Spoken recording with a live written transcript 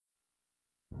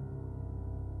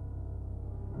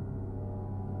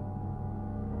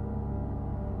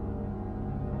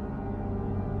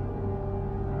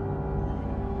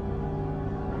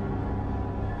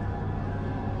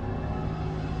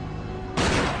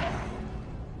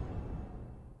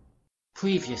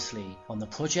Previously on the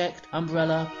Project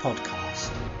Umbrella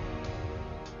podcast.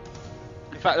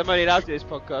 In fact, I'm only allowed to do this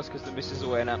podcast because the missus is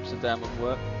away in Amsterdam at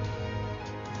work.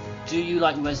 Do you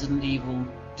like Resident Evil?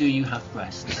 Do you have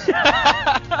breasts?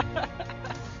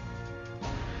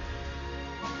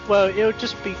 Well, it'll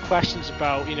just be questions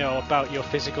about, about your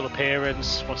physical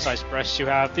appearance, what size breasts you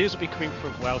have. These will be coming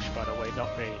from Welsh, by the way,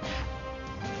 not me.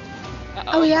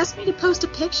 Oh, he asked me to post a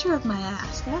picture of my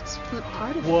ass. That's what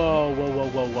part of it. Whoa,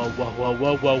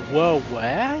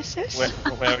 where is this?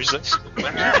 Where is this?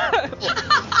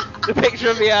 The picture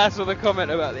of the ass or the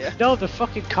comment about the ass? No, the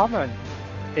fucking comment.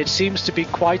 It seems to be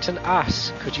quite an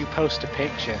ass. Could you post a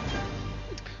picture?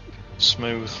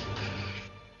 Smooth.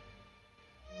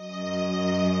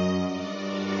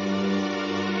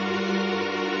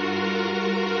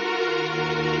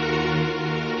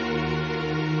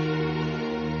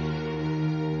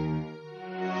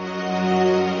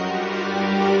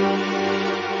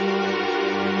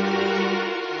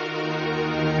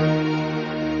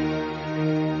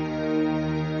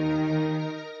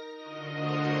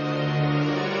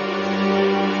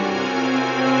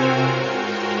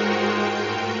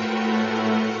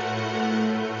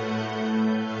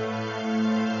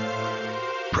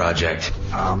 Project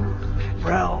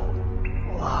Umbrella.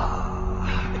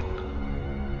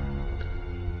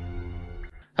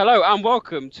 Hello and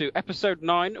welcome to episode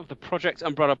 9 of the Project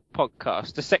Umbrella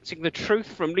podcast, dissecting the truth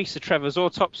from Lisa Trevor's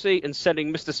autopsy and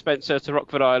sending Mr. Spencer to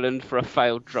Rockford Island for a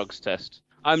failed drugs test.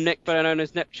 I'm Nick, better known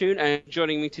as Neptune, and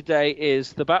joining me today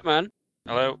is the Batman.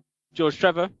 Hello. George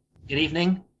Trevor. Good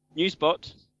evening.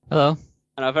 Newsbot. Hello.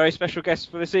 And our very special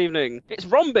guest for this evening, it's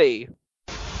Rombie.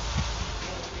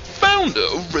 Founder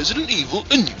of Resident Evil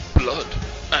A New Blood,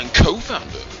 and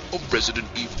co-founder of Resident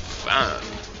Evil Fan.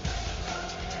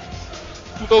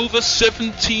 With over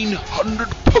 1,700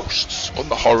 posts on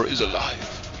the Horror is Alive,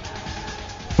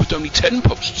 with only 10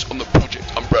 posts on the Project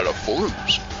Umbrella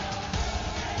forums.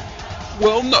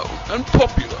 Well known and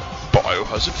popular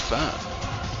Biohazard fan.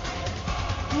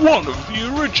 One of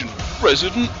the original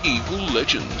Resident Evil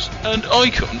legends and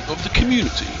icon of the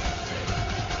community.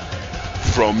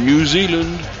 From New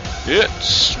Zealand,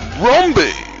 it's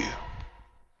Rombie!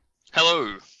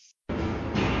 Hello.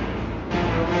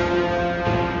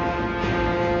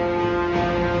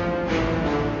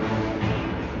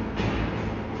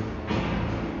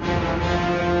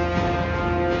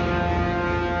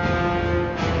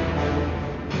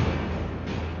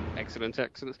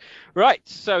 Excellent. Right,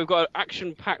 so we've got an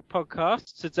action-packed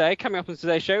podcast today. Coming up on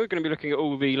today's show, we're going to be looking at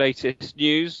all the latest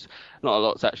news. Not a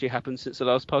lot's actually happened since the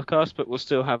last podcast, but we'll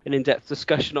still have an in-depth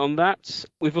discussion on that.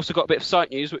 We've also got a bit of site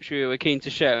news, which we were keen to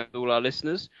share with all our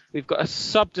listeners. We've got a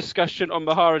sub-discussion on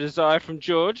Marhawa Desire from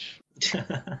George.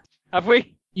 Have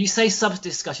we? You say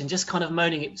sub-discussion, just kind of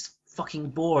moaning it's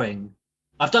fucking boring.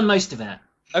 I've done most of it.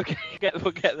 Okay,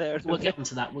 we'll get there. We'll get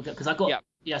into that. Because I've got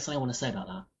something I want to say about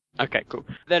that. Okay, cool.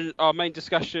 Then our main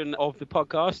discussion of the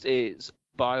podcast is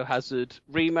Biohazard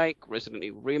Remake, Resident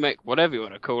Evil Remake, whatever you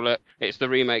want to call it. It's the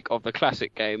remake of the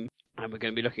classic game, and we're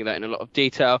going to be looking at that in a lot of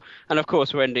detail. And of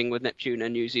course, we're ending with Neptune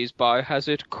and Newsy's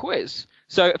Biohazard quiz.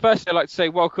 So first, I'd like to say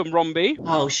welcome, Rombie.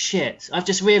 Oh, shit. I've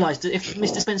just realised that if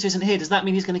Mr. Spencer isn't here, does that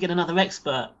mean he's going to get another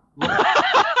expert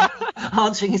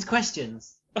answering his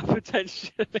questions?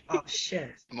 Potentially. Oh,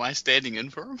 shit. Am I standing in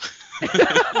for him?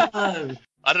 No.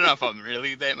 I don't know if I'm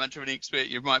really that much of an expert.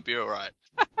 You might be alright.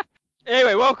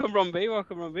 Anyway, welcome, Rombie.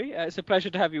 It's a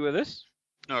pleasure to have you with us.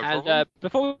 No problem. And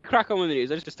before we crack on with the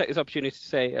news, I just take this opportunity to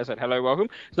say, as I said, hello, welcome.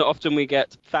 It's not often we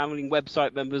get family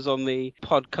website members on the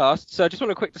podcast, so I just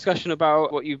want a quick discussion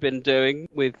about what you've been doing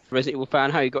with Resident Evil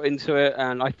Fan, how you got into it,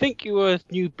 and I think you were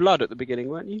New Blood at the beginning,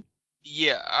 weren't you?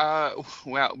 Yeah,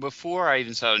 well, before I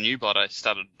even started New Blood, I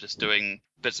started just doing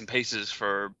bits and pieces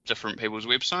for different people's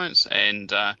websites,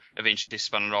 and eventually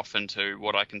spun it off into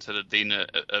what I considered then a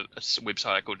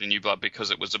website I called The New Blood,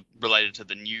 because it was related to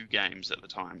the new games at the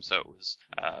time. So it was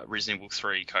Resident Evil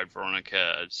 3, Code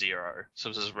Veronica, 0. So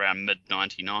this was around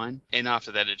mid-99. And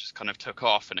after that, it just kind of took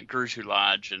off, and it grew too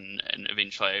large, and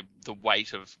eventually the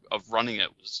weight of running it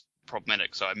was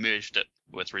problematic. So I merged it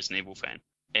with Resident Evil Fan,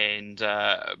 and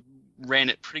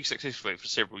ran it pretty successfully for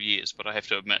several years. But I have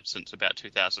to admit, since about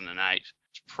 2008,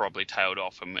 it's probably tailed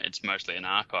off, and it's mostly an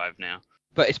archive now.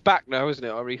 But it's back now, isn't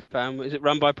it, RE Fan? Is it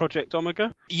run by Project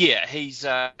Omega? Yeah, he's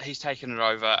taken it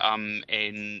over,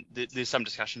 and there's some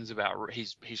discussions about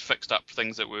he's fixed up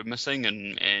things that were missing,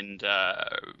 and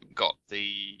got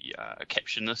the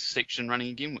captionless section running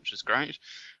again, which is great.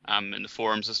 And the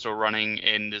forums are still running,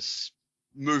 and there's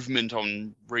movement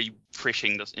on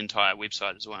refreshing this entire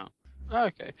website as well.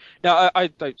 Okay. Now, I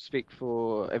don't speak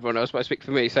for everyone else, but I speak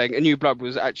for me, saying A New Blood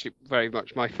was actually very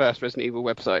much my first Resident Evil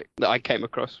website that I came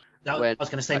across. I was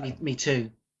going to say me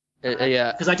too.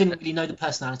 Yeah. Because I didn't really know the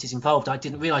personalities involved. I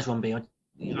didn't realise Rombie. I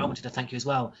wanted to thank you as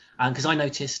well. Because I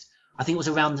noticed, I think it was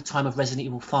around the time of Resident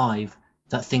Evil 5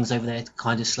 that things over there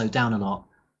kind of slowed down a lot.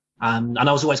 And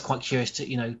I was always quite curious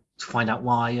to find out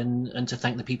why and to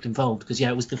thank the people involved. Because,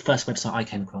 it was the first website I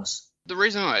came across. The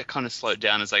reason why it kind of slowed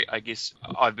down is I guess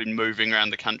I've been moving around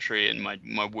the country and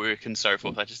my work and so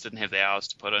forth. I just didn't have the hours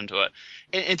to put into it.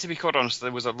 And to be quite honest,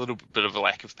 there was a little bit of a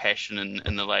lack of passion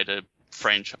in the later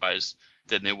franchise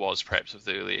than there was perhaps with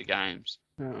the earlier games.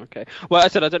 Oh, okay. Well, I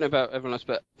said I don't know about everyone else,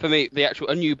 but for me, the actual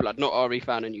A New Blood, not RE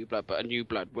Fan A New Blood, but A New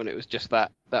Blood, when it was just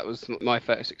that was my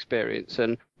first experience.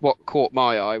 And what caught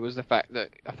my eye was the fact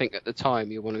that I think at the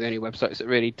time you're one of the only websites that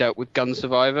really dealt with Gun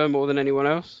Survivor more than anyone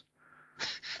else.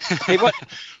 It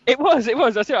was.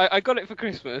 I got it for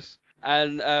Christmas,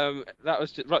 and that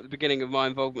was just right at the beginning of my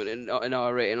involvement in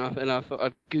RE, and I thought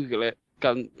I'd Google it,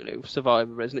 Gun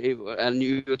Survivor Resident Evil, and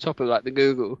you were top of the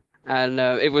Google. And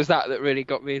it was that really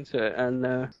got me into it,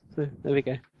 and so there we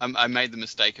go. I made the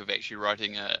mistake of actually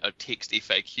writing a text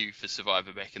FAQ for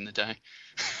Survivor back in the day.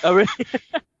 Oh, really?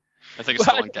 I think it's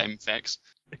still on Game Facts.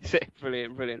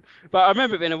 Brilliant. But I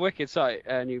remember it being a wicked site,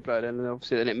 New Blood, and then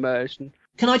obviously then it merged. And...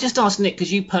 Can I just ask, Nick,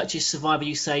 because you purchased Survivor,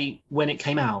 you say, when it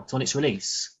came out, on its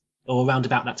release, or around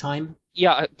about that time?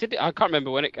 Yeah, I can't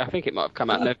remember when I think it might have come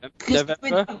out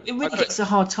November. It really gets a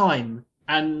hard time,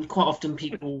 and quite often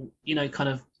people, kind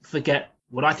of forget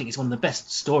what I think is one of the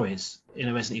best stories in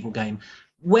a Resident Evil game.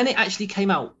 When it actually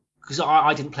came out, because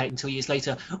I didn't play it until years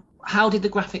later, how did the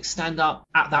graphics stand up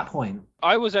at that point?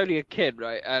 I was only a kid,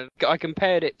 right, and I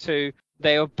compared it to,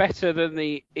 they are better than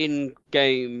the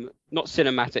in-game, not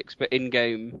cinematics, but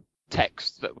in-game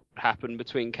text that happened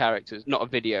between characters, not a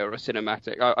video or a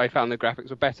cinematic. I found the graphics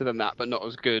were better than that, but not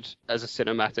as good as a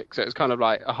cinematic, so it was kind of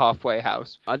like a halfway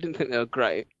house. I didn't think they were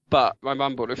great, but my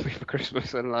mum bought it for me for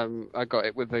Christmas, and I got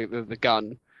it with the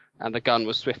gun, and the gun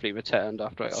was swiftly returned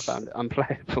after I found it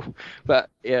unplayable. But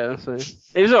yeah, so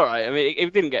it was alright. I mean,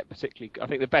 it didn't get particularly, I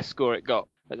think the best score it got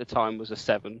at the time was a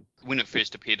 7. When it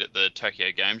first appeared at the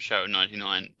Tokyo Game Show in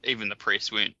 '99, even the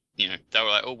press weren't, they were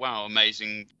like, oh wow,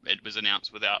 amazing. It was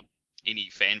announced without any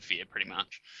fanfare pretty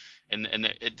much. And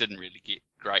it didn't really get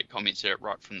great comments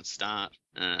right from the start.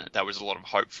 There was a lot of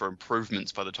hope for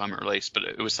improvements by the time it released, but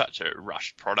it was such a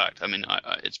rushed product. I mean,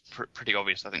 it's pretty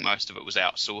obvious. I think most of it was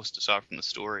outsourced aside from the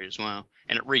story as well.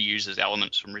 And it reuses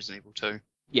elements from Resident Evil 2.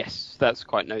 Yes, that's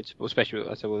quite notable, especially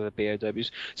with the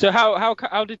BOWs. So how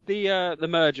did the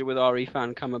merger with RE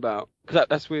Fan come about?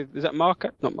 Because is that Marco?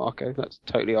 Not Marco. That's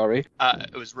totally RE.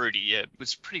 It was Rudy. Yeah, it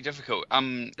was pretty difficult.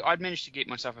 I'd managed to get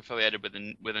myself affiliated with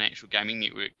an actual gaming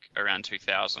network around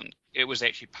 2000. It was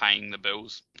actually paying the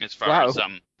bills as far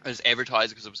as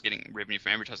advertising, because I was getting revenue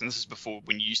from advertising. This is before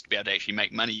when you used to be able to actually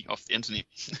make money off the internet.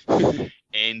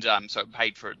 And so it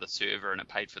paid for the server, and it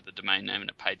paid for the domain name, and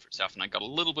it paid for itself, and I got a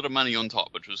little bit of money on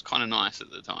top, which was kind of nice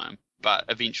at the time. But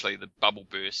eventually the bubble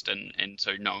burst, and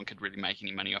so no one could really make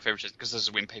any money off advertising, because this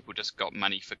is when people just got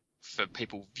money for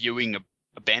people viewing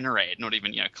a banner ad, not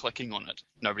even clicking on it.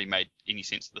 Nobody made any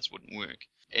sense that this wouldn't work.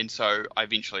 And so I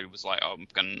eventually was like, I'm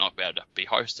going to not be able to be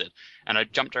hosted. And I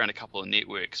jumped around a couple of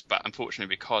networks, but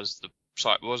unfortunately, because the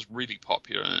site was really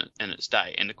popular in its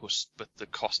day, and of course with the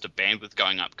cost of bandwidth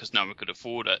going up because no one could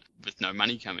afford it with no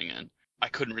money coming in, I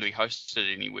couldn't really host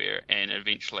it anywhere. And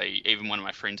eventually, even one of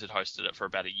my friends had hosted it for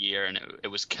about a year, and it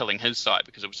was killing his site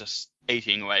because it was just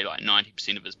eating away like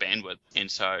 90% of his bandwidth.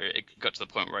 And so it got to the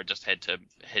point where I just had to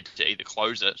either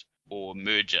close it or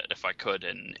merge it if I could,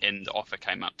 and the offer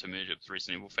came up to merge it with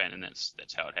Resident Evil Fan, and that's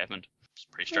how it happened. It's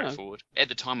pretty straightforward. Yeah. At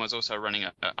the time, I was also running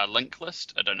a link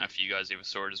list. I don't know if you guys ever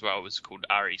saw it as well. It was called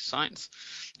RE Sites,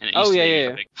 and it used to be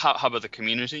a big hub of the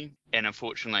community. And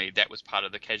unfortunately, that was part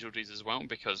of the casualties as well,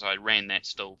 because I ran that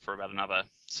still for about another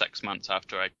 6 months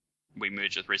after we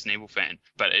merged with Resident Evil Fan.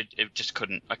 But it just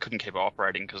I couldn't keep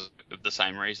operating because of the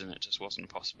same reason. It just wasn't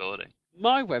a possibility.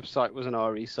 My website was an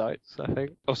RE Sites, I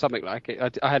think, or something like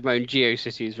it. I had my own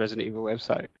GeoCities Resident Evil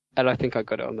website, and I think I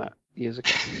got it on that years ago.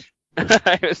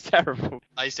 It was terrible.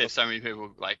 I used to have so many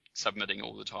people like submitting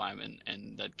all the time,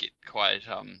 and they'd get quite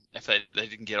if they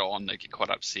didn't get on, they'd get quite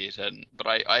upset. But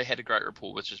I had a great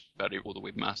rapport with just about all the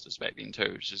webmasters back then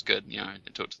too, which is good. I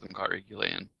talked to them quite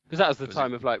regularly, and because that was the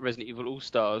time of like Resident Evil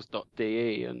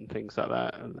All-Stars.de and things like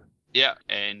that. Yeah,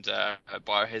 and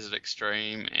Biohazard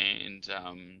Extreme, and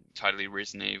Totally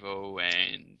Resident Evil,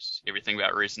 and everything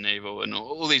about Resident Evil, and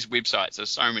all these websites. There's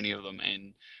so many of them,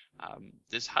 and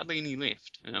there's hardly any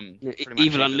left.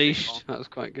 Evil Unleashed, that was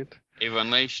quite good. Evil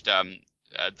Unleashed,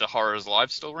 the Horror is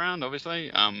Live still around,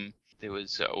 obviously. There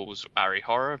was always RE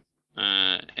Horror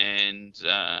and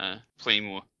plenty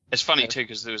more. It's funny too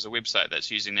because there was a website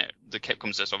that's using that. The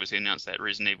Capcom's just obviously announced that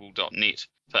residentevilfan.net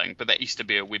thing, but that used to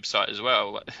be a website as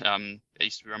well. It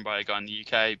used to be run by a guy in the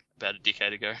UK about a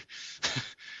decade ago.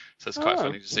 So it's quite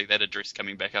funny to see that address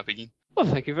coming back up again. Well,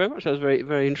 thank you very much. That was very,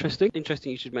 very interesting.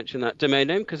 Interesting you should mention that domain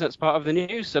name because that's part of the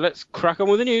news. So let's crack on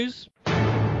with the news.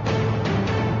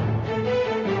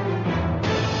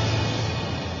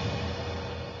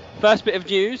 First bit of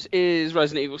news is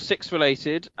Resident Evil 6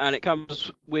 related, and it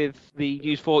comes with the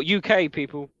news for UK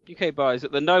people, UK buyers,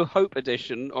 that the No Hope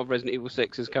edition of Resident Evil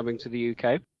 6 is coming to the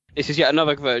UK. This is yet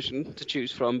another version to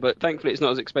choose from, but thankfully it's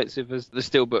not as expensive as the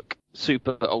Steelbook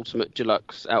Super Ultimate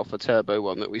Deluxe Alpha Turbo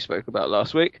one that we spoke about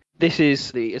last week. This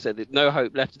is the No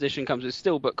Hope Left edition, comes with a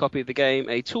Steelbook copy of the game,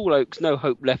 a Tool Oaks No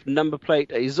Hope Left number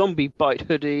plate, a Zombie Bite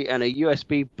hoodie, and a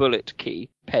USB bullet key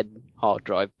pen hard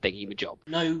drive thingy-majob.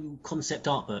 No concept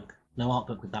art book. No art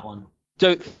book with that one.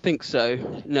 Don't think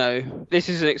so, no. This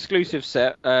is an exclusive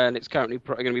set, and it's currently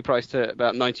going to be priced at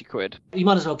about 90 quid. You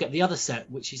might as well get the other set,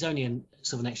 which is only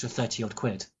sort of an extra 30-odd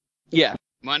quid. Yeah.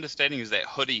 My understanding is that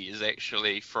hoodie is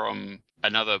actually from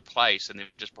another place, and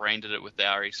they've just branded it with the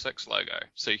RE6 logo,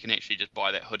 so you can actually just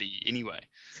buy that hoodie anyway.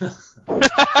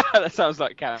 That sounds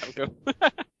like Capcom.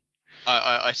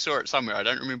 I saw it somewhere. I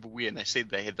don't remember where, and they said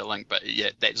they had the link. But yeah,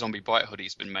 that Zombie Bite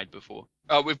hoodie's been made before.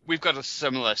 We've got a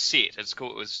similar set. It's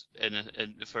called, it was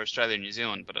for Australia and New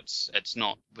Zealand, but it's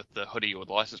not with the hoodie or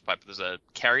the license plate. But there's a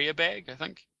carrier bag, I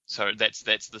think. So that's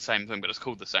the same thing, but it's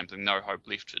called the same thing. No Hope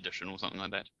Left edition or something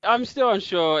like that. I'm still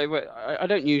unsure. I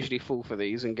don't usually fall for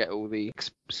these and get all the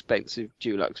expensive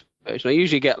deluxe version. I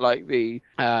usually get like the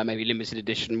maybe limited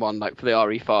edition one, like for the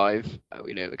RE5,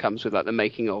 that comes with like the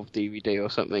making of DVD or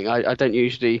something. I don't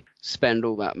usually spend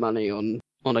all that money on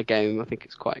a game. I think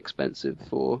it's quite expensive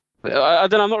for. I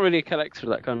don't know. I'm not really a collector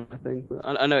of that kind of thing.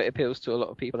 But I know it appeals to a lot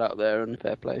of people out there, and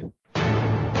fair play.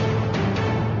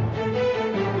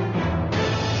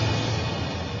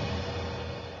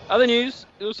 Other news,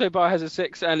 also Biohazard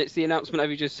 6, and it's the announcement, as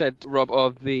you just said, Rob,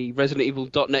 of the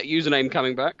residentevilfan.net username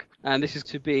coming back. And this is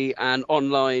to be an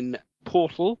online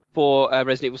portal for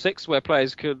Resident Evil 6, where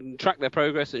players can track their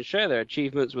progress and share their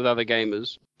achievements with other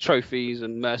gamers, trophies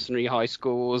and mercenary high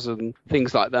scores and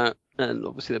things like that. And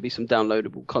obviously there'll be some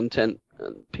downloadable content,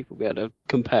 and people will be able to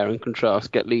compare and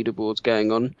contrast, get leaderboards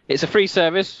going on. It's a free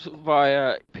service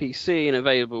via PC and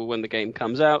available when the game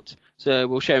comes out. So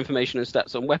we'll share information and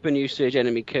stats on weapon usage,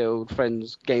 enemy killed,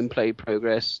 friends' gameplay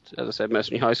progress, as I said,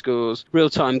 mercenary high scores,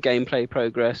 real-time gameplay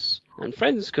progress. And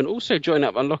friends can also join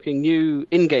up unlocking new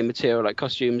in-game material like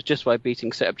costumes just by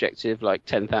beating set objective like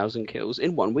 10,000 kills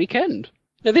in one weekend.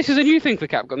 Now, this is a new thing for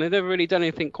Capcom. They've never really done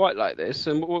anything quite like this.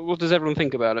 And what does everyone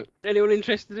think about it? Anyone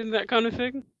interested in that kind of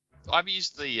thing? I've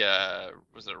used the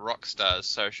Rockstar's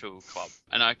social club,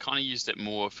 and I kind of used it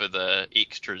more for the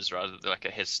extras rather than like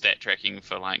it has stat tracking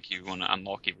for like you want to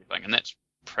unlock everything, and that's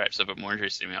perhaps a bit more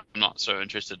interesting to me. I'm not so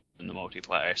interested in the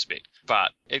multiplayer aspect,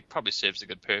 but it probably serves a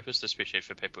good purpose, especially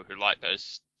for people who like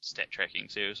those stat tracking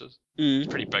services. It's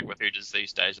pretty big with hooters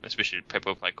these days, especially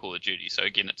people who play Call of Duty. So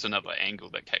again, it's another angle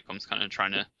that Capcom's kind of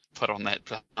trying to put on that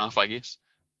behalf, I guess.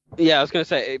 Yeah, I was going to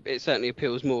say it certainly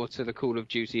appeals more to the Call of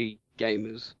Duty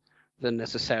gamers than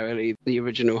necessarily the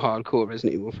original hardcore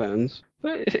Resident Evil fans.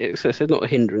 But it's not a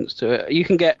hindrance to it. You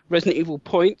can get Resident Evil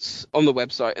points on the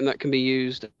website, and that can be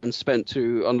used and spent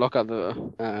to unlock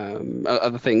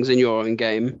other things in your own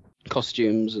game,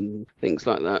 costumes and things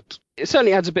like that. It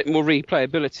certainly adds a bit more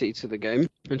replayability to the game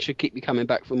and should keep you coming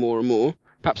back for more and more.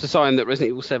 Perhaps a sign that Resident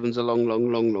Evil 7's a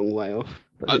long way off.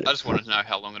 But, I just wanted to know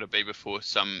how long it'll be before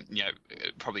some,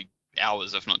 probably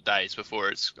hours, if not days, before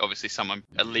it's obviously someone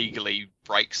illegally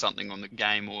breaks something on the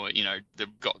game, or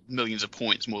they've got millions of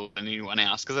points more than anyone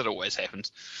else, because that always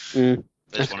happens.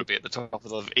 They just want to be at the top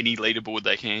of any leaderboard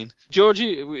they can. George,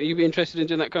 you be interested in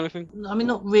doing that kind of thing? I mean,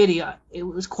 not really. It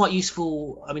was quite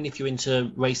useful. I mean, if you're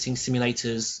into racing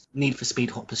simulators, Need for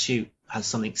Speed Hot Pursuit has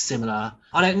something similar.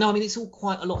 I don't know. I mean, it's all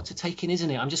quite a lot to take in,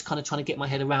 isn't it? I'm just kind of trying to get my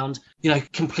head around,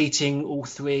 completing all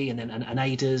three, and then an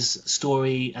Ada's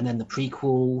story, and then the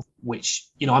prequel, which,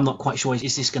 I'm not quite sure.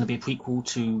 Is this going to be a prequel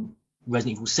to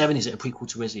Resident Evil 7? Is it a prequel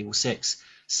to Resident Evil 6?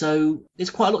 So there's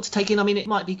quite a lot to take in. I mean, it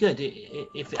might be good.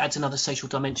 If it adds another social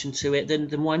dimension to it,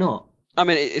 then why not? I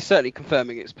mean, it's certainly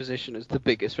confirming its position as the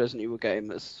biggest Resident Evil game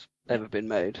that's ever been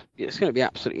made. It's going to be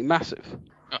absolutely massive.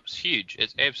 Oh, it's huge.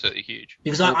 It's absolutely huge.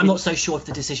 Because I'm not so sure if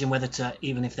the decision whether to,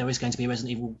 even if there is going to be a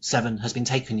Resident Evil 7, has been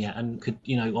taken yet, and could,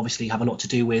 obviously have a lot to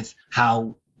do with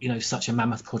how, such a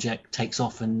mammoth project takes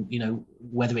off, and,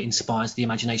 whether it inspires the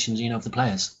imaginations, of the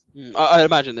players. I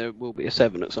imagine there will be a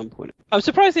 7 at some point. I'm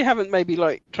surprised they haven't maybe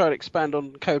like tried to expand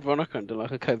on Code Veronica and do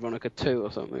like a Code Veronica 2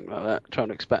 or something like that, trying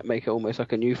to make it almost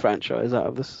like a new franchise out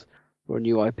of this, or a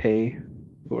new IP,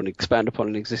 or expand upon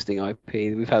an existing IP.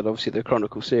 We've had obviously the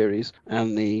Chronicle series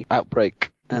and the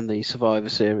Outbreak and the Survivor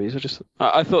series.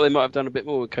 I thought they might have done a bit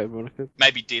more with Code Veronica.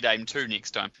 Maybe Dead Aim 2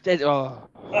 next time. Don't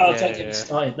get me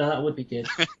started. No, that would be good.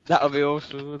 That would be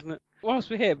awesome, wouldn't it? Whilst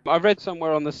we're here, I read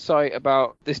somewhere on the site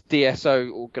about this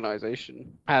DSO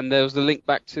organisation, and there was the link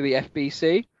back to the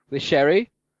FBC with Sherry,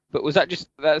 but was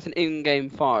that's an in-game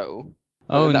file?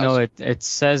 Oh, no, it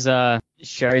says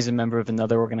Sherry's a member of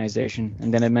another organisation,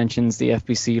 and then it mentions the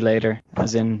FBC later,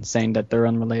 as in saying that they're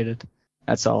unrelated.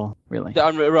 That's all, really.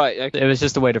 Right, okay. It was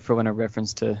just a way to throw in a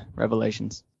reference to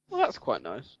Revelations. Well, that's quite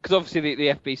nice. Because obviously the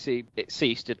FBC, it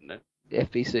ceased, didn't it? The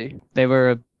FBC. They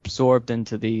were absorbed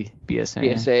into the BSA.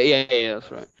 BSA, yeah,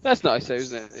 that's right. That's nice, though,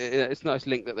 isn't it? It's a nice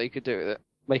link that they could do with it,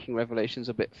 making Revelations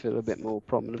feel a bit more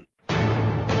prominent.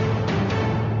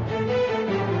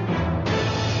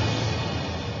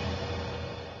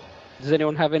 Does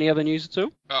anyone have any other news at all?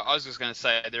 I was just going to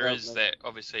say, there is that,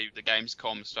 obviously, the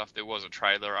Gamescom stuff. There was a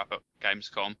trailer up at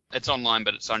Gamescom. It's online,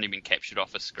 but it's only been captured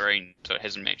off a screen, so it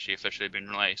hasn't actually officially been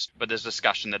released. But there's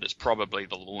discussion that it's probably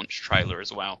the launch trailer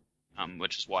as well,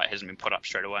 which is why it hasn't been put up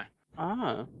straight away.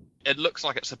 Ah. It looks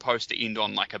like it's supposed to end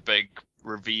on like a big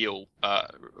reveal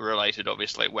related,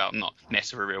 obviously, well, not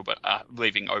massive reveal, but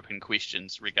leaving open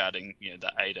questions regarding,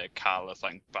 the Ada Carla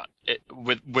thing. But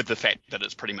with the fact that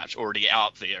it's pretty much already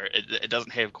out there, it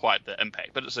doesn't have quite the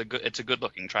impact. But it's a good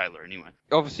looking trailer anyway.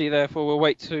 Obviously, therefore, we'll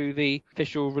wait to the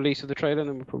official release of the trailer, and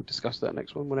then we'll probably discuss that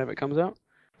next one whenever it comes out.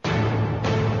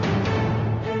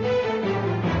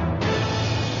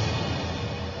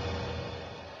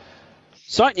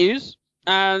 Site news,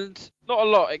 and not a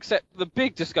lot except the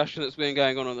big discussion that's been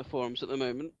going on the forums at the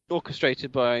moment,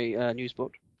 orchestrated by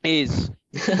Newsbot, is...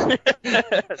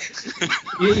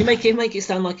 you make it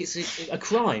sound like it's a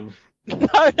crime. No.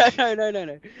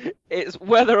 It's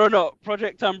whether or not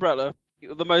Project Umbrella,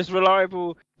 the most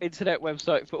reliable internet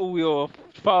website for all your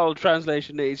file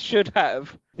translation needs, should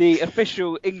have the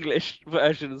official English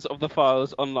versions of the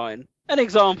files online. An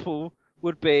example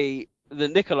would be the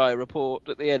Nikolai report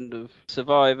at the end of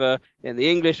Survivor. In the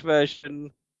English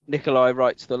version, Nikolai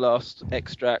writes the last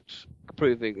extract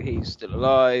proving he's still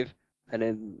alive, and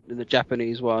in the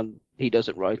Japanese one, he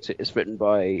doesn't write it. It's written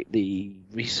by the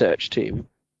research team.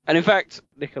 And in fact,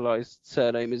 Nikolai's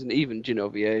surname isn't even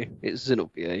Genovier, it's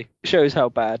Zinovier. Shows how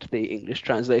bad the English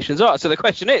translations are. So the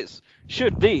question is,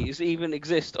 should these even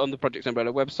exist on the Project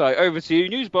Umbrella website? Over to you,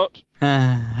 Newsbot.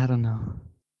 I don't know.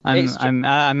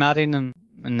 I'm adding them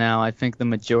now. I think the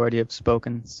majority have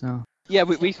spoken, so... Yeah,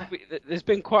 there's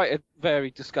been quite a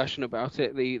varied discussion about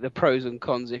it, the pros and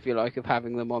cons, if you like, of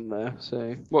having them on there.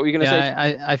 So, what were you going to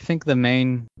say? I think the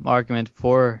main argument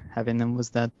for having them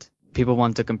was that people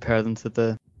want to compare them to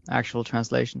the actual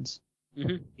translations.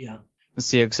 Mm-hmm. Yeah. To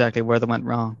see exactly where they went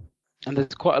wrong. And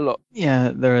there's quite a lot.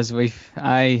 Yeah, there is.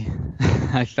 I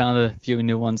found a few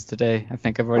new ones today. I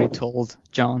think I've already told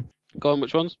John. Go on,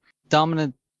 which ones?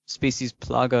 Dominant species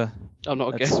Plaga. I'm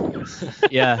not a guess.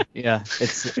 Yeah.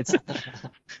 It's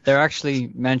they're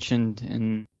actually mentioned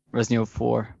in Resident Evil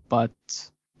 4, but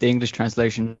the English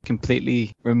translation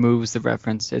completely removes the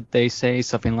reference. They say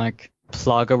something like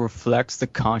Plaga reflects the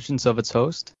conscience of its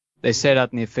host. They say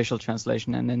that in the official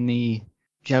translation, and in the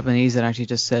Japanese it actually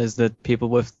just says that people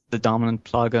with the dominant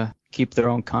Plaga keep their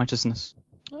own consciousness.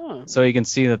 Oh. So you can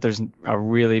see that there's a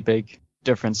really big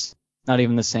difference. Not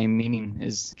even the same meaning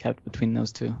is kept between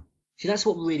those two. See, that's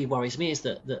what really worries me, is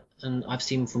that and I've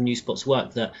seen from Newspot's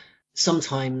work that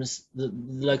sometimes the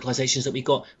localizations that we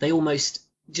got, they almost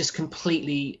just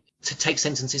completely to take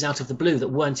sentences out of the blue that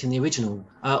weren't in the original,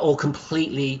 or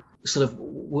completely sort of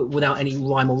without any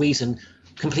rhyme or reason,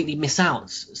 completely miss out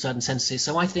certain sentences.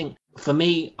 So I think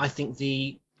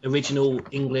the original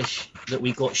English that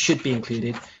we got should be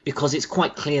included, because it's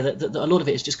quite clear that a lot of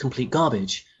it is just complete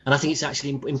garbage. And I think it's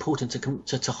actually important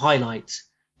to highlight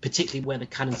particularly where the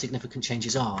canon significant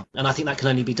changes are. And I think that can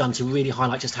only be done to really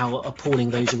highlight just how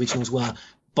appalling those originals were,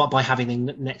 but by having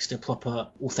them next to proper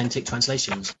authentic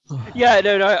translations. Yeah,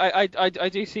 no, I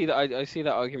do see that. I see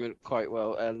that argument quite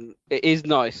well, and it is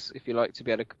nice, if you like, to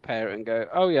be able to compare it and go,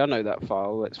 oh yeah, I know that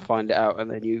file, let's find it out, and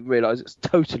then you realise it's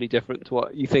totally different to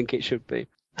what you think it should be.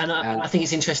 And I think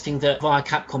it's interesting that via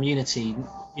Capcom Unity,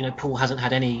 Paul hasn't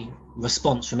had any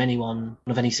response from anyone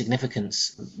of any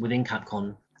significance within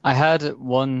Capcom. I had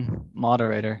one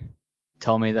moderator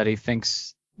tell me that he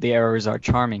thinks the errors are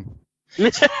charming. Yeah.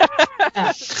 It's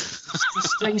a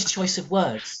strange choice of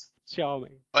words.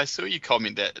 Charming. I saw you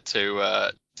comment that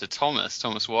to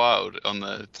Thomas Wilde on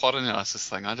the plot analysis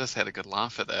thing. I just had a good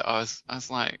laugh at that. I was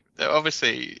like,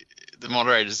 obviously the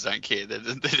moderators don't care. They're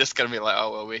just going to be like,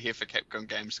 oh well, we're here for Capcom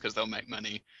games because they'll make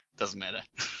money. Doesn't matter.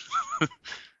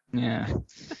 Yeah,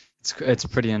 it's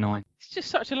pretty annoying. It's just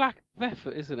such a lack of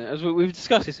effort, isn't it? As we've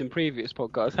discussed this in previous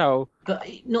podcasts, how. But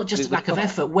not just a lack of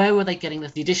effort. Where were they getting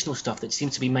the additional stuff that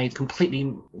seems to be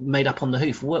completely made up on the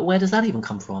hoof? Where does that even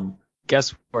come from?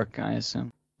 Guesswork, I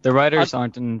assume. The writers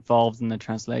aren't involved in the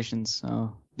translations,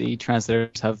 so the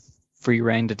translators have free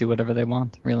reign to do whatever they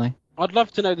want, really. I'd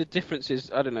love to know the differences.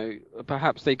 I don't know.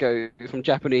 Perhaps they go from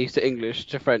Japanese to English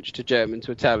to French to German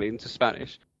to Italian to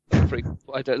Spanish.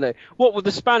 I don't know. What would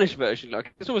the Spanish version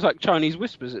like? It's almost like Chinese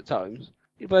whispers at times.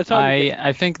 By the time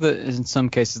I think that in some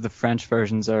cases the French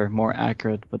versions are more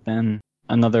accurate, but then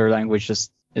another language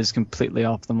just is completely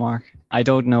off the mark. I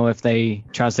don't know if they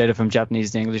translated from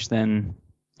Japanese to English then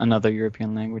another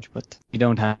European language, but you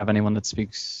don't have anyone that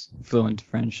speaks fluent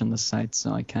French on the site,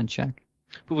 so I can't check.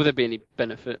 But would there be any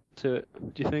benefit to it,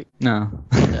 do you think? No.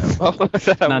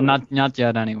 No. Not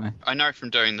yet anyway. I know from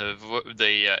doing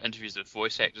the interviews with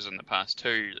voice actors in the past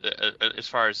too, as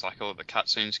far as like all the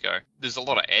cutscenes go, there's a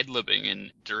lot of ad-libbing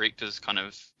and directors kind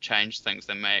of change things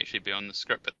that may actually be on the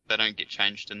script, but they don't get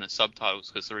changed in the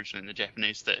subtitles because originally in the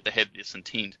Japanese they had this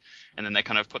intent, and then they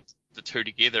kind of put the two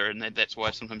together, and that's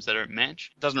why sometimes they don't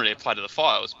match. It doesn't really apply to the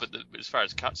files, but as far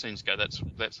as cutscenes go,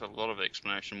 that's a lot of the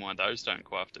explanation why those don't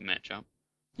quite often match up.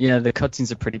 Yeah, the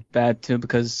cutscenes are pretty bad too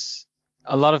because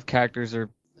a lot of characters are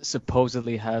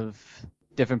supposedly have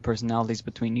different personalities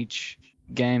between each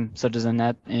game, such as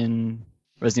Annette in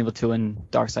Resident Evil 2 and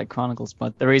Darkside Chronicles.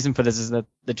 But the reason for this is that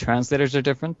the translators are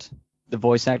different, the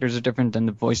voice actors are different, and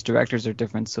the voice directors are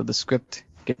different. So the script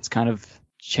gets kind of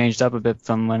changed up a bit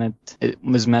from when it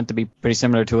was meant to be pretty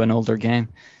similar to an older game.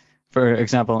 For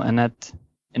example, Annette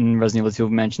in Resident Evil 2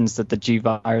 mentions that the G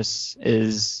virus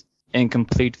is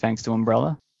incomplete thanks to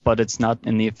Umbrella, but it's not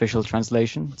in the official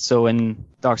translation. So in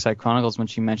Darkside Chronicles, when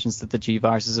she mentions that the G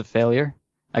virus is a failure,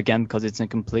 again because it's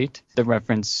incomplete, the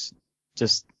reference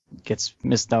just gets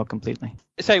missed out completely.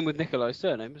 Same with Nikolai's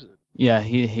surname, isn't it? Yeah,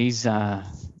 he's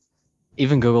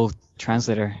even Google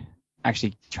Translator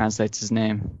actually translates his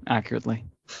name accurately.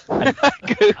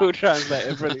 Google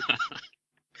Translator, brilliant.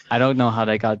 I don't know how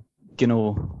they got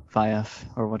Gino Vaev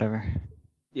or whatever.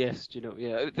 Yes, do you know?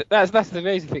 Yeah, that's the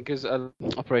amazing thing because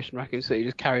Operation Raccoon City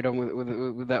just carried on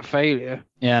with that failure.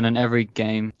 Yeah, and in every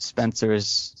game, Spencer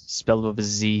is spelled with a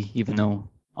Z, even though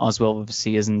Oswald with a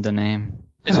C isn't the name.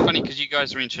 It's funny because you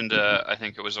guys mentioned, I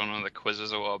think it was on one of the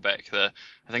quizzes a while back. I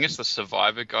think it's the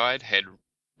Survivor Guide had.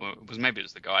 Well, maybe it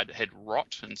was the guide that had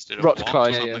Rot instead of Rot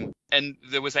or something. Yeah. And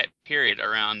there was that period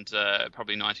around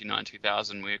probably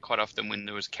 1999-2000 where quite often when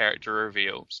there was character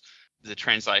reveals, the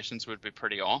translations would be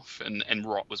pretty off, and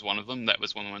Rot was one of them. That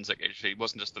was one of the ones that actually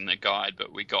wasn't just in the guide,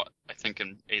 but we got, I think,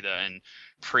 either in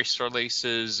press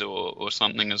releases or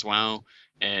something as well.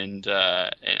 And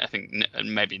I think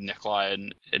maybe Nikolai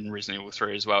in Resident Evil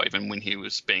 3 as well, even when he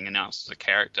was being announced as a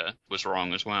character, was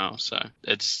wrong as well. So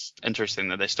it's interesting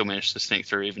that they still managed to sneak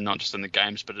through, even not just in the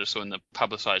games, but also in the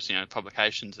publicized,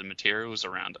 publications and materials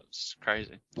around it. It's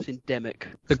crazy. It's endemic.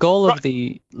 The goal of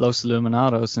the Los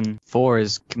Illuminados in 4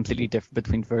 is completely different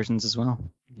between versions as well.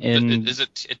 Is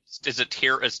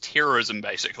terrorism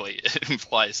basically? It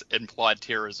implied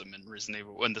terrorism in Resident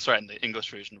Evil, in the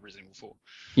English version of Resident Evil 4.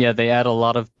 Yeah, they add a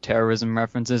lot of terrorism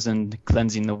references and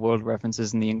cleansing the world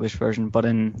references in the English version, but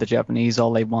in the Japanese,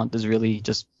 all they want is really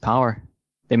just power.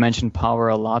 They mention power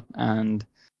a lot, and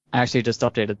I actually just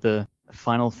updated the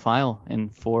final file in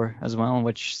 4 as well,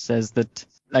 which says that,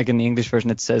 like in the English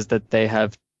version, it says that they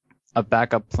have a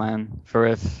backup plan for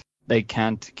if they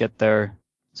can't get their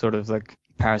sort of like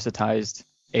parasitized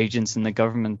agents in the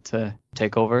government to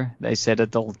take over. They say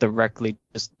that they'll directly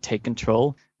just take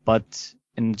control, but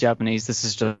in Japanese, this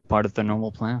is just part of their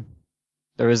normal plan.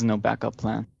 There is no backup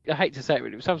plan. I hate to say it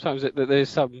really, but sometimes there's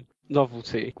some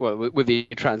novelty, with the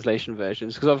translation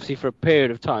versions, because obviously for a period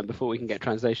of time before we can get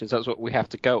translations, that's what we have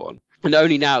to go on. And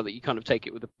only now that you kind of take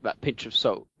it with that pinch of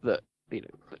salt that,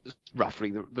 that's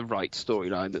roughly the right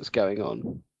storyline that's going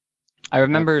on. I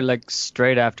remember,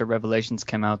 straight after Revelations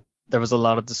came out, there was a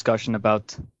lot of discussion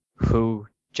about who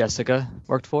Jessica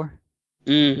worked for.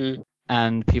 Mm-hmm.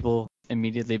 And people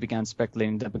immediately began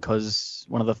speculating that because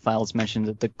one of the files mentioned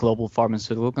that the Global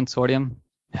Pharmaceutical Consortium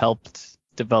helped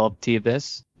develop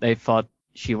T-Abyss, they thought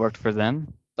she worked for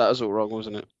them. That was all wrong,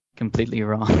 wasn't it? Completely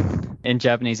wrong. In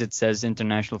Japanese, it says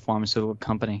International Pharmaceutical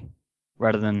Company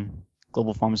rather than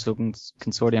Global Pharmaceutical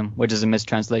Consortium, which is a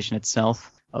mistranslation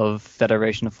itself of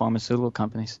Federation of Pharmaceutical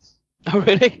Companies. Oh,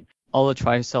 really? all the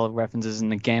Tricell references in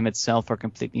the game itself are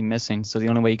completely missing. So the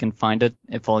only way you can find it,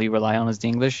 if all you rely on is the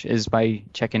English, is by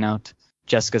checking out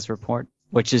Jessica's report,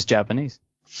 which is Japanese.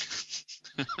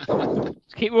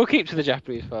 We'll keep to the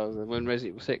Japanese files, and when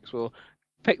Resident Evil 6, we'll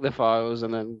pick the files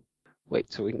and then wait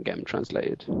till we can get them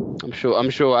translated. I'm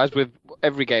sure, as with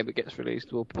every game that gets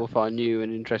released, we'll find new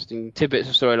and interesting tidbits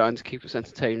of storyline to keep us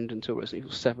entertained until Resident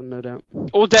Evil 7, no doubt.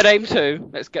 Or Dead Aim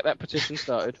 2. Let's get that petition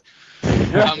started.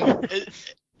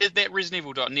 Is that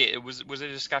ResidentEvil.net? Was a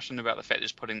discussion about the fact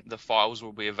that putting the files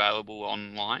will be available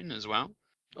online as well?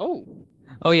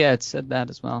 Oh yeah, it said that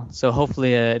as well. So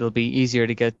hopefully it'll be easier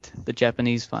to get the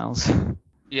Japanese files.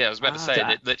 Yeah, I was about to say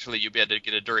that literally you'll be able to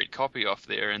get a direct copy off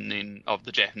there, and then of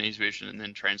the Japanese version, and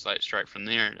then translate straight from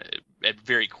there at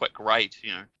very quick rate,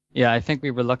 you know. Yeah, I think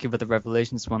we were lucky with the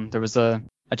Revelations one. There was a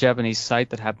Japanese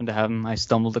site that happened to have them. I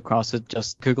stumbled across it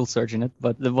just Google searching it.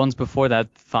 But the ones before that,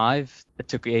 5, it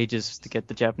took ages to get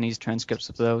the Japanese transcripts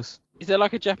of those. Is there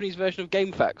like a Japanese version of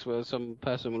GameFAQs where some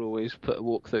person will always put a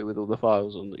walkthrough with all the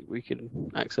files on that we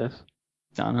can access?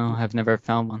 I don't know. I've never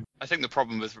found one. I think the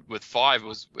problem with 5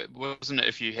 wasn't it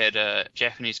if you had a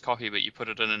Japanese copy but you put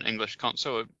it in an English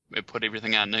console, it put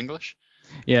everything out in English?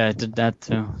 Yeah, it did that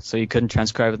too. So you couldn't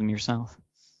transcribe them yourself.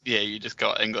 Yeah, you just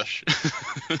got English.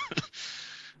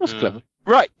 That's clever.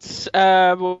 Right,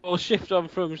 we'll shift on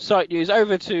from site news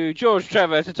over to George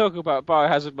Trevor to talk about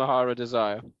Biohazard Marhawa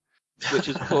Desire, which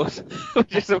is of course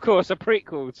a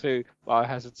prequel to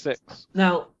Biohazard 6.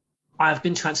 Now, I've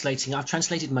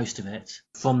translated most of it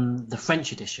from the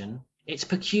French edition. It's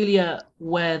peculiar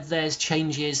where there's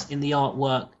changes in the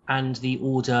artwork and the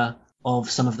order of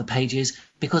some of the pages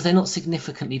because they're not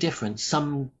significantly different.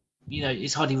 Some,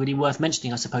 it's hardly really worth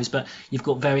mentioning, I suppose, but you've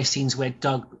got various scenes where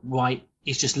Doug Wright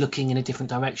is just looking in a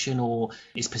different direction or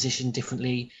is positioned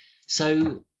differently.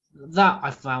 So that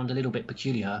I found a little bit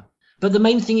peculiar. But the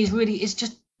main thing is really, it's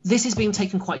just, this is being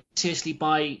taken quite seriously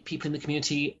by people in the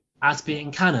community as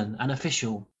being canon and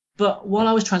official. But while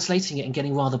I was translating it and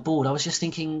getting rather bored, I was just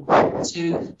thinking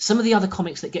to some of the other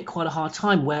comics that get quite a hard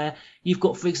time, where you've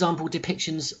got, for example,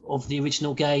 depictions of the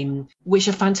original game, which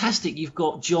are fantastic. You've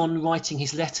got John writing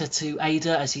his letter to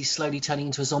Ada as he's slowly turning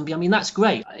into a zombie. I mean, that's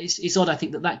great. It's odd, I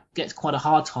think, that gets quite a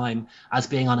hard time as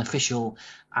being unofficial.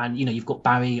 And, you've got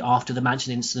Barry after the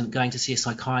mansion incident going to see a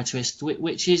psychiatrist,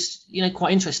 which is,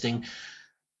 quite interesting.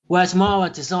 Whereas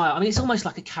Marhawa Desire, I mean, it's almost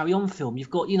like a carry-on film. You've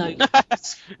got, not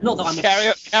that I'm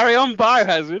carry on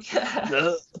Biohazard.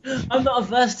 I'm not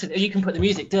averse to it. You can put the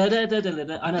music. Da, da, da, da,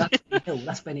 da. I know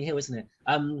that's Benny Hill, isn't it?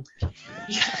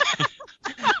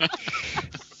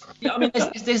 Yeah, I mean,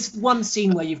 there's one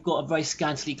scene where you've got a very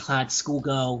scantily clad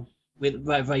schoolgirl with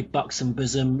very, very buxom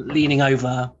bosom leaning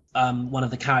over one of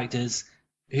the characters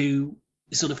who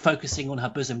is sort of focusing on her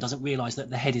bosom, doesn't realise that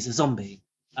the head is a zombie.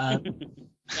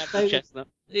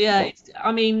 Yeah,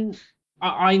 I mean,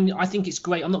 I think it's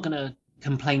great. I'm not going to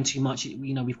complain too much.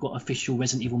 We've got official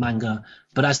Resident Evil manga,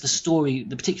 but as the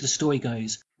particular story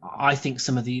goes, I think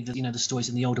some of the stories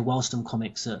in the older Wildstorm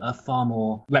comics are far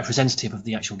more representative of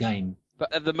the actual game.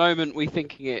 But at the moment, we're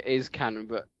thinking it is canon.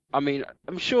 But I mean,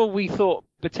 I'm sure we thought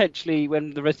potentially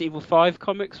when the Resident Evil 5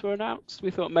 comics were announced,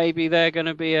 we thought maybe they're going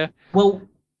to be a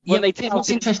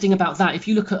what's interesting about that, if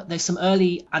you look at, there's some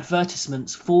early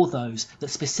advertisements for those that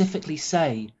specifically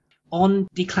say on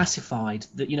Declassified,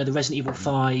 that the Resident Evil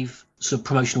 5 sort of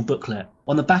promotional booklet,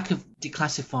 on the back of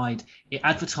Declassified, it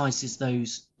advertises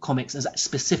those comics as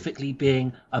specifically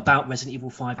being about Resident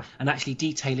Evil 5 and actually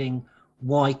detailing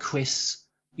why Chris,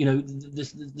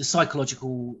 the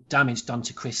psychological damage done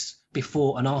to Chris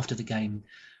before and after the game.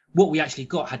 What we actually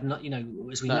got had not,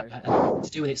 as we know, had nothing to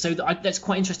do with it. So that's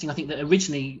quite interesting. I think that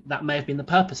originally that may have been the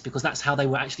purpose because that's how they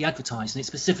were actually advertised, and it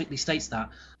specifically states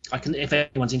that. If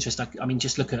anyone's interested,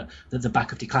 just look at the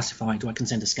back of Declassified, or I can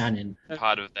send a scan in.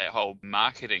 Part of that whole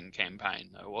marketing campaign,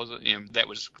 though, was it? That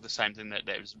was the same thing that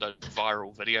those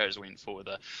viral videos went for,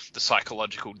 the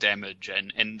psychological damage,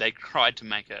 and they tried to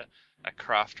make a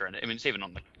crafter, and I mean it's even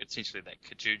on essentially that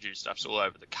Kajuju stuff's all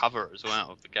over the cover as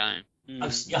well of the game. I'm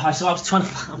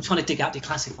trying to dig out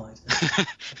Declassified.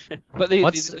 But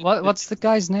what's the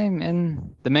guy's name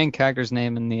in the main character's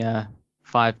name in the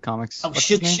 5 comics? Oh,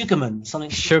 Sugarman, something.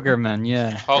 Sugarman,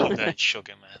 yeah. Holiday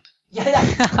Sugarman.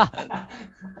 Yeah.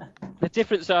 The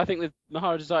difference, I think, with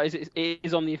Marhawa Desire is it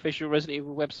is on the official Resident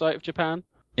Evil website of Japan.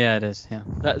 Yeah, it is, yeah.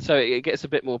 So it gets a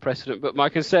bit more precedent, but my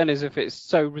concern is if it's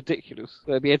so ridiculous,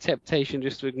 there'll be a temptation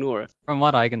just to ignore it. From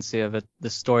what I can see of it, the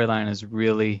storyline is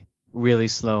really, really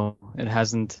slow. It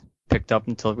hasn't picked up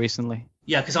until recently.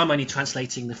 Yeah, because I'm only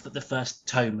translating the first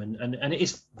tome, and it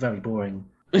is very boring.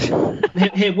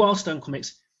 Here, Wildstorm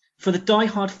Comics, For the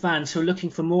die-hard fans who are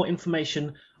looking for more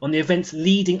information on the events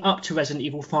leading up to Resident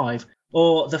Evil 5,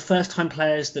 or the first-time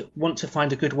players that want to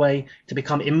find a good way to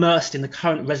become immersed in the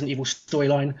current Resident Evil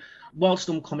storyline,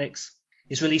 Wildstorm Comics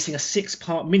is releasing a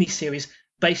 6-part miniseries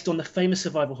based on the famous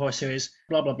survival horror series,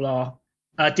 blah, blah, blah,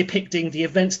 depicting the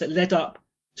events that led up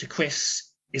to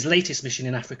Chris' latest mission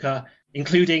in Africa,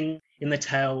 including in the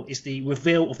tale is the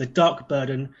reveal of the dark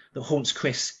burden that haunts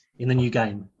Chris in the new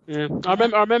game. Yeah, I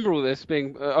remember all this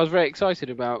being. I was very excited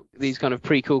about these kind of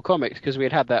prequel comics because we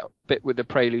had that bit with the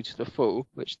prelude to the Fall,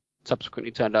 which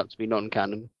subsequently turned out to be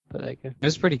non-canon. But there you go. It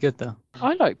was pretty good though.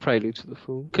 I like Prelude to the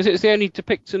Fall because it's the only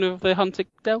depiction of the hunted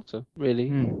Delta, really.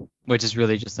 Which is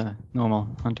really just a normal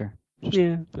hunter.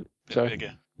 Yeah, but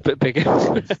Bigger. Bit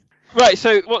bigger. Right,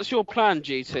 so what's your plan,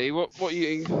 GT? What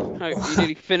you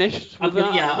nearly finished with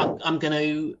that? I'm going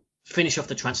to finish off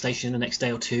the translation the next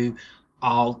day or two.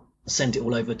 I'll send it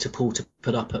all over to Paul to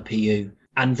put up at PU.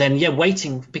 And then,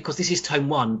 waiting, because this is tome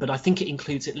 1, but I think it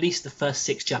includes at least the first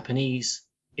 6 Japanese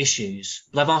issues.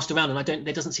 But I've asked around, and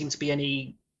there doesn't seem to be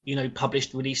any,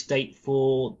 published release date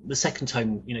for the second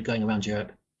tome, going around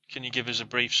Europe. Can you give us a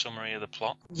brief summary of the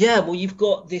plot? Yeah, well, you've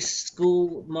got this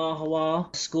school,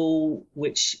 Marhawa school,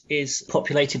 which is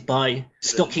populated by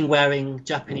stocking-wearing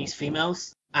Japanese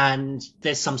females, and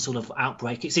there's some sort of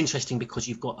outbreak. It's interesting because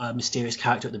you've got a mysterious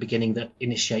character at the beginning that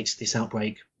initiates this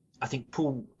outbreak. I think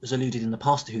Paul has alluded in the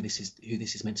past to who this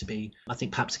is meant to be. I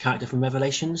think perhaps a character from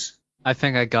Revelations. I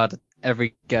think I got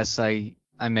every guess I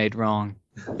made wrong.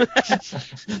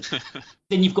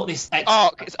 Then you've got this...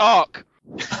 Ark! It's Ark!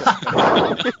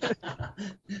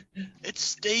 It's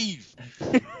Steve.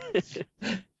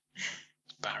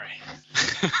 Barry.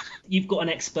 You've got an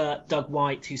expert, Doug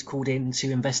White, who's called in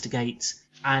to investigate,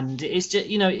 and it's just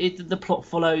the plot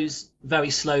follows very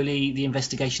slowly the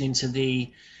investigation into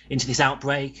this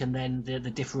outbreak, and then the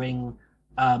differing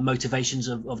motivations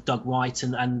of Doug White,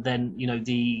 and then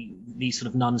these sort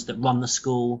of nuns that run the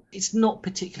school. It's not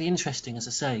particularly interesting, as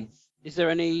I say. Is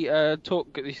there any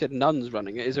talk? You said nuns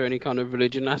running it. Is there any kind of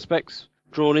religion aspects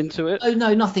drawn into it? Oh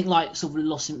no, nothing like sort of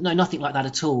nothing like that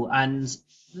at all. And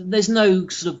there's no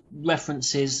sort of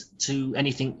references to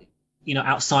anything,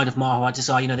 outside of Marhawa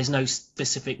Desire. There's no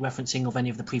specific referencing of any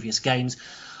of the previous games.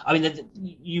 I mean,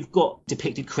 you've got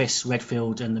depicted Chris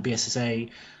Redfield and the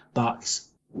BSSA, but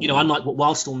unlike what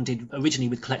Wildstorm did originally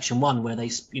with Collection 1, where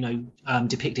they,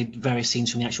 depicted various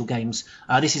scenes from the actual games,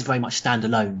 this is very much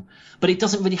standalone. But it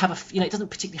doesn't really have it doesn't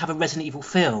particularly have a Resident Evil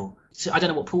feel. So I don't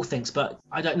know what Paul thinks, but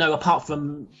I don't know, apart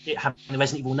from it having the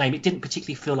Resident Evil name, it didn't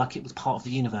particularly feel like it was part of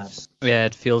the universe. Yeah,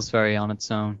 it feels very on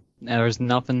its own. There's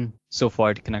nothing so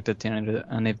far connected to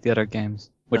any of the other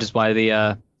games, which is why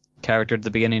the character at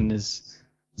the beginning is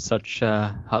such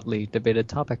a hotly debated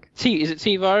topic. Is it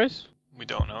T-Virus? We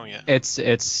don't know yet.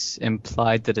 It's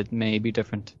implied that it may be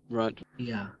different. Right.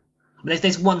 Yeah.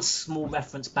 There's one small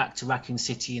reference back to Raccoon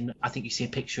City, and I think you see a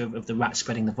picture of the rat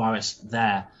spreading the virus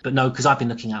there. But no, because I've been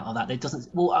looking at all that. It doesn't.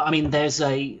 Well, I mean,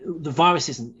 the virus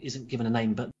isn't given a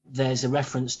name, but there's a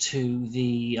reference to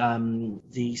the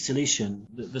solution,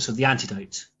 the sort of the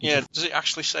antidote. Yeah. Does it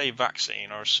actually say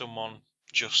vaccine, or has someone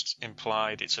just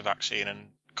implied it's a vaccine and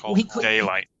called it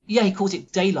Daylight? He calls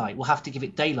it Daylight. We'll have to give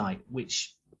it Daylight,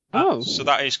 which. So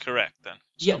that is correct then.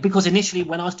 Yeah, because initially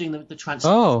when I was doing the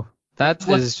translation... Oh, that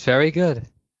is very good.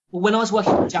 Well, when I was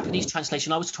working on the Japanese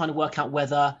translation, I was trying to work out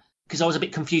whether... Because I was a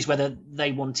bit confused whether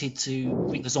they wanted to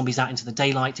bring the zombies out into the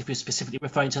daylight, if it was specifically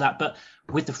referring to that. But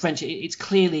with the French, it's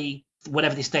clearly,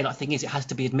 whatever this daylight thing is, it has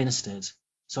to be administered.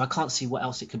 So I can't see what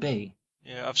else it could be.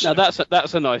 Yeah,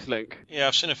 that's a nice link. Yeah,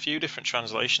 I've seen a few different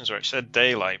translations where it said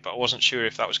daylight, but I wasn't sure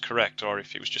if that was correct or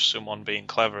if it was just someone being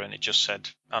clever and it just said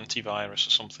antivirus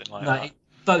or something like that.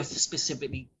 Both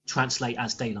specifically translate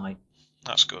as daylight.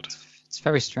 That's good. It's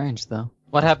very strange, though.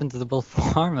 What happened to the Bull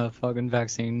Pharma fucking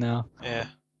vaccine now? Yeah,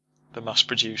 the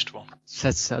mass-produced one.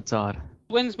 That's odd.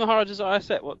 When's Marhawa Desire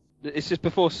set? What? It's just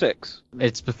before 6.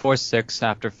 It's before 6,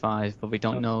 after 5, but we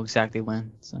don't know exactly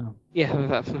when. So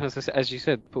yeah, as you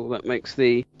said, Paul, that makes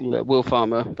the Will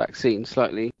Farmer vaccine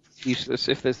slightly useless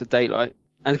if there's the daylight.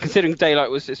 And considering daylight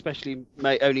was especially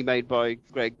only made by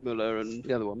Greg Muller and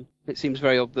the other one, it seems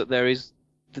very odd that there is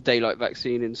the daylight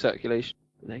vaccine in circulation.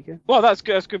 There you go. Well, that's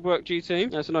good work,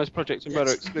 GT. That's a nice Project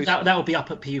Umbrella exclusive. That will be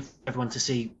up at PU for everyone to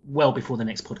see well before the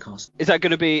next podcast. Is that going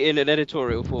to be in an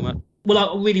editorial format? Well,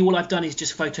 all I've done is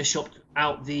just photoshopped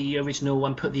out the original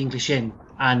and put the English in,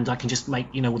 and I can just make,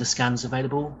 all the scans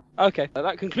available. Okay,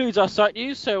 that concludes our site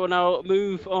news, so we'll now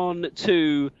move on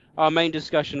to our main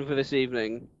discussion for this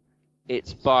evening.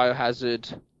 It's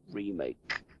Biohazard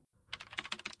Remake.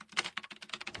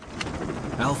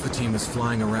 Alpha Team is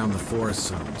flying around the forest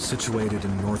zone, situated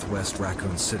in northwest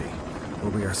Raccoon City,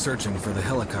 where we are searching for the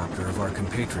helicopter of our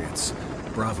compatriots,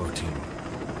 Bravo Team,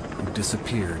 who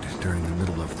disappeared during the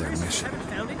middle of their mission. Haven't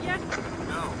found it yet?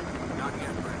 No, not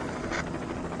yet, Brett.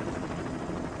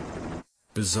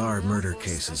 Bizarre murder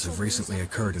cases have recently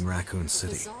occurred in Raccoon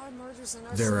City.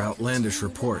 There are outlandish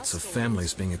reports of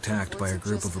families being attacked by a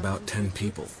group of about 10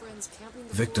 people.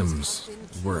 Victims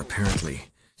were apparently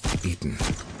eaten.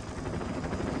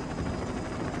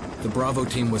 The Bravo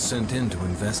Team was sent in to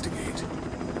investigate,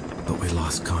 but we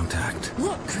lost contact.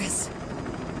 Look, Chris!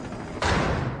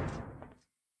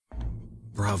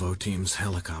 Bravo Team's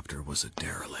helicopter was a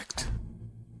derelict.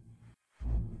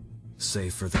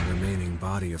 Save for the remaining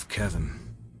body of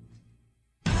Kevin.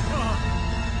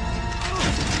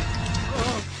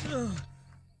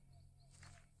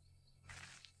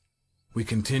 We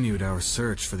continued our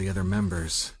search for the other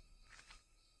members,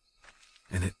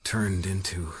 and it turned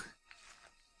into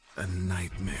a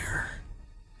nightmare.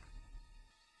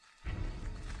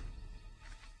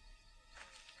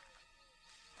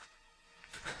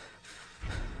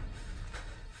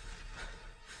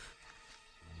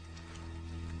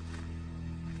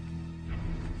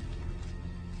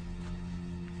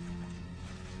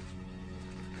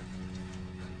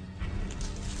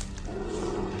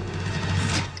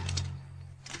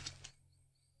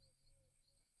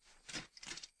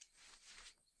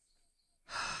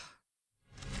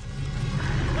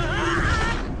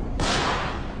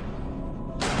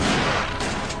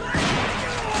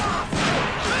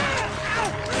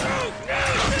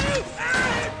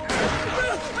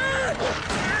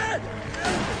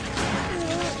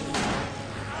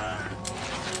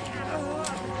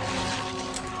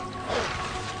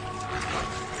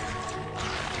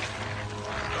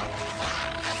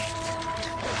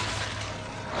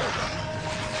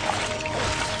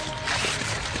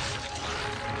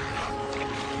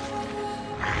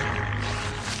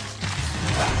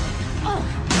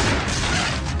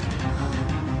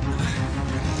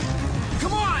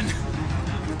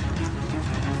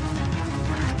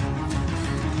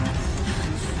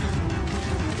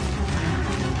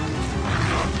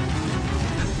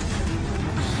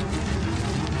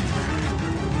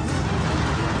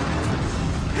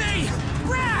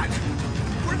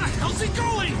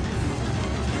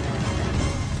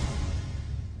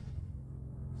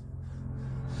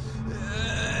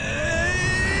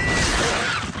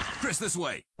 This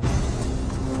way. Damn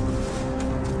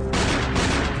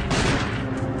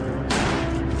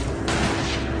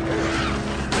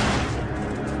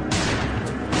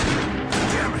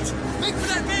it! Make for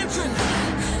that mansion!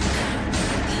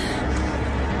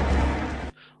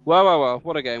 Well,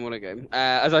 what a game, what a game.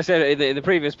 As I said in the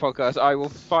previous podcast, I will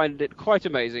find it quite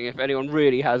amazing if anyone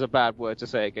really has a bad word to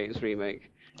say against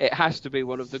Remake. It has to be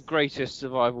one of the greatest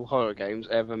survival horror games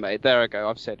ever made. There I go,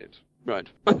 I've said it. Right.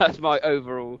 That's my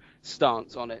overall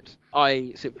stance on it.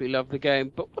 I simply love the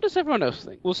game, but what does everyone else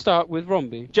think? We'll start with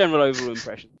Rombie. General overall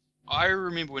impression. I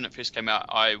remember when it first came out,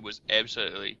 I was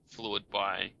absolutely floored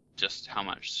by just how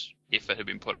much effort had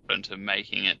been put into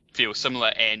making it feel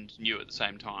similar and new at the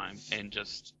same time, and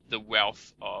just the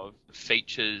wealth of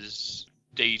features,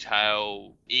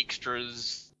 detail,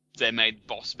 extras. They made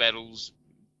boss battles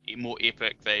more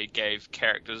epic. They gave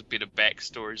characters better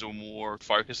backstories or more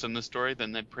focus in the story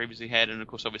than they'd previously had, and of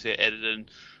course obviously it added in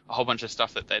a whole bunch of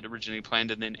stuff that they'd originally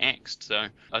planned and then axed, so I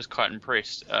was quite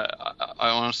impressed. I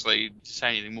honestly, to say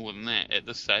anything more than that at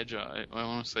this stage, I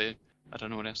honestly don't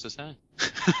know what else to say.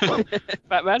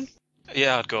 Batman?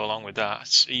 Yeah, I'd go along with that.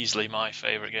 It's easily my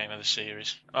favourite game of the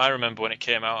series. I remember when it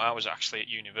came out, I was actually at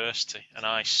university, and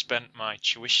I spent my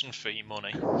tuition fee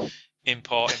money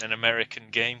importing an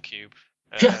American GameCube.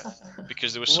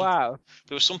 Because there was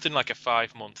something like a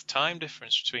 5-month time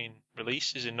difference between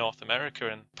releases in North America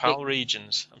and PAL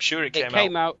regions. I'm sure it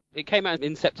came out. It came out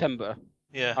in September.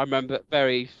 Yeah. I remember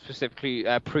very specifically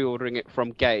pre-ordering it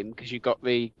from Game because you got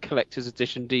the collector's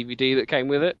edition DVD that came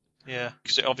with it. Yeah,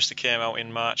 because it obviously came out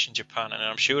in March in Japan, and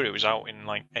I'm sure it was out in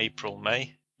like April,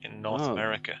 May in North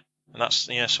America. And that's,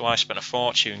 so I spent a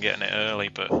fortune getting it early,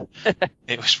 but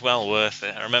it was well worth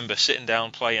it. I remember sitting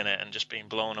down playing it and just being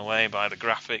blown away by the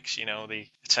graphics, the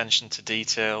attention to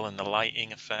detail and the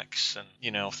lighting effects and,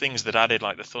 things that added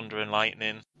like the thunder and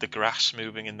lightning, the grass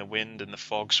moving in the wind and the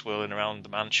fog swirling around the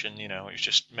mansion, it was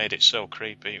just made it so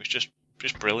creepy. It was just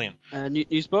brilliant.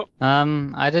 Newsbot?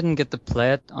 I didn't get to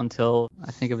play it until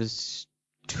I think it was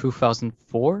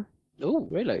 2004. Oh,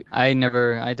 really? I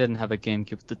didn't have a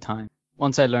GameCube at the time.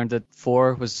 Once I learned that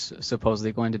 4 was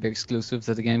supposedly going to be exclusive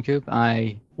to the GameCube,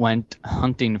 I went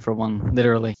hunting for one,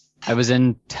 literally. I was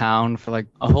in town for like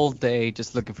a whole day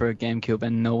just looking for a GameCube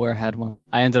and nowhere had one.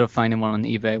 I ended up finding one on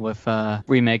eBay with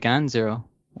Remake and Zero,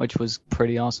 which was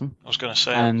pretty awesome. I was going to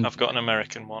say, And- I've got an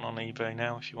American one on eBay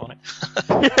now if you want it.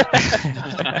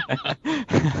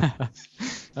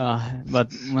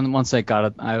 But once I got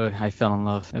it, I fell in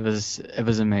love. It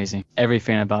was amazing.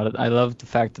 Everything about it. I loved the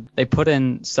fact that they put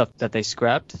in stuff that they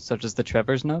scrapped, such as the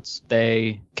Trevor's notes.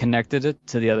 They connected it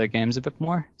to the other games a bit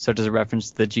more, such as a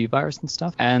reference to the G-Virus and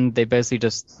stuff. And they basically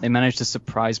they managed to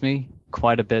surprise me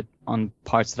quite a bit on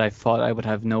parts that I thought I would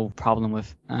have no problem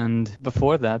with. And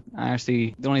before that,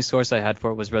 the only source I had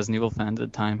for it was Resident Evil Fan at the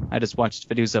time. I just watched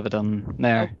videos of it on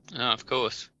there. Oh, of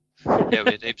course. Yeah,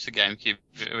 we had heaps of GameCube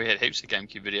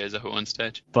videos up at one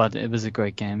stage. But it was a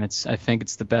great game. I think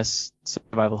it's the best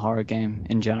survival horror game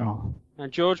in general.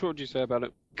 And George, what would you say about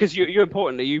it? Because you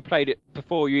importantly, you played it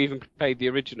before you even played the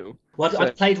original. Well,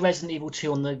 I played Resident Evil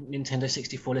 2 on the Nintendo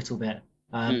 64 a little bit.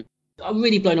 I'm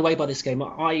really blown away by this game.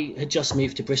 I had just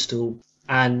moved to Bristol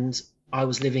and I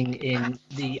was living in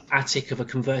the attic of a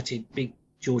converted big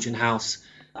Georgian house.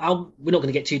 We're not going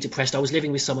to get too depressed. I was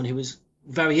living with someone who was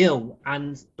very ill,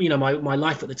 and my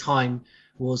life at the time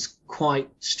was quite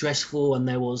stressful, and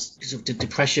there was sort of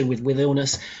depression with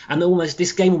illness, and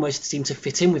this game almost seemed to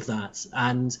fit in with that.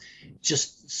 And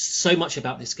just so much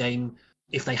about this game,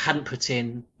 if they hadn't put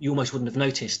in, you almost wouldn't have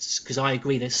noticed, because I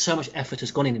agree there's so much effort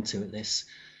has gone into this.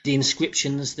 The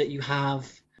inscriptions that you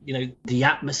have, the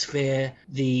atmosphere,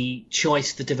 the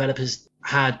choice the developers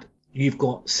had. You've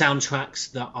got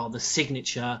soundtracks that are the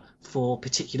signature for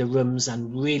particular rooms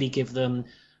and really give them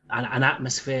an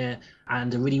atmosphere,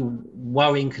 and a really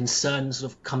worrying concern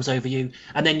sort of comes over you.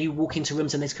 And then you walk into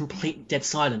rooms and there's complete dead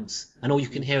silence, and all you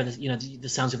can hear are the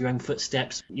sounds of your own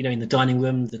footsteps. In the dining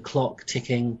room, the clock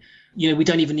ticking. We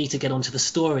don't even need to get onto the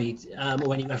story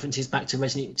or any references back to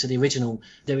the original.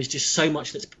 There is just so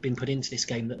much that's been put into this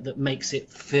game that makes it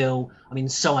feel,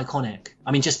 so iconic.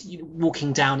 Just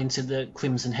walking down into the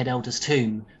Crimson Head Elder's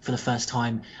tomb for the first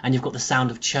time, and you've got the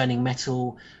sound of churning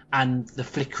metal and the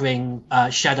flickering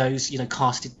shadows,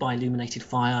 casted by illuminated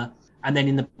fire. And then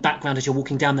in the background, as you're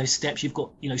walking down those steps, you've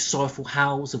got, sorrowful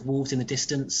howls of wolves in the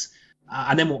distance.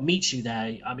 And then what meets you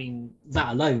there, that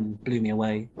alone blew me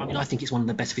away. I think it's one of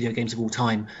the best video games of all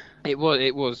time. It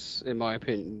was, in my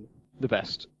opinion, the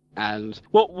best. And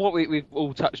what we've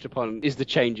all touched upon is the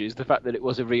changes, the fact that it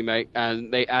was a remake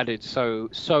and they added so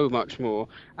much more.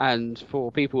 And for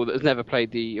people that have never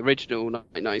played the original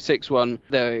 1996 one,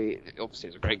 obviously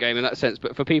it's a great game in that sense,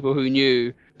 but for people who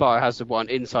knew Biohazard 1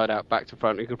 inside out, back to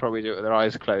front, who could probably do it with their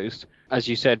eyes closed, as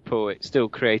you said, Paul, it still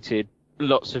created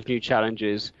lots of new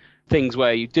challenges. Things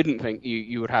where you didn't think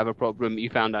you would have a problem, you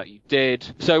found out you did.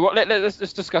 So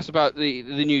let's discuss about the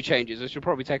new changes. This should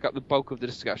probably take up the bulk of the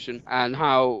discussion, and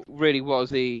how really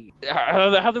was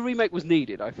how the remake was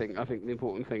needed. I think the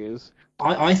important thing is.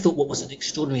 I thought what was an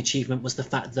extraordinary achievement was the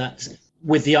fact that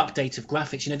with the update of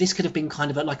graphics, this could have been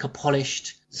kind of like a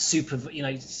polished super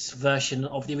version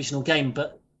of the original game,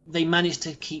 but they managed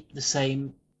to keep the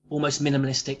same almost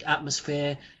minimalistic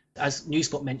atmosphere. As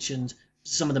Newspot mentioned,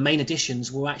 some of the main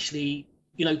additions were actually,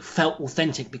 felt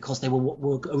authentic because they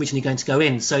were originally going to go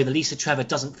in. So the Lisa Trevor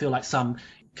doesn't feel like some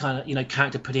kind of,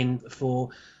 character put in for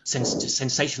to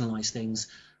sensationalize things.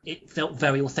 It felt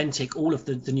very authentic. All of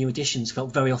the new additions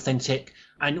felt very authentic,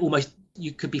 and almost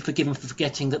you could be forgiven for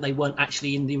forgetting that they weren't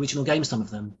actually in the original game, some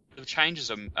of them. The changes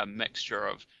are a mixture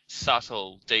of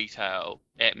subtle detail,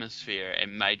 atmosphere,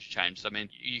 and major changes.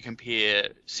 You compare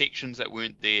sections that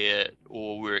weren't there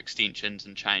or were extensions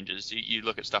and changes. You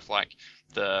look at stuff like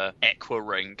the Aqua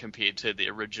Ring compared to the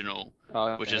original,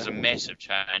 which is a massive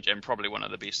change and probably one of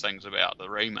the best things about the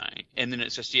remake. And then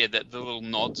it's just, the little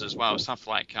nods as well. Stuff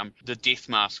like the death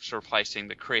masks replacing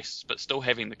the crests, but still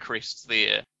having the crests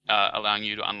there, allowing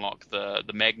you to unlock the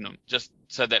Magnum, just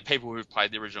so that people who've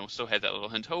played the original still have that little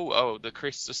hint, oh, the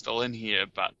crests are still in here,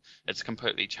 but it's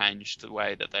completely changed the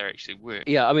way that they actually work.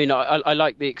 Yeah, I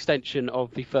like the extension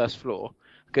of the first floor,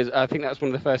 because I think that's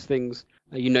one of the first things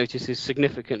you notice is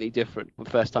significantly different the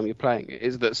first time you're playing it,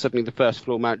 is that suddenly the first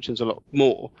floor mansion's a lot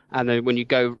more, and then when you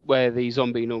go where the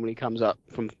zombie normally comes up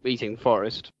from eating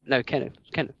forest, no, Kenneth,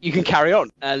 you can carry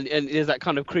on, and there's that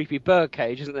kind of creepy bird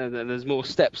cage, isn't there, and there's more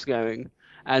steps going.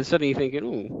 And suddenly you're thinking,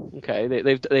 oh, okay,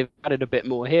 they've added a bit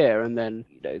more here, and then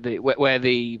where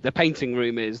the painting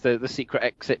room is, the secret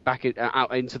exit back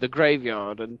out into the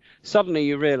graveyard, and suddenly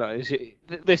you realise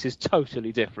this is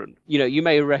totally different. You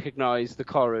may recognise the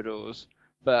corridors,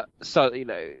 but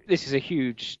this is a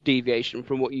huge deviation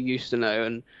from what you used to know,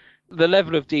 and The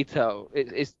level of detail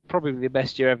is probably the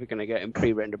best you're ever going to get in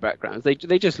pre-render backgrounds. They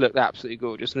just look absolutely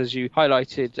gorgeous. And as you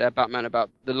highlighted, Batman, about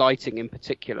the lighting in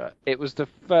particular, it was the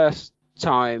first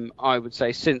time, I would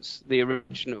say, since the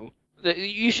original, that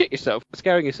you shit yourself,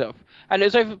 scaring yourself. And it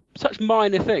was over such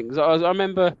minor things. I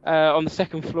remember on the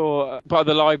second floor by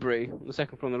the library,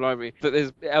 that there's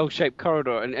an L-shaped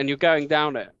corridor, and you're going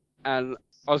down it. And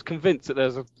I was convinced that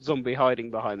there's a zombie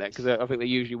hiding behind there, because I think there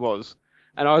usually was.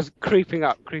 And I was creeping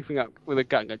up with a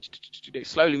gun,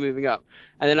 slowly moving up.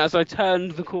 And then as I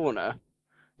turned the corner,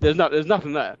 there's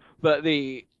nothing there, but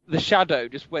the shadow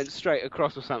just went straight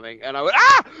across or something, and I went,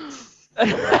 ah!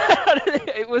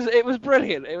 It was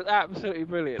brilliant. It was absolutely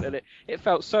brilliant, and it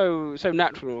felt so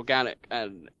natural and organic.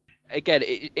 And again,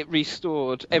 it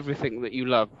restored everything that you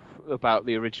love about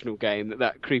the original game,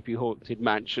 that creepy haunted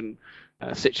mansion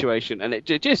situation, and it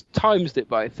just times it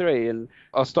by 3. And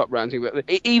I'll stop ranting, but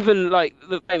even like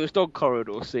the famous dog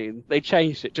corridor scene, they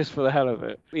changed it just for the hell of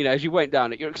it. You know, as you went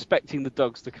down it, you're expecting the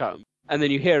dogs to come, and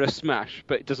then you hear a smash,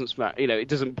 but it doesn't smash. You know, it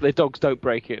doesn't. The dogs don't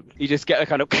break in. You just get a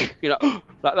kind of, you know,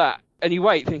 like that, and you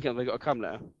wait thinking, oh, they've got to come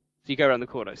now. So you go around the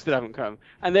corner, still haven't come.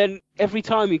 And then every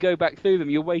time you go back through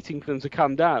them, you're waiting for them to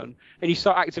come down, and you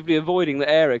start actively avoiding the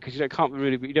area because you don't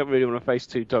really want to face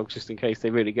 2 dogs just in case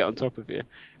they really get on top of you.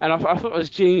 And I thought it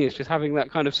was genius, just having that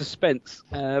kind of suspense.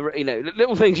 You know,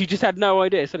 little things you just had no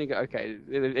idea. Suddenly you go, okay,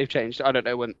 they've changed. I don't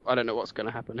know what's going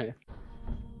to happen here.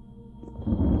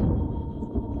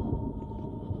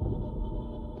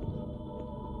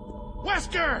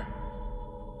 Wesker!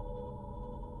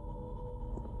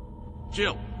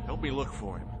 Jill, help me look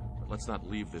for him. But let's not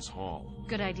leave this hall.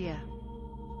 Good idea.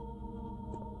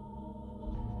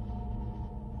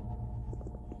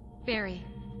 Barry.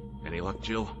 Any luck,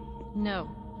 Jill?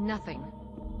 No, nothing.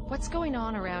 What's going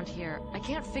on around here? I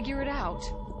can't figure it out.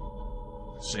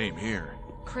 Same here.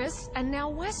 Chris, and now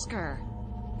Wesker.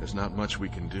 There's not much we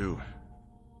can do.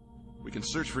 We can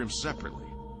search for him separately.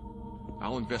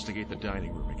 I'll investigate the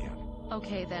dining room again.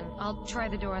 Okay, then. I'll try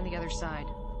the door on the other side.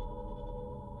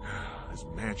 This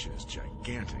mansion is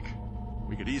gigantic.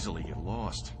 We could easily get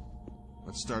lost.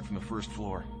 Let's start from the first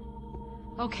floor.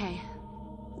 Okay.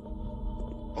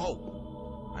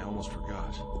 Oh! I almost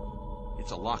forgot.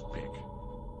 It's a lockpick.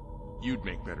 You'd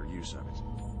make better use of it.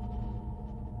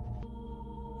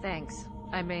 Thanks.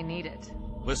 I may need it.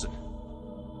 Listen.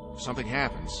 If something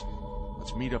happens,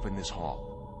 let's meet up in this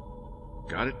hall.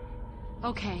 Got it?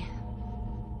 Okay.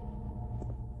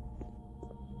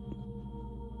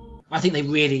 I think they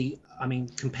really, I mean,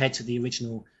 compared to the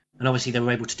original, and obviously they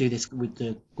were able to do this with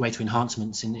the greater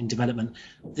enhancements in development,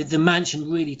 the mansion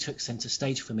really took centre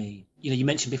stage for me. You know, you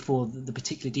mentioned before the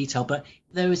particular detail, but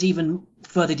there is even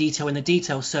further detail in the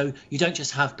detail. So you don't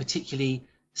just have particularly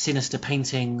sinister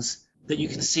paintings that you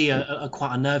can see are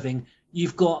quite unnerving.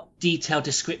 You've got detailed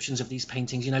descriptions of these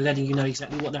paintings, you know, letting you know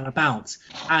exactly what they're about.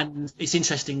 And it's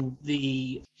interesting,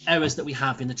 the errors that we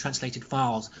have in the translated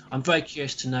files. I'm very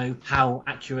curious to know how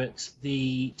accurate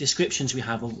the descriptions we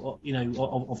have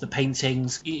of the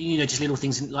paintings, you know, just little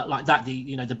things like that,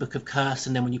 the Book of Curse,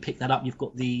 and then when you pick that up, you've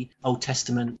got the Old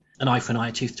Testament, an eye for an eye,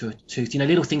 a tooth to a tooth, you know,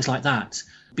 little things like that.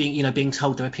 Being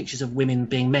told there are pictures of women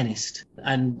being menaced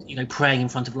and, you know, praying in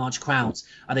front of large crowds.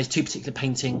 And there's 2 particular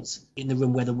paintings in the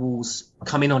room where the walls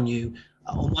come in on you.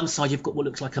 On one side, you've got what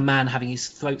looks like a man having his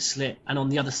throat slit, and on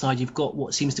the other side, you've got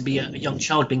what seems to be a young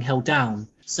child being held down.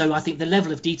 So I think the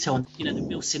level of detail and, you know, the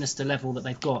real sinister level that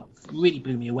they've got really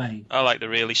blew me away. I like the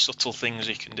really subtle things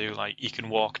you can do, like you can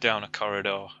walk down a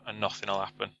corridor and nothing will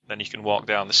happen. Then you can walk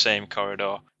down the same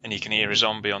corridor and you can hear a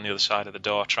zombie on the other side of the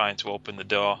door trying to open the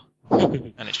door.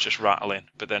 And it's just rattling,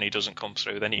 but then he doesn't come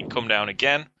through. Then you can come down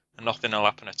again and nothing will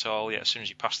happen at all. Yeah, as soon as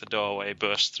you pass the doorway, he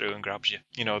bursts through and grabs you.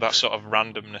 You know, that sort of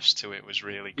randomness to it was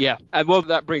really good. Yeah, and well,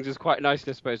 that brings us quite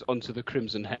nicely, I suppose, onto the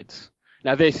Crimson Heads.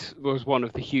 Now, this was one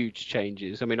of the huge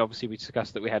changes. I mean, obviously, we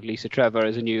discussed that we had Lisa Trevor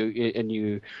as a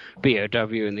new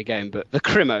BOW in the game, but the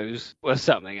Crimos were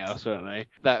something else, weren't they?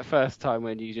 That first time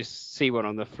when you just see one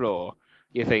on the floor,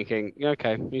 you're thinking,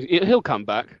 okay, he'll come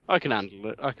back. I can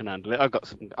handle it.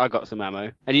 I got some ammo.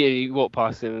 And you walk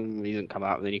past him and he doesn't come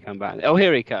out, and then you come back. Oh,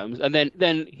 here he comes. And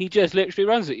then he just literally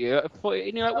runs at you,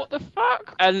 and you're like, what the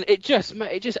fuck? And it just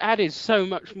added so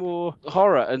much more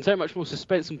horror and so much more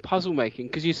suspense and puzzle making,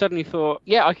 because you suddenly thought,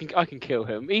 yeah, I can kill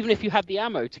him. Even if you had the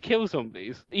ammo to kill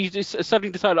zombies, you just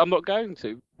suddenly decided, I'm not going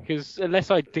to. Because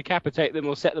unless I decapitate them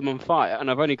or set them on fire,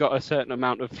 and I've only got a certain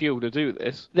amount of fuel to do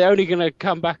this, they're only going to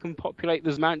come back and populate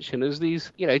this mansion as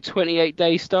these,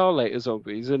 28-day Starlater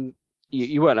zombies, and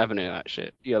you weren't having any of that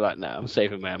shit. You're like, no, I'm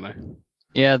saving my ammo.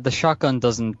 Yeah, the shotgun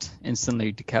doesn't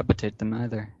instantly decapitate them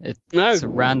either. It's a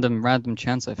random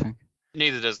chance, I think.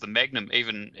 Neither does the Magnum.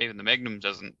 Even the Magnum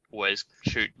doesn't always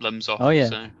shoot limbs off. Oh, yeah.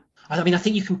 So. I mean, I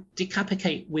think you can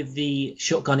decapitate with the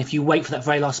shotgun if you wait for that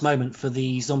very last moment for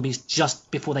the zombies just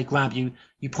before they grab you.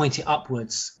 You point it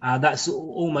upwards. That's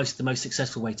almost the most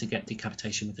successful way to get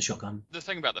decapitation with the shotgun. The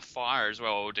thing about the fire as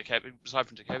well, aside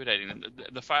from decapitating,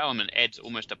 the fire element adds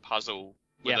almost a puzzle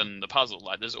within the puzzle.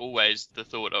 Like, there's always the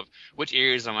thought of which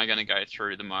areas am I going to go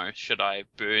through the most? Should I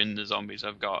burn the zombies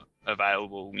I've got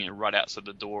available, right outside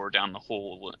the door or down the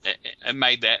hall? It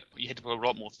made that you had to put a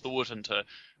lot more thought into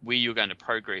where you're going to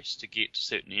progress to get to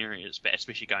certain areas, but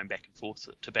especially going back and forth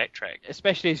to backtrack.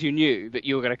 Especially as you knew that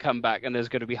you were going to come back and there's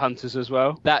going to be hunters as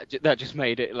well. That just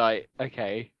made it like,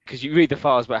 okay, because you read the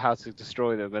files about how to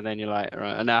destroy them, and then you're like,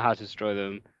 right, I know how to destroy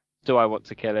them. Do I want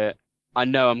to kill it? I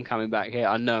know I'm coming back here.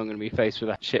 I know I'm going to be faced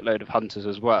with a shitload of hunters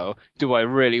as well. Do I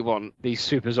really want these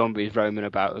super zombies roaming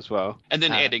about as well? And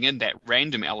then adding in that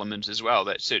random element as well,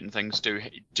 that certain things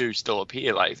do still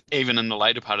appear, like even in the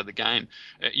later part of the game.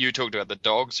 You talked about the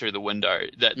dogs through the window.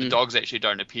 That the dogs actually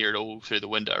don't appear at all through the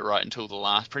window right until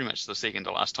pretty much the second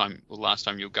to last time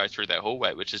you'll go through that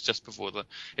hallway, which is just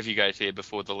if you go there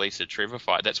before the Lisa Trevor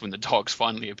fight, that's when the dogs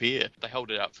finally appear. They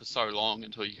hold it up for so long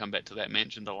until you come back to that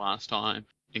mansion the last time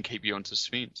and keep you on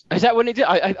suspense. Is that when it did?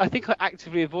 I think I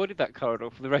actively avoided that corridor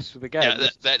for the rest of the game. Yeah,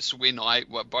 that's when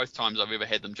both times I've ever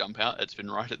had them jump out, it's been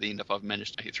right at the end if I've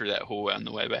managed to get through that hallway on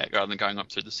the way back, rather than going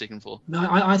up through the second floor. No,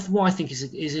 what I think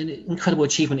is an incredible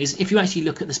achievement is if you actually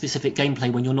look at the specific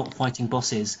gameplay when you're not fighting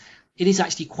bosses, it is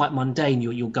actually quite mundane.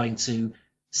 You're going to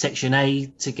section A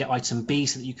to get item B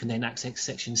so that you can then access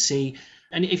section C.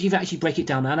 And if you actually break it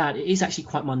down like that, it is actually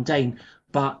quite mundane.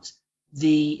 But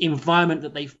the environment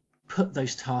that they've put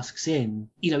those tasks in,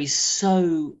 is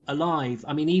so alive.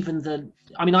 I mean,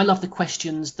 I love the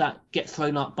questions that get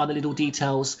thrown up by the little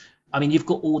details. I mean, you've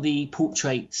got all the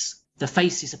portraits, the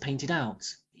faces are painted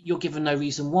out. You're given no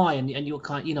reason why, and you're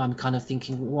kind, I'm kind of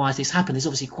thinking, why has this happened? There's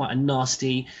obviously quite a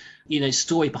nasty,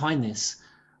 story behind this.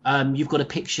 You've got a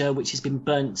picture which has been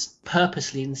burnt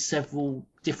purposely in several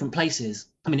different places.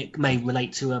 I mean, it may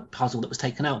relate to a puzzle that was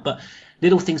taken out, but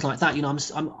little things like that,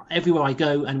 I'm everywhere I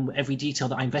go and every detail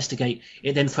that I investigate,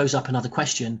 it then throws up another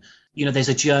question. There's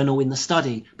a journal in the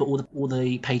study, but all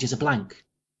the pages are blank.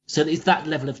 So it's that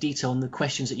level of detail and the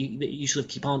questions that you sort of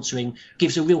keep answering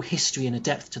gives a real history and a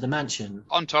depth to the mansion.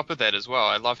 On top of that as well,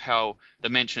 I love how the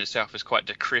mansion itself is quite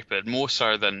decrepit, more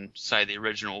so than, say, the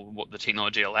original, what the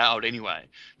technology allowed anyway,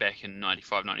 back in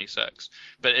 95, 96.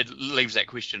 But it leaves that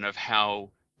question of how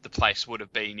the place would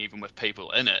have been even with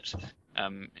people in it.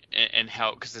 And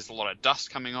how, because there's a lot of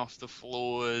dust coming off the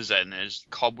floors and there's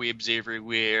cobwebs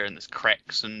everywhere and there's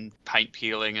cracks and paint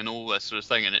peeling and all that sort of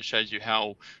thing, and it shows you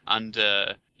how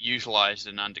underutilized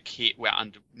and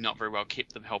not very well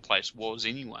kept the whole place was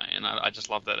anyway. And I just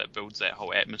love that it builds that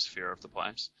whole atmosphere of the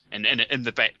place, and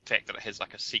the fact that it has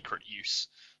like a secret use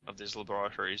of these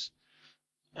laboratories.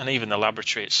 And even the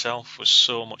laboratory itself was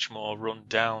so much more run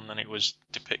down than it was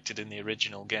depicted in the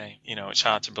original game. It's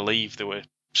hard to believe they were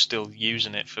still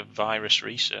using it for virus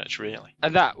research, really.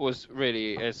 And that was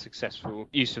really a successful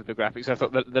use of the graphics. I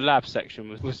thought the lab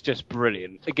section was just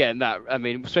brilliant. Again,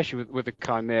 especially with the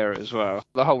Chimera as well.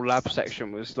 The whole lab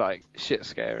section was like shit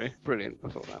scary. Brilliant. I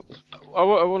thought that was. I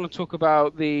want to talk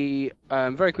about the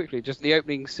very quickly, just the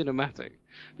opening cinematic,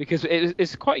 because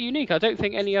it's quite unique. I don't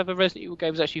think any other Resident Evil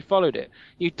games actually followed it.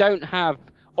 You don't have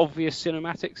obvious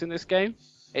cinematics in this game.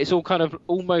 It's all kind of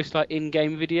almost like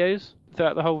in-game videos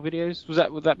throughout the whole videos.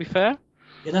 Would that be fair?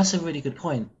 Yeah, that's a really good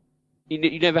point.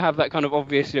 You never have that kind of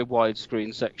obvious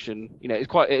widescreen section.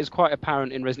 It's quite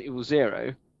apparent in Resident Evil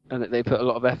 0, and that they put a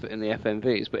lot of effort in the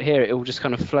FMVs. But here it all just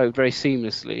kind of flowed very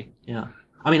seamlessly. Yeah,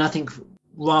 I mean, I think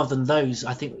rather than those,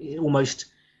 I think almost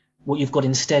what you've got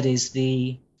instead is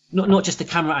the not just the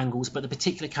camera angles, but the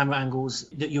particular camera angles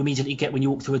that you immediately get when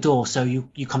you walk through a door. So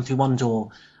you come through one door,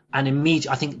 and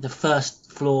I think the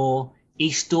first floor.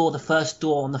 East door, the first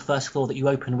door on the first floor that you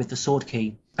open with the sword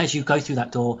key. As you go through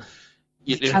that door,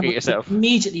 you look at yourself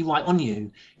immediately right on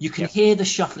you. You can hear the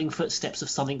shuffling footsteps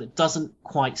of something that doesn't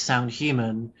quite sound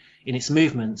human in its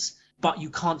movements, but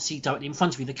you can't see directly in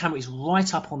front of you. The camera is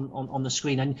right up on the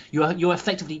screen, and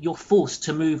you're forced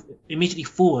to move immediately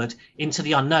forward into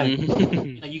the unknown.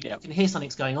 You can hear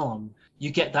something's going on.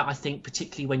 You get that, I think,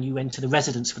 particularly when you enter the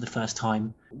residence for the first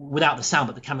time, without the sound,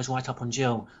 but the camera's right up on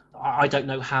Jill. I don't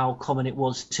know how common it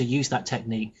was to use that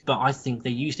technique, but I think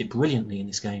they used it brilliantly in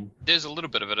this game. There's a little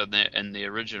bit of it in the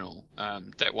original.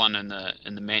 That one in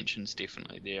the mansion's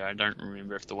definitely there. I don't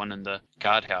remember if the one in the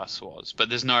guardhouse was, but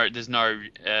there's no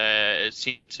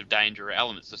sense of danger or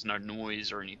elements. There's no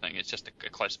noise or anything. It's just a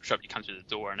close-up shot. You come through the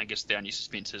door, and I guess the only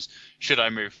suspense is, should I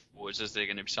move forwards? Is there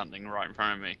going to be something right in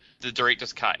front of me? The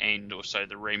director's cut and also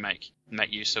the remake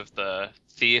make use of the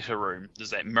theatre room.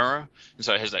 There's that mirror, and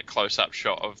so it has that close-up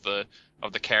shot of the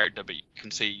character, but you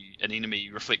can see an enemy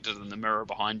reflected in the mirror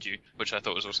behind you, which I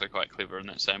thought was also quite clever in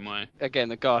that same way. Again,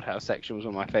 the guardhouse section was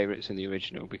one of my favourites in the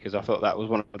original, because I thought that was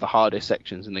one of the hardest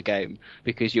sections in the game,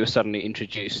 because you were suddenly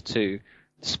introduced to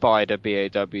Spider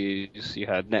BAWs, you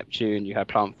had Neptune, you had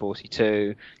Plant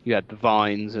 42, you had the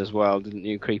vines as well, didn't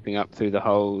you, creeping up through the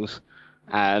holes.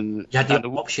 And the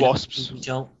wasps.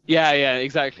 Yeah,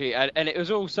 exactly. And it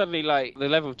was all suddenly like the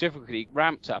level of difficulty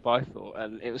ramped up, I thought,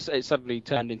 and it suddenly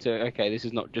turned into, okay, this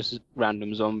is not just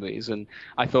random zombies. And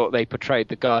I thought they portrayed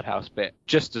the guardhouse bit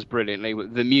just as brilliantly.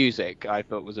 The music I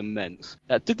thought was immense.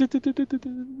 That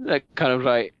kind of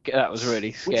like, that was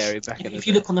really scary back in the day. If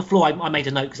you look on the floor, I made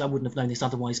a note because I wouldn't have known this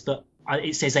otherwise, but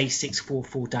it says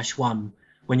A644-1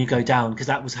 when you go down, because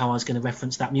that was how I was going to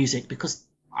reference that music, because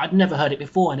I'd never heard it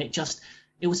before, and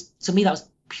it was, to me, that was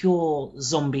pure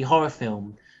zombie horror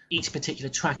film. Each particular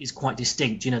track is quite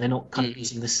distinct, they're not kind of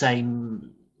using the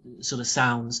same sort of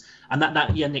sounds. And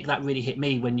Nick, that really hit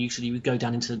me when usually you would go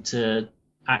down into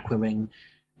Aquaring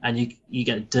and you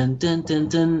get dun dun dun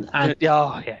dun, and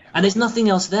and there's nothing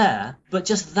else there, but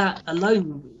just that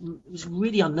alone was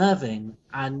really unnerving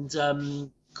and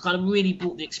kind of really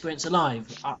brought the experience alive.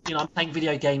 I'm playing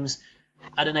video games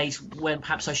at an age when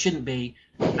perhaps I shouldn't be,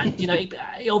 and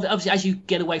obviously as you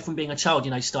get away from being a child,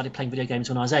 started playing video games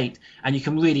when I was 8, and you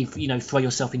can really throw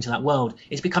yourself into that world.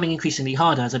 It's becoming increasingly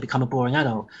harder as I become a boring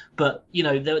adult, but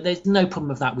there's no problem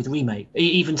with that with Remake.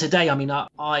 Even today,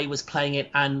 I was playing it,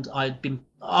 and I'd been,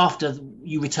 after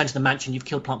you return to the mansion, you've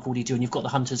killed Plant 42 and you've got the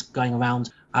hunters going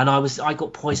around, and I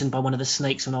got poisoned by one of the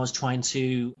snakes when I was trying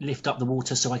to lift up the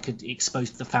water so I could expose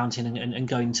the fountain and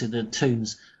go into the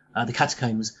tombs, the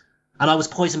catacombs. And I was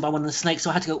poisoned by one of the snakes, so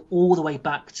I had to go all the way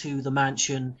back to the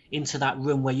mansion, into that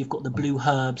room where you've got the blue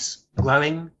herbs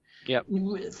growing. Yep.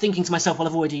 Thinking to myself, well,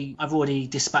 I've already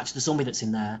dispatched the zombie that's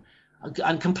in there,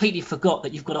 and completely forgot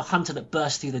that you've got a hunter that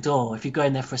bursts through the door if you go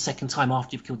in there for a second time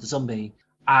after you've killed the zombie.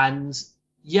 And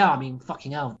yeah,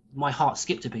 fucking hell, my heart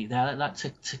skipped a beat there. That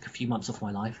took a few months off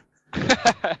my life.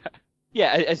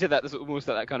 Yeah, I said that's almost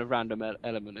like that kind of random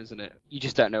element, isn't it? You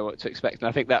just don't know what to expect. And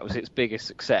I think that was its biggest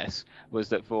success, was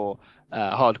that for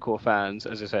hardcore fans,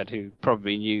 as I said, who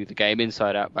probably knew the game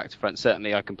inside out, back to front.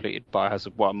 Certainly I completed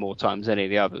Biohazard 1 more times than any of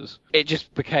the others. It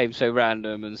just became so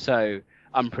random and so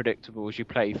unpredictable as you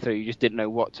play through. You just didn't know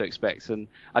what to expect. And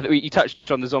I think you touched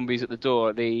on the zombies at the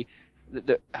door. The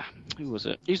who was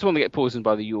it? He was the one that get poisoned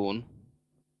by the yawn.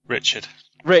 Richard,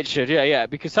 yeah,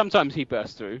 because sometimes he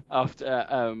bursts through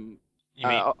after...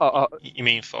 You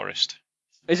mean Forrest?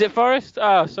 Is it Forrest?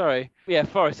 Oh, sorry. Yeah,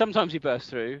 Forrest. Sometimes he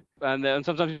bursts through, and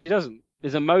sometimes he doesn't.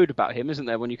 There's a mode about him, isn't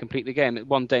there, when you complete the game?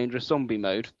 One dangerous zombie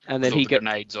mode, and then he gets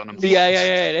grenades on him.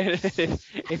 Yeah.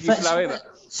 If you blow him.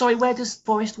 Sorry, where does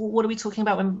Forrest? What are we talking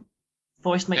about when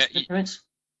Forrest makes the appearance?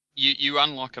 You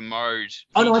unlock a mode.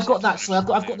 Oh no, I've got that. So I've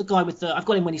got the guy with I've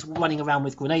got him when he's running around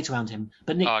with grenades around him.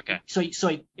 But Nick, okay.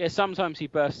 Sorry. Yeah, sometimes he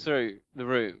bursts through the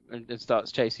room and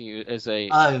starts chasing you as a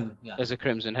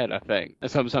Crimson Head, I think. And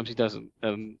sometimes he doesn't.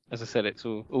 As I said, it's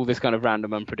all this kind of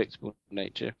random, unpredictable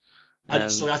nature.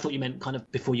 Sorry, I thought you meant kind of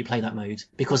before you play that mode,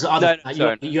 because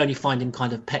you only find him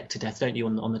kind of pecked to death, don't you,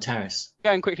 on the terrace?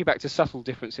 Going quickly back to subtle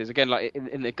differences again, like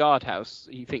in the guardhouse,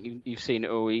 you think you've seen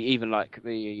it all, even like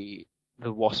the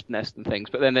wasp nest and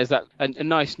things, but then there's that a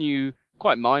nice new,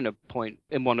 quite minor point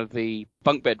in one of the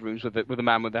bunk bedrooms with a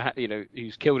man with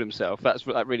who's killed himself. That's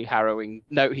that really harrowing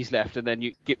note he's left, and then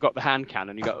you got the hand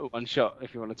cannon. You got one shot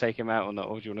if you want to take him out or not,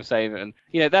 or do you want to save it?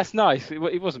 And that's nice.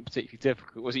 It wasn't particularly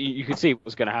difficult. Was it? You could see what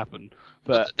was going to happen,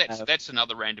 but that's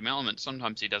another random element.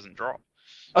 Sometimes he doesn't drop.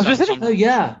 Oh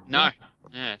yeah. No.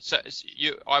 Yeah, so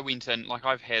I went in, like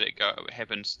I've had it go, it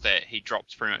happens that he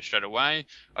drops pretty much straight away.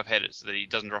 I've had it so that he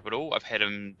doesn't drop at all. I've had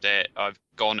him that I've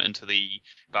gone into the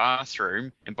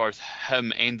bathroom and both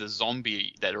him and the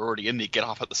zombie that are already in there get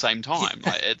up at the same time.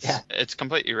 Like it's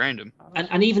completely random.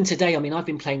 And even today, I've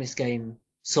been playing this game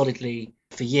solidly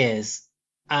for years,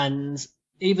 and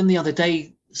even the other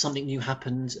day something new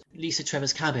happened. Lisa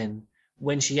Trevor's cabin.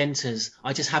 When she enters,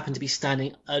 I just happened to be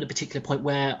standing at a particular point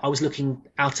where I was looking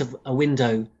out of a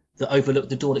window that overlooked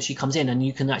the door that she comes in, and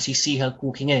you can actually see her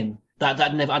walking in.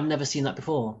 I'd never seen that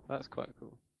before. That's quite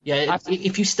cool. Yeah,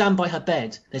 if you stand by her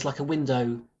bed, there's like a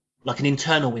window, like an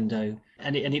internal window,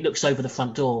 and it looks over the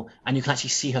front door, and you can actually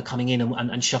see her coming in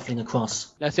and shuffling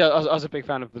across. Now, see, I was a big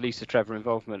fan of the Lisa Trevor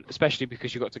involvement, especially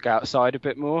because you got to go outside a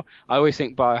bit more. I always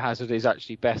think Biohazard is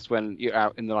actually best when you're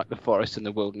out in the forest and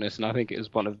the wilderness, and I think it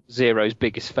was one of Zero's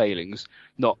biggest failings,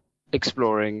 not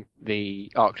exploring the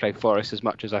Arclay forest as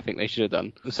much as I think they should have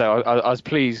done. So I was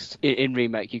pleased in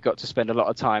Remake you got to spend a lot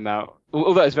of time out,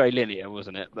 although it's very linear,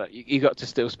 wasn't it? But you got to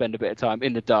still spend a bit of time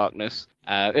in the darkness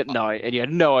at night, and you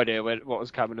had no idea what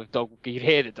was coming. Of dog, you'd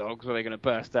hear the dogs when they're going to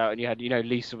burst out, and you had,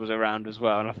 Lisa was around as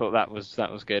well, and I thought that was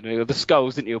good. And the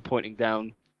skulls, didn't you, were pointing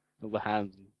down, all the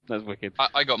hands. That was wicked.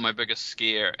 I got my biggest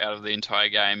scare out of the entire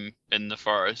game in the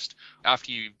forest.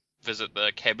 After you visit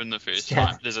the cabin the first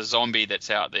time, there's a zombie that's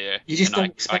out there. You just don't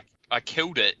expect... I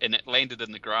killed it, and it landed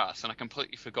in the grass, and I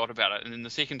completely forgot about it. And then the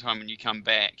second time when you come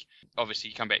back,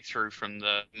 obviously you come back through from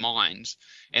the mines,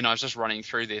 and I was just running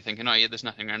through there thinking, oh yeah, there's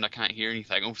nothing around, I can't hear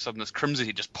anything. All of a sudden this crimson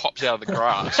head just pops out of the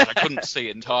grass, and I couldn't see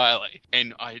it entirely.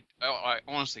 And I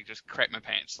honestly just crapped my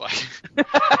pants. Like,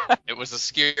 it was the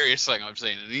scariest thing I've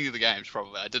seen in any of the games,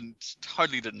 probably. I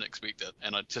totally didn't expect it,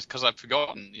 and because I'd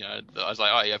forgotten, I was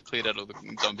like, oh yeah, I've cleared out all the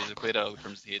zombies, I've cleared out all the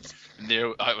crimson heads, and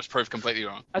there I was proved completely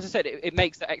wrong. As I said, it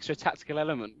makes that extra tactical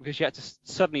element, because you had to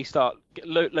suddenly start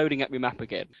loading up your map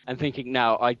again and thinking,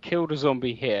 now I killed a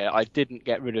zombie here, I didn't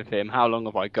get rid of him, how long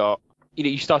have I got?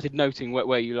 You started noting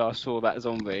where you last saw that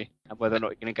zombie and whether or not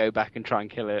you're going to go back and try and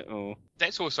kill it. Or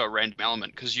that's also a random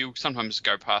element, because you sometimes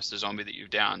go past a zombie that you've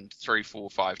downed 3,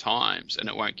 4, 5 times and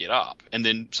it won't get up, and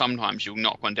then sometimes you'll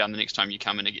knock one down the next time you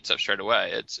come in, it gets up straight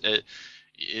away.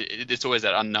 It's always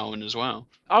that unknown as well.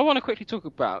 I want to quickly talk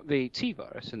about the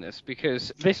T-virus in this,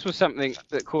 because this was something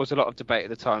that caused a lot of debate at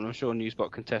the time. I'm sure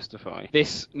Newsbot can testify.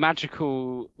 This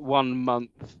magical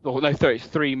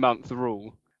 3-month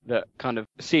rule that kind of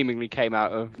seemingly came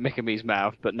out of Mikami's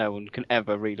mouth, but no one can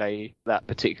ever relay that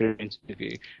particular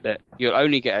interview, that you'll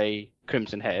only get a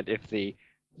Crimson Head if the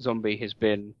zombie has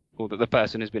been, or that the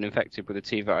person has been infected with the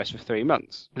T-virus for 3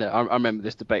 months. I remember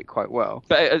this debate quite well.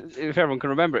 But if everyone can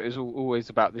remember, it was always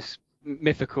about this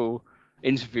mythical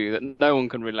interview that no one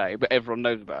can relay, but everyone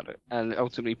knows about it, and it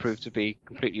ultimately proved to be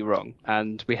completely wrong.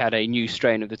 And we had a new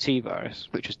strain of the T-virus,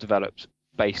 which was developed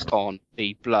based on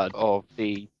the blood of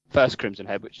the first Crimson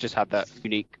Head, which just had that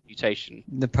unique mutation.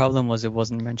 The problem was it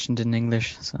wasn't mentioned in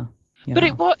English, so... But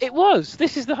it was.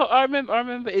 This is the. I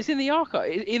remember. It's in the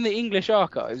archive, in the English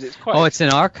archives. It's quite. Oh, it's in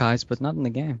archives, but not in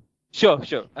the game. Sure.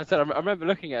 I said I remember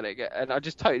looking at it, and I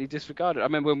just totally disregarded it. I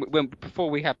remember when before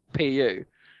we had PU,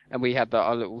 and we had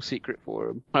our little secret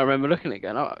forum. I remember looking at it,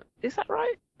 going, "Oh, is that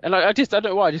right?" And I don't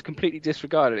know why. I just completely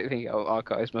disregarded it, thinking, "Oh,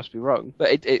 archives must be wrong."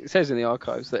 But it says in the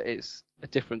archives that it's a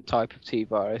different type of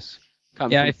T-virus.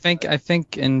 Yeah, I think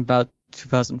in about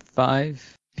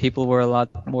 2005. People were a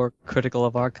lot more critical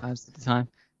of archives at the time.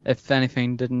 If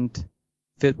anything didn't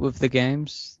fit with the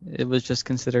games, it was just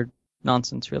considered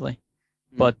nonsense, really.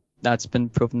 But that's been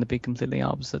proven to be completely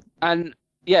opposite. And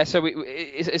yeah, so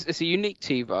it's a unique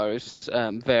T-virus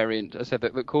variant, I said,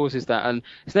 that causes that, and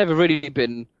it's never really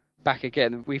been back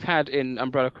again. We've had in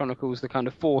Umbrella Chronicles the kind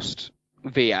of forced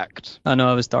V-Act. Oh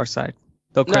no, it was Darkside.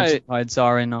 Though Crimson Tides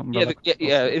are in Umbrella.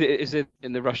 Yeah, it is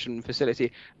in the Russian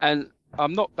facility, and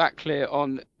I'm not that clear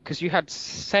on, because you had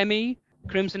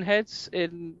semi-Crimson Heads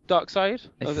in Darkside.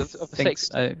 I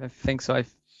think so.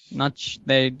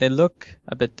 They look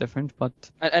a bit different, but...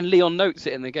 And Leon notes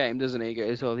it in the game, doesn't he? He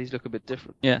goes, oh, these look a bit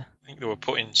different. Yeah. I think they were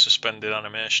putting suspended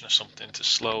animation or something to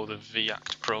slow the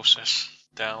V-Act process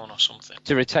down or something.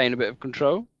 To retain a bit of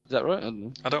control? Is that right?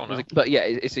 I don't know. But yeah,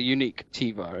 it's a unique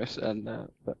T-virus, and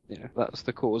that's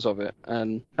the cause of it,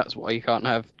 and that's why you can't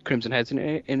have Crimson Heads in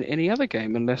any other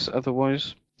game unless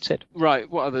otherwise said. Right,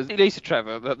 what others? Lisa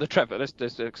Trevor, the Trevor.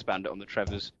 Let's expand it on the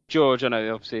Trevors. George, I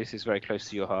know obviously this is very close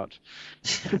to your heart.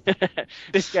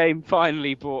 This game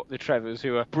finally brought the Trevors,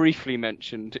 who are briefly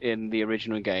mentioned in the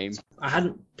original game. I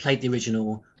hadn't played the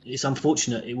original. It's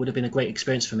unfortunate. It would have been a great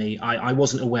experience for me. I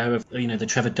wasn't aware of the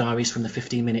Trevor Diaries from the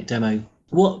 15-minute demo.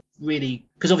 What really,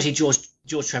 because obviously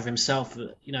George Trevor himself,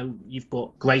 you've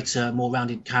got greater, more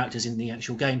rounded characters in the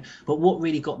actual game. But what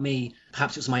really got me,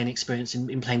 perhaps it was my inexperience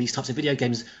in playing these types of video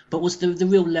games, but was the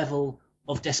real level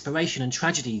of desperation and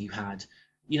tragedy you had.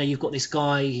 You've got this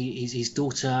guy, his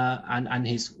daughter and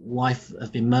his wife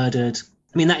have been murdered.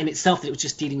 I mean, that in itself, it was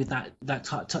just dealing with that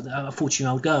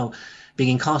 14-year-old girl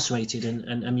being incarcerated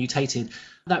and mutated.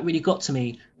 That really got to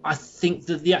me. I think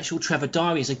that the actual Trevor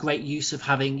Diary is a great use of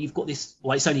having, you've got this,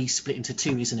 well, it's only split into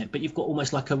two, isn't it? But you've got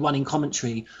almost like a running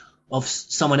commentary of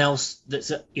someone else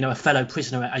that's a fellow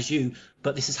prisoner as you,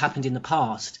 but this has happened in the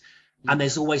past. And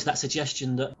there's always that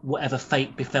suggestion that whatever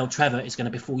fate befell Trevor is going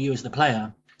to befall you as the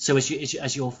player. So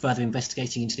as you're further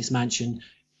investigating into this mansion,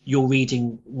 you're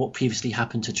reading what previously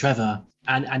happened to Trevor.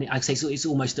 And I'd say it's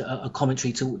almost a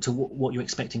commentary to what you're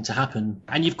expecting to happen.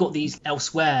 And you've got these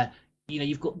elsewhere.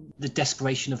 You've got the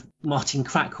desperation of Martin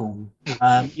Crackhorn,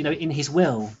 in his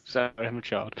will. Sorry, I'm a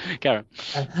child. Karen.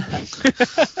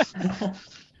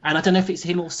 And I don't know if it's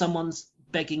him or someone's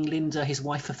begging Linda, his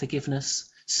wife, for forgiveness.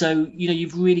 So,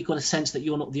 you've really got a sense that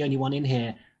you're not the only one in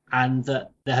here and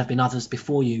that there have been others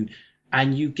before you.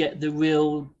 And you get the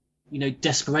real,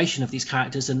 desperation of these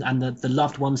characters and the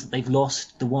loved ones that they've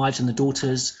lost, the wives and the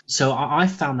daughters. So I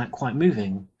found that quite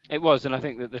moving. It was, and I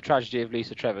think that the tragedy of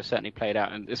Lisa Trevor certainly played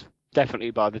out. And it's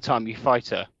definitely by the time you fight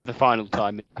her, the final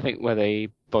time, I think where the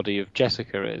body of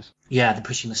Jessica is. Yeah, the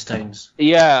pushing the stones.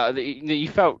 Yeah, you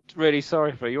felt really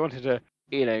sorry for her. You wanted to,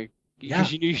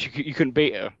 because you knew you couldn't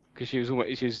beat her because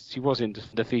she was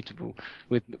indefeatable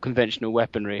with conventional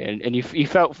weaponry, and you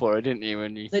felt for her, didn't you?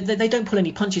 And they don't pull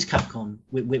any punches, Capcom,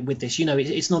 with this.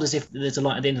 It's not as if there's a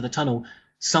light at the end of the tunnel.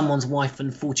 Someone's wife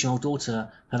and 14-year-old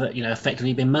daughter have,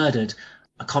 effectively been murdered.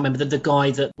 I can't remember the guy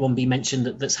that Rombie mentioned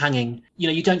that's hanging.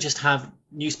 You don't just have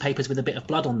newspapers with a bit of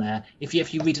blood on there. If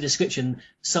you read a description,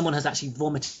 someone has actually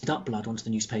vomited up blood onto the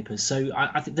newspapers. So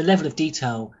I think the level of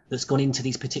detail that's gone into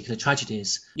these particular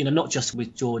tragedies, not just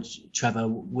with George Trevor,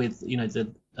 with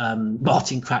the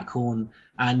Martin Crackhorn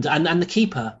and the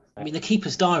Keeper. I mean, the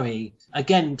Keeper's diary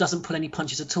again doesn't pull any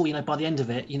punches at all. By the end of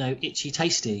it, itchy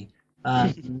tasty.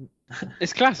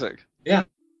 It's classic. Yeah.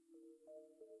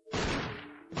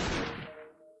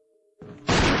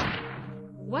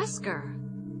 Wesker.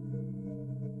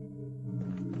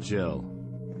 Jill,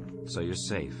 so you're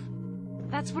safe.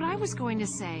 That's what I was going to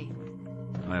say.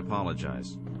 I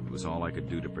apologize. It was all I could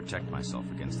do to protect myself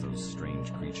against those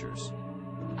strange creatures.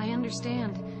 I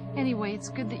understand. Anyway, it's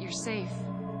good that you're safe.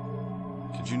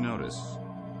 Did you notice?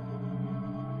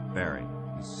 Barry,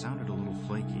 he sounded a little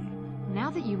flaky. Now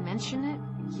that you mention it,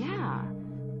 yeah.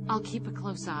 I'll keep a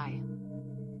close eye.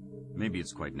 Maybe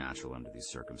it's quite natural under these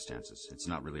circumstances. It's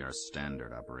not really our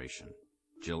standard operation.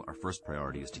 Jill, our first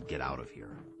priority is to get out of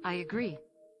here. I agree.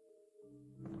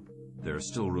 There are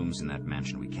still rooms in that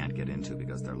mansion we can't get into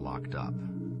because they're locked up.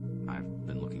 I've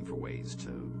been looking for ways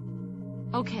to...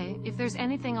 Okay, if there's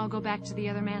anything, I'll go back to the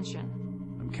other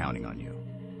mansion. I'm counting on you.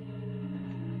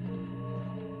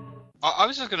 I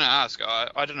was just going to ask,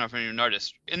 I don't know if anyone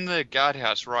noticed, in the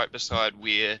guardhouse right beside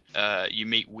where you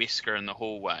meet Wesker in the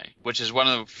hallway, which is one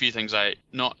of the few things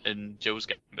not in Jill's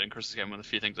game, but in Chris's game, one of the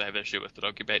few things I have issue with, but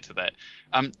I'll get back to that.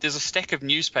 There's a stack of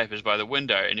newspapers by the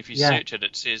window, and if you search it,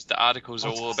 it says the articles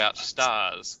are all about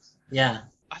stars. Yeah.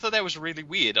 I thought that was really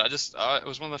weird. It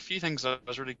was one of the few things I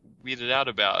was really weirded out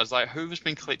about. I was like, who's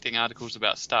been collecting articles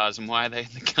about stars, and why are they in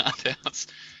the guardhouse?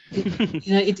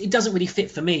 It doesn't really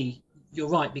fit for me. You're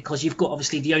right, because you've got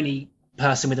obviously the only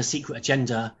person with a secret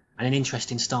agenda and an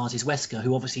interest in stars is Wesker,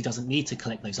 who obviously doesn't need to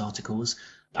collect those articles.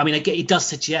 I mean, it does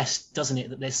suggest, doesn't it,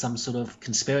 that there's some sort of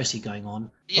conspiracy going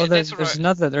on. Yeah, well, there's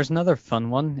another fun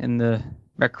one in the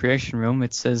recreation room.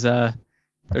 It says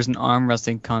there's an arm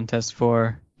wrestling contest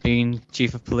for being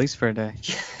chief of police for a day.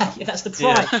 Yeah, that's the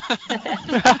prize.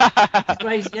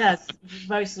 Yeah. It's a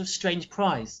very sort of strange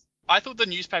prize. I thought the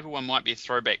newspaper one might be a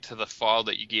throwback to the file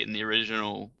that you get in the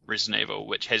original Resident Evil,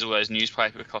 which has all those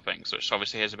newspaper clippings, which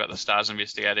obviously has about the stars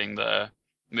investigating the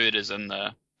murders in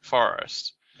the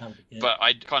forest. But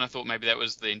I kind of thought maybe that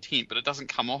was the intent, but it doesn't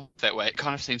come off that way. It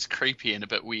kind of seems creepy and a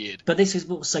bit weird. But this is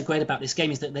what's so great about this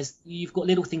game, is that you've got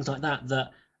little things like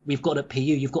that we've got at PU.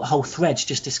 You've got whole threads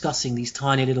just discussing these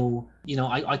tiny little,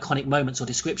 iconic moments or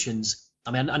descriptions.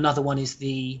 I mean, another one is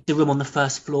the room on the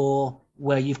first floor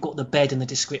where you've got the bed and the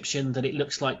description that it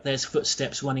looks like there's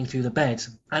footsteps running through the bed.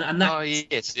 And that... Oh,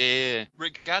 yes, yeah.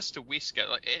 Regards to Wesker,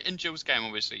 like in Jill's game,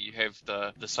 obviously, you have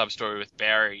the sub-story with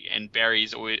Barry, and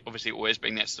Barry's obviously always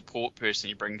being that support person.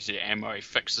 He brings you ammo, he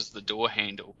fixes the door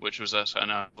handle, which was also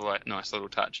another nice little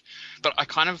touch. But I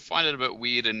kind of find it a bit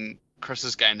weird in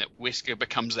Chris's game that Wesker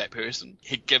becomes that person.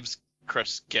 He gives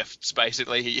Chris gifts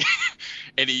basically, he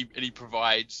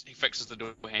fixes the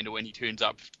door handle and he turns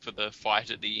up for the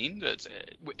fight at the end.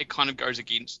 It kind of goes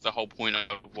against the whole point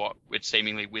of what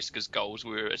seemingly Wesker's goals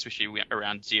were, especially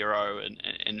around Zero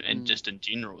and just in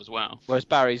general as well. Whereas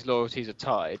Barry's loyalties are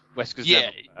tied, Wesker's yeah,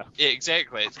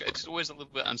 exactly. It's always a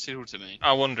little bit unsettled to me.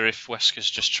 I wonder if Wesker's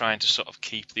just trying to sort of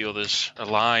keep the others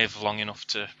alive long enough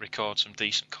to record some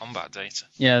decent combat data.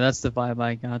 Yeah, that's the vibe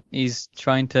I got. He's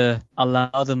trying to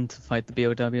allow them to fight the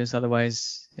BOWs,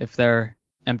 otherwise if they're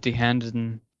empty-handed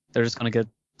and they're just going to get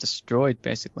destroyed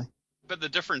basically. But the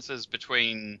differences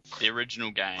between the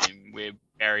original game where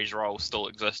Barry's role still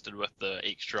existed with the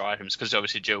extra items, because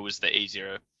obviously Jill was the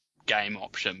easier game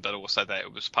option, but also that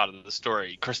it was part of the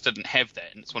story. Chris didn't have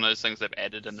that, and it's one of those things they've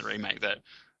added in the remake that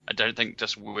I don't think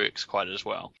just works quite as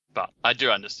well. But I do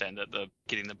understand that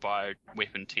getting the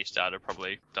bioweapon test data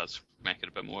probably does make it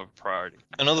a bit more of a priority.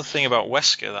 Another thing about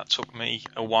Wesker that took me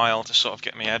a while to sort of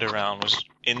get my head around was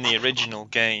in the original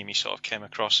game he sort of came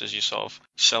across as your sort of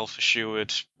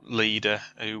self-assured leader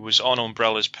who was on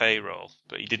Umbrella's payroll,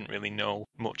 but he didn't really know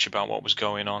much about what was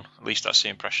going on. At least that's the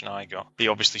impression I got. He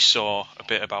obviously saw a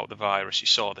bit about the virus, he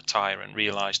saw the Tyrant,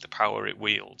 realised the power it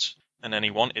wields, and then he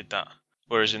wanted that.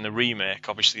 Whereas in the remake,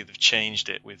 obviously they've changed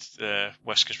it with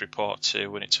Wesker's report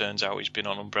too, when it turns out he's been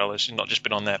on Umbrella's, he's not just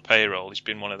been on their payroll, he's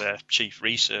been one of their chief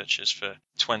researchers for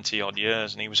 20 odd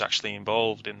years, and he was actually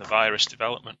involved in the virus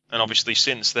development. And obviously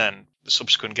since then, the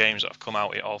subsequent games that have come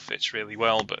out, it all fits really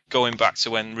well. But going back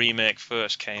to when Remake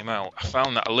first came out, I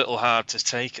found that a little hard to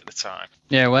take at the time.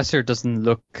 Yeah, Wesker doesn't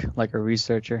look like a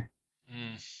researcher.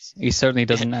 He certainly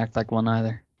doesn't act like one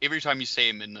either. Every time you see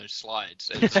him in those slides,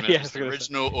 it's it's the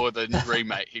original or the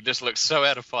remake, he just looks so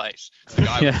out of place. The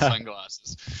guy with the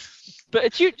sunglasses.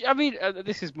 But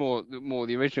this is more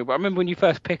the original. But I remember when you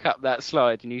first pick up that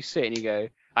slide and you see it and you go,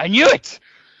 "I knew it,"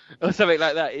 or something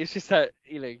like that. It's just that,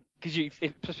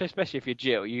 because especially if you're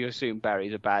Jill, you assume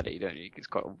Barry's a baddie, don't you? It's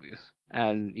quite obvious,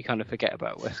 and you kind of forget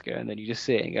about Wesker, and then you just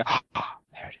see it and go,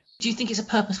 "There it is." Do you think it's a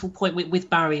purposeful point with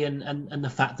Barry and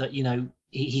the fact that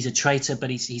he's a traitor, but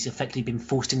he's effectively been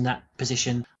forced in that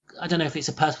position? I don't know if it's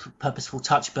a purposeful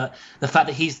touch, but the fact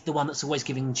that he's the one that's always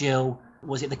giving Jill,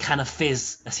 was it the can of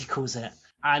fizz, as he calls it?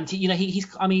 And he's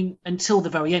until the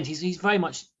very end, he's very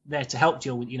much there to help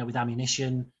Jill, with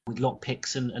ammunition, with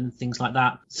lockpicks and things like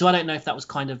that. So I don't know if that was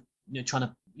kind of trying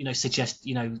to suggest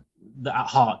that at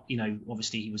heart,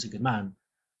 obviously he was a good man.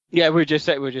 Yeah, we were just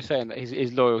saying that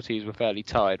his loyalties were fairly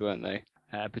tied, weren't they,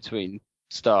 between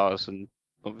Stars and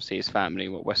obviously his family,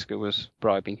 what Wesker was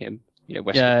bribing him.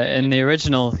 In the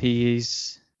original,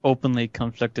 he's openly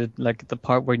conflicted, like the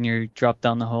part when you drop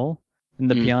down the hole in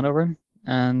the piano room,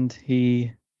 and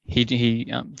he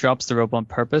drops the rope on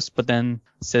purpose, but then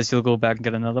says he'll go back and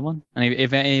get another one, and he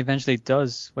eventually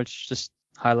does, which just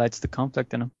highlights the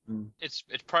conflict in him. It's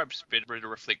perhaps better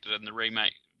reflected in the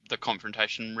remake, the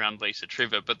confrontation around Lisa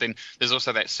Trevor, but then there's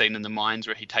also that scene in the mines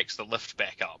where he takes the lift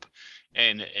back up,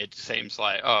 and it seems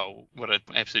like, oh, what an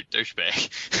absolute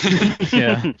douchebag.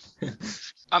 Yeah.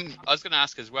 I was going to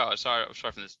ask as well, sorry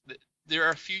for this, there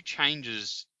are a few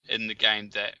changes in the game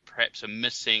that perhaps are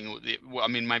missing.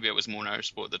 Maybe it was more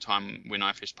noticeable at the time when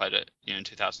I first played it, in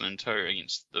 2002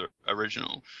 against the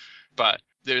original, but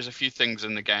there's a few things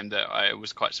in the game that I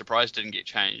was quite surprised didn't get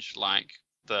changed, like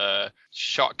the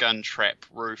shotgun trap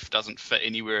roof doesn't fit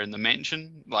anywhere in the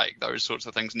mansion. Like, those sorts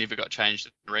of things never got changed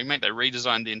in the remake. They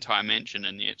redesigned the entire mansion,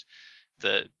 and yet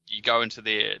you go into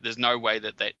there, there's no way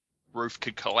that roof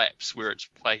could collapse where it's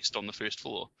placed on the first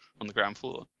floor, on the ground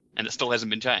floor, and it still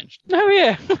hasn't been changed. Oh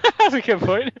yeah, that's a good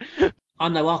point.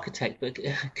 I'm no architect, but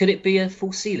could it be a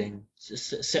full ceiling, a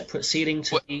separate ceiling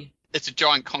to the... It's a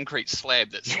giant concrete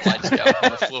slab that slides down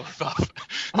on the floor above.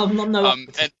 I'm no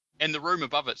architect. And the room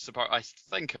above it, I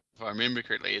think, if I remember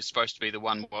correctly, is supposed to be the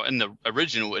one. Well, in the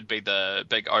original, it'd be the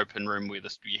big open room where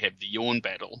you have the yawn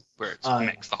battle, where it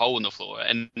smacks the hole in the floor.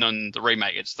 And in the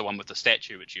remake, it's the one with the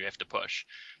statue, which you have to push.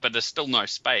 But there's still no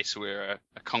space where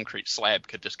a concrete slab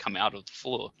could just come out of the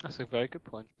floor. That's a very good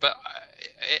point. But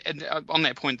and on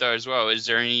that point, though, as well, is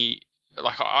there any...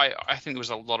 I think there was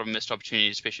a lot of missed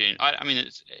opportunities, especially...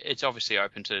 it's obviously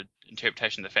open to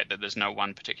interpretation, the fact that there's no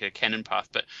one particular canon path,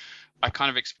 but I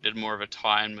kind of expected more of a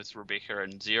tie-in with Rebecca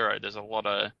and Zero. There's a lot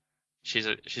of... She's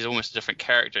almost a different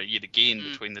character yet again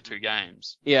between the two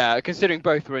games. Yeah, considering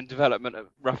both were in development at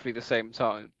roughly the same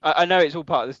time. I know it's all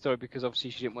part of the story because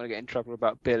obviously she didn't want to get in trouble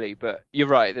about Billy, but you're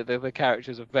right that the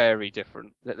characters are very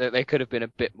different. They could have been a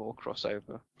bit more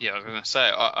crossover. Yeah, I was going to say,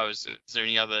 is there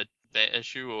any other that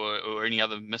issue or any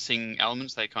other missing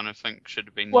elements they kind of think should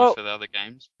have been there for the other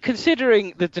games?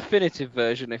 Considering the definitive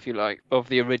version, if you like, of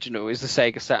the original is the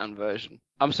Sega Saturn version,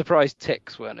 I'm surprised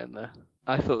Ticks weren't in there.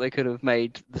 I thought they could have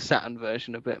made the Saturn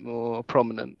version a bit more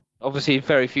prominent. Obviously,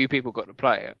 very few people got to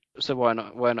play it, so why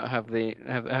not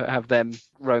have them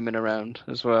roaming around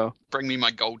as well? Bring me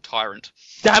my gold tyrant.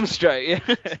 Damn straight,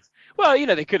 yeah. Well,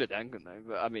 they could have done, couldn't they?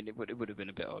 But it would have been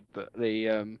a bit odd. But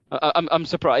I'm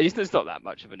surprised. It's not that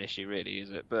much of an issue, really,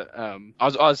 is it? But I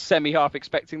was semi-half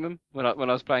expecting them when I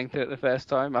was playing through it the first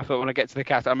time. I thought when I get to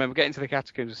the I remember getting to the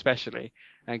catacombs especially,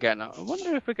 and getting, I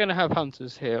wonder if we're going to have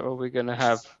hunters here, or we're going to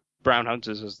have brown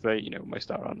hunters as they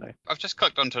almost are, aren't they? I've just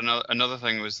clicked onto another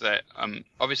thing was that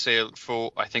obviously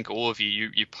for I think all of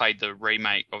you played the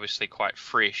remake obviously quite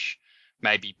fresh.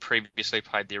 Maybe previously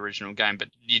played the original game, but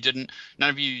none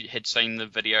of you had seen the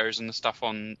videos and the stuff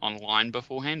online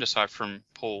beforehand, aside from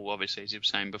Paul, obviously, as you were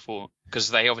saying before,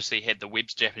 because they obviously had the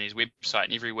Japanese website,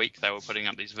 and every week they were putting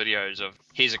up these videos of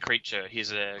here's a creature,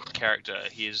 here's a character,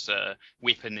 here's a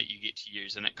weapon that you get to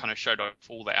use, and it kind of showed off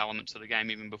all the elements of the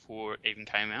game even before it even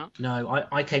came out. No,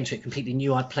 I came to it completely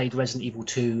new. I played Resident Evil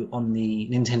 2 on the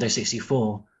Nintendo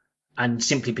 64, and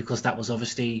simply because that was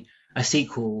obviously a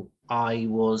sequel, I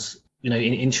was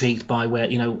intrigued by where,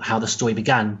 how the story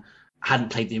began. I hadn't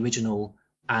played the original,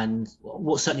 and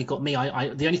what certainly got me,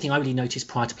 the only thing I really noticed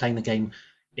prior to playing the game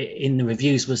in the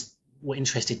reviews was what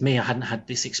interested me. I hadn't had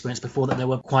this experience before, that there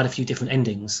were quite a few different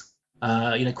endings,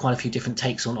 quite a few different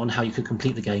takes on how you could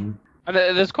complete the game. And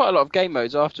there's quite a lot of game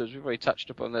modes afterwards. We've already touched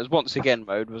upon. There's once again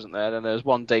mode, wasn't there? Then there's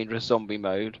one dangerous zombie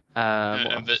mode.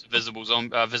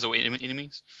 Visible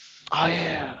enemies. Oh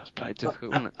yeah, that's pretty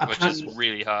difficult, wasn't it? Which is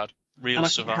really hard. Real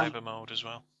survivor mode as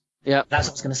well. Yeah, that's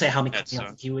what I was going to say. How many? I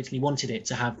think he originally wanted it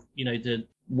to have,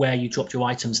 where you dropped your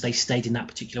items, they stayed in that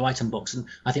particular item box, and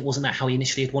I think wasn't that how he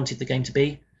initially had wanted the game to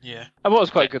be? Yeah. And what was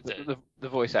quite good, the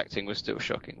voice acting was still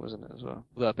shocking, wasn't it as well?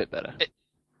 Although a bit better.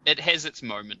 It has its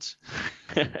moments.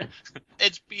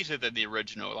 It's better than the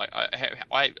original. Like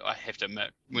I have to admit,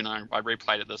 when I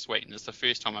replayed it this week, and it's the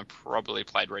first time I probably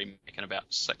played Remake in about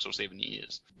 6 or 7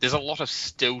 years. There's a lot of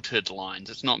stilted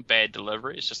lines. It's not bad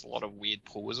delivery. It's just a lot of weird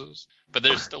pauses. But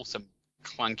there's still some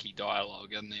clunky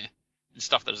dialogue in there.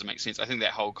 Stuff that doesn't make sense. I think that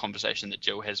whole conversation that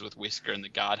Jill has with Wesker in the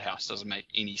guardhouse doesn't make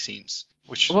any sense.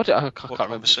 What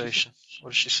conversation? What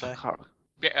did she say?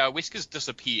 Wesker's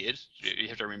disappeared. You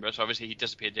have to remember. So obviously he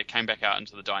disappeared. He came back out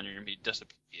into the dining room. He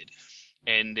disappeared,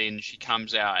 and then she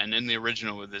comes out. And in the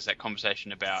original, there's that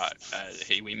conversation about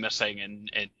he went missing, and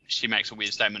she makes a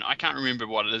weird statement. I can't remember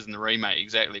what it is in the remake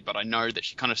exactly, but I know that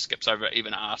she kind of skips over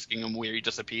even asking him where he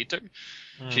disappeared to.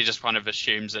 She just kind of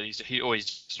assumes that he always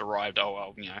just arrived. Oh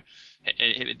well,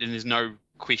 and there's no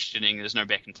questioning, there's no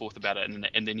back and forth about it,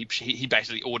 and then he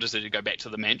basically orders her to go back to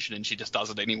the mansion, and she just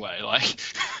does it anyway. Like,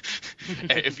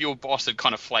 if your boss had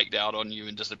kind of flaked out on you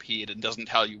and disappeared and doesn't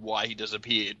tell you why he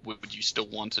disappeared, would you still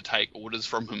want to take orders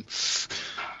from him?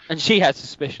 And she had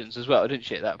suspicions as well, didn't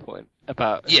she, at that point?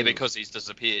 Because he's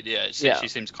disappeared. She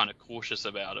seems kind of cautious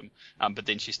about him, but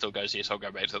then she still goes, yes, I'll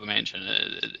go back to the mansion.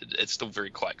 It's still very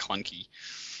quite clunky.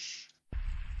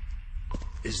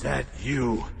 Is that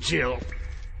you, Jill?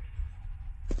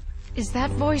 Is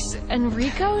that voice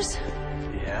Enrico's?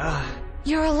 Yeah?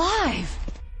 You're alive!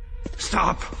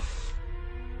 Stop!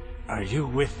 Are you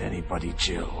with anybody,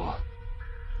 Jill?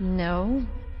 No,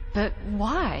 but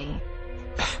why?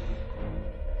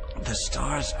 The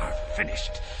stars are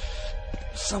finished.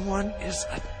 Someone is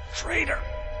a traitor.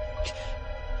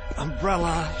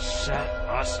 Umbrella set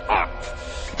us up.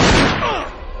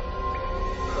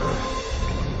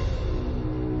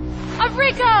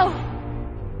 Enrico!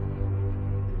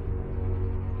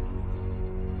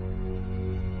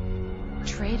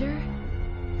 Traitor?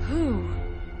 Who?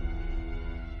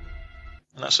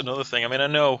 And that's another thing. I mean, I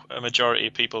know a majority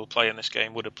of people playing this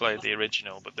game would have played the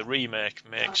original, but the remake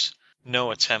makes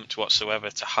no attempt whatsoever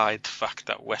to hide the fact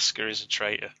that Wesker is a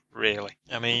traitor, really.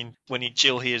 I mean, when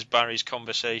Jill hears Barry's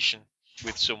conversation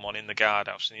with someone in the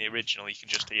guardhouse, in the original you can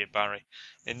just hear Barry.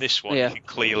 In this one, you can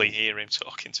clearly hear him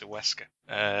talking to Wesker.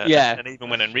 And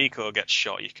even when Enrico gets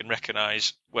shot, you can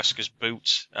recognise Wesker's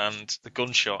boots, and the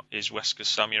gunshot is Wesker's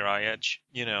samurai edge.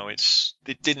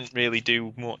 It didn't really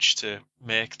do much to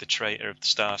make the traitor of the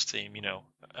Stars team,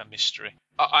 a mystery.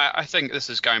 I think this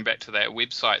is going back to that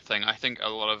website thing. I think a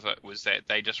lot of it was that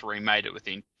they just remade it with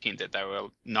the intent that they were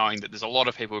knowing that there's a lot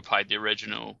of people who played the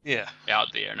original out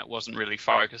there, and it wasn't really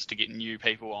focused to get new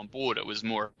people on board. It was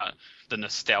more the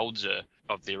nostalgia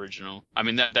of the original. I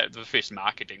mean, that the first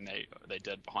marketing they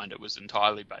did behind it was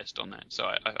entirely based on that. So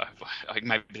I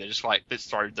maybe they're just like,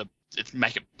 let's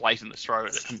make it blatant, let's throw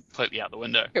it completely out the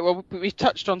window. Okay, well, we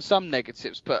touched on some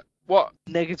negatives, but what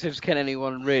negatives can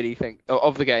anyone really think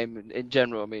of the game in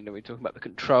general? I mean, are we talking about the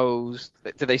controls?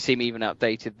 Did they seem even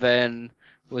outdated then?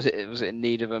 Was it in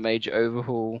need of a major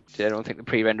overhaul? Did anyone think the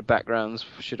pre-rendered backgrounds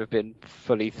should have been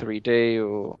fully 3D,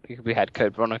 or we had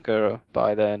Code Veronica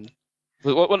by then?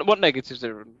 What negatives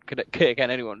can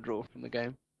anyone draw from the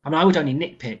game? I mean, I would only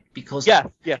nitpick because I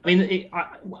mean,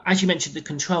 as you mentioned, the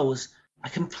controls, I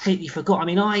completely forgot. I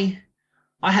mean, I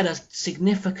had a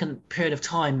significant period of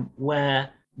time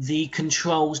where the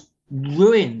controls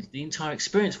ruined the entire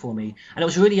experience for me, and it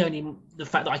was really only the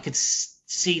fact that I could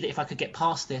see that if I could get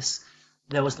past this,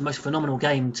 there was the most phenomenal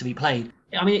game to be played.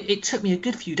 I mean, it took me a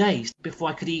good few days before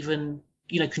I could even,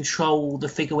 control the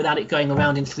figure without it going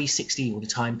around in 360 all the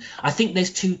time. I think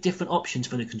there's two different options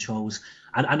for the controls,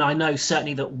 and I know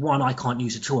certainly that one I can't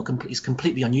use at all. It's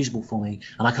completely unusable for me,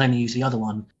 and I can only use the other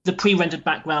one. The pre-rendered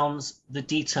backgrounds, the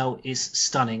detail is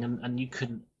stunning, and you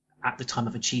couldn't at the time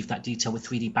have achieved that detail with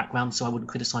 3D backgrounds, so I wouldn't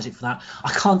criticize it for that.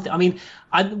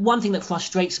 One thing that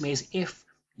frustrates me is if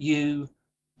you,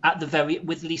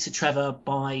 with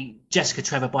Jessica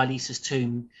Trevor by Lisa's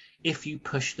Tomb, if you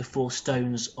push the 4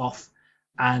 stones off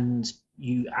and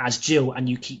you, as Jill, and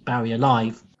you keep Barry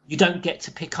alive, you don't get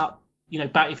to pick up,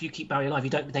 if you keep Barry alive,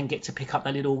 you don't then get to pick up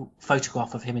that little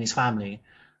photograph of him and his family.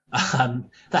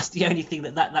 That's the only thing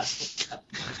that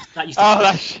used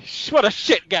to. What a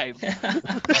shit game!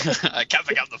 I can't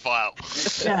pick up the file.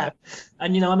 Yeah,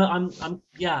 and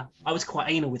I was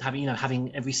quite anal with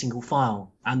having every single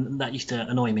file, and that used to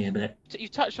annoy me a bit. You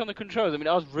touched on the controls. I mean,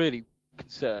 I was really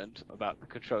concerned about the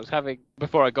controls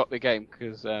before I got the game,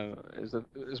 because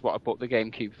is what I bought the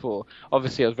GameCube for.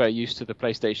 Obviously I was very used to the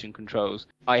PlayStation controls.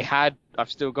 I've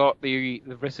still got the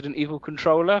Resident Evil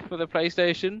controller for the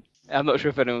PlayStation. I'm not sure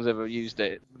if anyone's ever used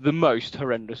it. The most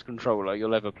horrendous controller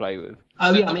you'll ever play with.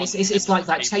 Oh yeah, I mean it's like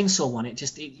that chainsaw one.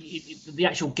 The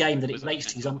actual game that it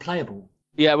relates to is unplayable.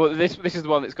 Yeah, well this is the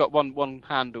one that's got one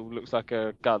handle looks like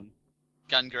a gun.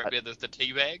 Gun grip with the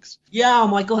tea bags. Yeah, oh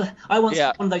my god! I once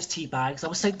got one of those tea bags. I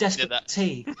was so desperate for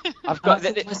tea. I thought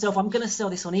to myself, I'm going to sell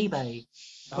this on eBay.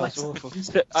 Oh, that's awful.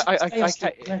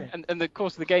 And of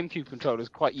course, the GameCube controller is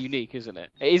quite unique, isn't it?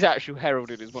 It is actually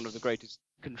heralded as one of the greatest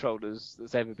controllers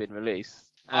that's ever been released.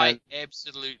 I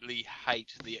absolutely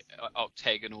hate the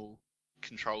octagonal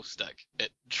control stick.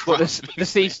 It drives the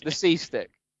C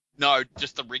stick. No,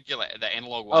 just the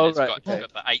analog one. It's got the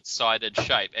 8-sided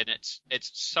shape, and it's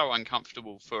so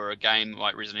uncomfortable for a game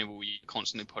like Resident Evil where you're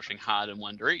constantly pushing hard in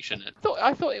one direction.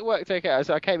 I thought it worked okay.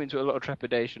 I came into a lot of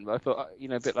trepidation, but I thought,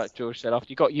 a bit like George said, after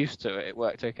you got used to it, it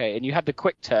worked okay. And you had the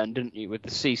quick turn, didn't you, with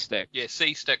the C stick? Yeah,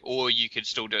 C stick, or you could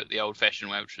still do it the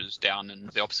old-fashioned way, which is down in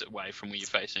the opposite way from where you're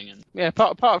facing. And yeah,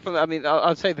 apart from that, I mean,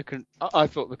 I'd say I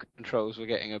thought the controls were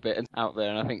getting a bit out there,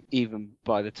 and I think even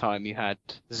by the time you had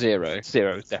Zero is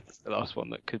definitely the last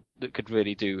one that could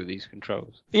really do with these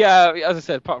controls. Yeah, as I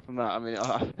said, apart from that, I mean,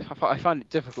 I find it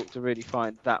difficult to really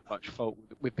find that much fault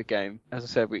with the game. As I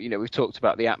said, we've talked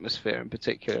about the atmosphere in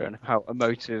particular and how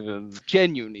emotive and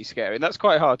genuinely scary, and that's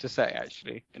quite hard to say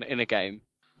actually in a game.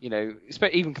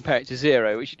 Even compare it to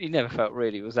Zero, which you never felt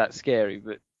really was that scary,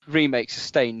 but Remake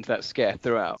sustained that scare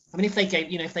throughout. I mean, if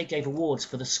they gave awards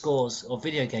for the scores of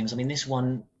video games, I mean, this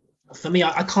one, for me,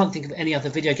 I can't think of any other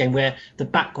video game where the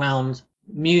background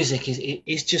music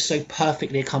is just so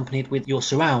perfectly accompanied with your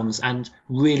surrounds and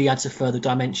really adds a further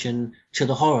dimension to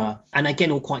the horror. And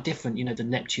again, all quite different. The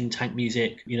Neptune tank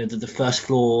music, the first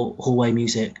floor hallway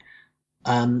music.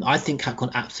 I think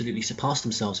Capcom absolutely surpassed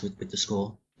themselves with the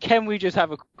score. Can we just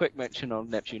have a quick mention on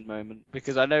Neptune moment?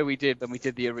 Because I know we did when we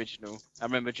did the original. I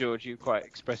remember, George, you quite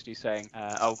expressly saying,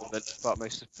 the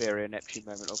most superior Neptune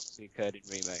moment obviously occurred in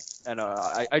Remake. And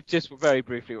I just very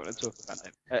briefly want to talk about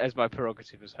it as my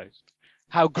prerogative as host.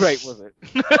 How great was it?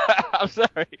 I'm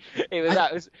sorry.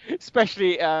 That was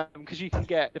especially because you can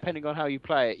get, depending on how you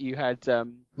play it, you had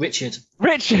Richard,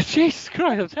 Jesus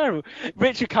Christ, I'm terrible.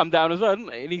 Richard come down as well,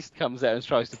 didn't he? And he comes there and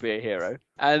tries to be a hero.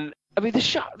 And I mean,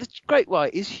 the Great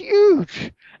White is huge.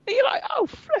 And you're like, oh,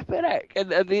 flippin' heck. And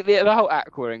the whole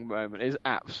aquaring moment is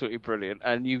absolutely brilliant.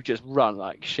 And you just run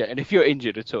like shit. And if you're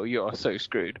injured at all, you are so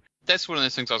screwed. That's one of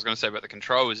those things I was going to say about the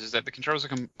controls, is that the controls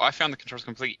I found the controls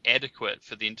completely adequate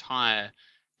for the entire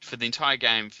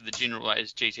game, for the general,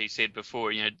 as GT said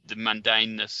before, the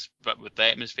mundaneness, but with the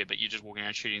atmosphere, but you're just walking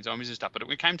around shooting zombies and stuff. But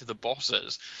when it came to the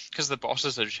bosses, because the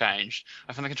bosses have changed,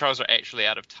 I found the controls are actually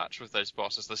out of touch with those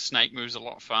bosses. The snake moves a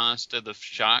lot faster, the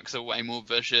sharks are way more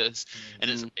vicious,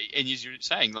 and as you're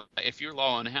saying, if you're low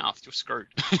on health, you're screwed.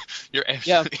 You're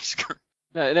absolutely screwed.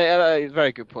 No,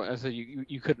 very good point. So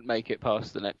you couldn't make it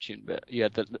past the Neptune bit. You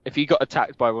had if you got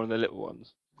attacked by one of the little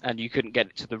ones and you couldn't get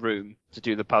it to the room to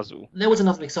do the puzzle. There was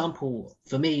another example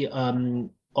for me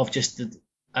of just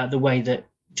the way that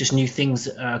just new things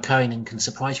are occurring and can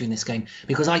surprise you in this game.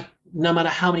 Because no matter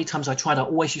how many times I tried, I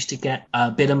always used to get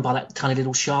bitten by that tiny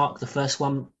little shark, the first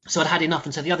one. So I'd had enough,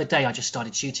 and so the other day I just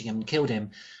started shooting him and killed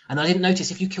him. And I didn't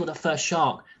notice, if you kill that first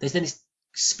shark, there's then this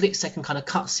split-second kind of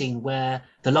cutscene where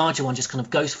the larger one just kind of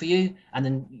goes for you, and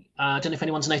then I don't know if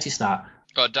anyone's noticed that.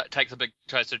 Oh, it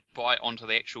tries to bite onto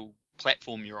the actual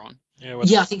platform you're on.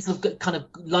 I think sort of kind of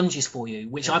lunges for you,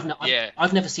 which I've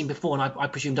never seen before, and I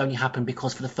presumed only happened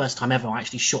because for the first time ever I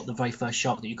actually shot the very first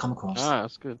shark that you come across. Ah,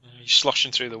 that's good. You're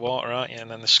sloshing through the water, aren't you?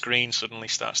 And then the screen suddenly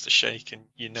starts to shake, and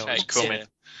you know it's coming.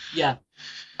 Yeah.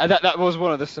 And that was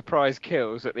one of the surprise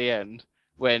kills at the end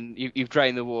when you've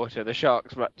drained the water, the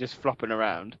shark's just flopping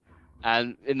around.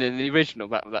 And in the original,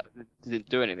 that didn't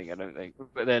do anything, I don't think.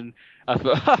 But then I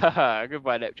thought, ha,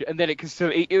 goodbye, Neptune. And then it can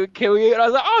still eat you and kill you. And I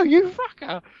was like, oh, you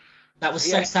fucker. That was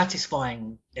so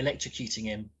satisfying, electrocuting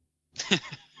him.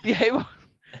 Yeah, it was.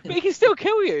 But he can still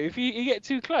kill you if you get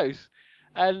too close.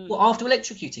 And well, after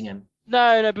electrocuting him?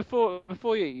 No, before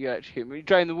you electrocute him, you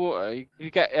drain the water, you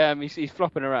get he's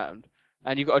flopping around,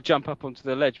 and you've got to jump up onto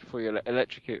the ledge before you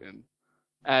electrocute him.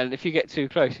 And if you get too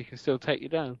close, he can still take you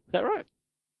down. Is that right?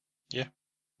 Yeah.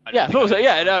 Yeah, I thought so.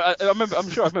 Yeah, no, I remember. I'm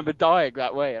sure I remember dying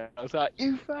that way. And I was like,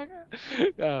 "You fucker!"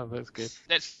 Oh, that's good.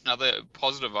 That's another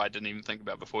positive I didn't even think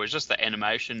about before. Is just the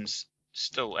animation's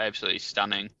still absolutely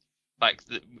stunning. Like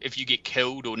if you get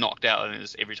killed or knocked out, and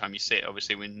it's every time you see it,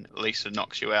 obviously when Lisa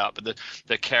knocks you out, but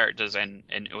the characters and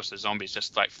also zombies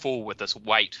just like fall with this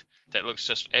weight that looks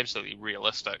just absolutely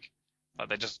realistic. Like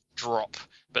they just drop,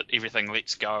 but everything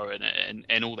lets go,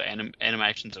 and all the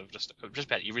animations of just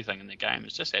about everything in the game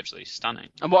is just absolutely stunning.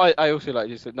 And what I also like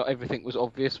is that not everything was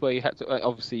obvious. Where you had to,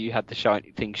 obviously you had the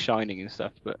things shining and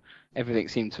stuff, but everything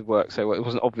seemed to work so well. It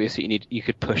wasn't obvious that you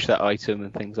could push that item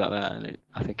and things like that. And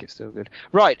I think it's still good.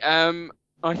 Right.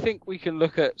 I think we can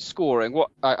look at scoring.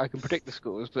 What I can predict the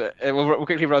scores, but we'll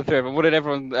quickly run through them. What did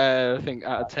everyone think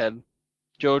out of 10?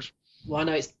 George? Well, I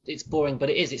know it's boring, but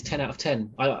it's 10 out of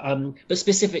 10. But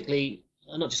specifically,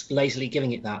 I'm not just lazily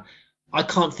giving it that. I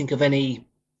can't think of any.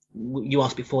 You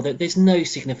asked before that there's no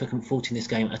significant fault in this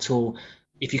game at all.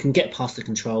 If you can get past the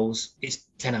controls, it's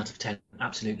 10 out of 10.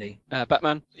 Absolutely.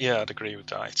 Batman? Yeah, I'd agree with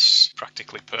that. It's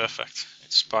practically perfect.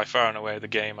 It's by far and away the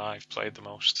game I've played the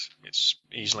most. It's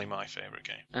easily my favourite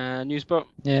game. Newsbot?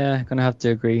 Yeah, gonna have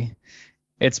to agree.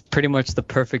 It's pretty much the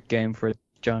perfect game for the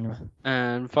genre.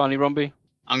 And finally, Rombie?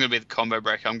 I'm going to be the combo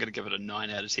breaker. I'm going to give it a 9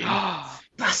 out of 10.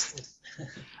 Bastard!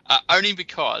 Only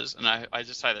because, and I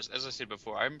just say this, as I said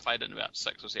before, I haven't played it in about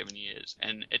 6 or 7 years,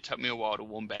 and it took me a while to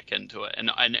warm back into it.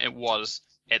 And it was,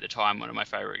 at the time, one of my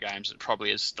favourite games. It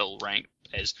probably is still ranked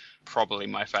as probably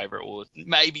my favourite, or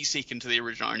maybe second to the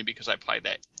original, only because I played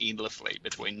that endlessly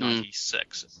between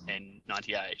 96 and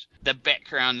 98. The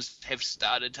backgrounds have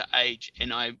started to age,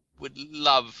 and I would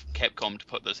love Capcom to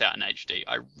put this out in HD.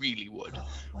 I really would.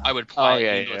 I would play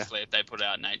it endlessly if they put it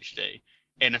out in HD.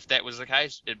 And if that was the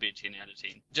case, it'd be a 10 out of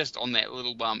 10. Just on that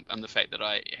little bump and the fact that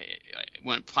I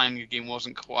when playing the game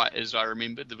wasn't quite as I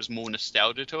remembered, there was more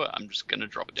nostalgia to it, I'm just going to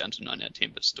drop it down to 9 out of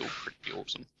 10, but still pretty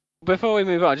awesome. Before we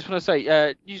move on, I just want to say,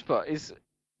 Newspot is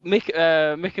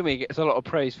Mikami gets a lot of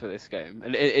praise for this game,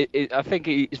 and I think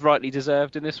it's rightly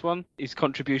deserved in this one. His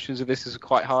contributions of this is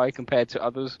quite high compared to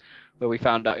others, where we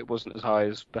found out it wasn't as high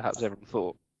as perhaps everyone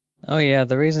thought. Oh yeah,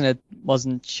 the reason it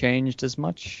wasn't changed as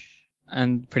much,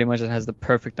 and pretty much it has the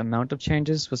perfect amount of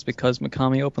changes, was because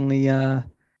Mikami openly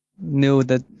knew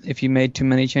that if you made too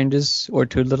many changes or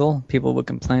too little, people would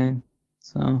complain.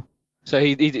 So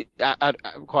he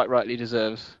quite rightly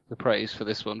deserves the praise for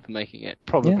this one, for making it.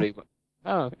 Probably. Yeah. But,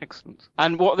 oh, excellent.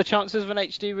 And what are the chances of an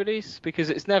HD release?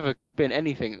 Because it's never been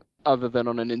anything other than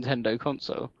on a Nintendo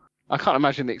console. I can't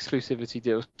imagine the exclusivity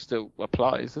deal still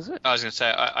applies, does it? I was going to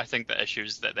say, I think the issue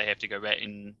is that they have to go back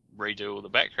and redo all the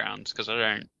backgrounds, because I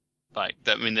don't like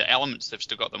that. I mean, the elements, they've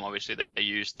still got them, obviously, that they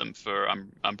used them for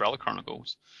Umbrella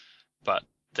Chronicles, but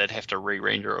they'd have to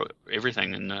re-render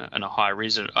everything in a high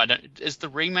resolution. Is the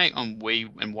remake on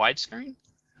Wii in widescreen?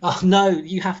 Oh no,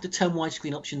 you have to turn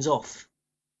widescreen options off.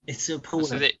 It's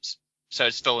appalling. So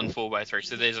it's still in 4:3.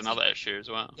 So there's another issue as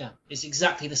well. Yeah, it's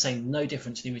exactly the same. No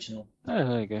different to the original. Oh,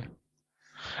 there you go.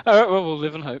 All right, well, we'll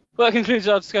live and hope. Well, that concludes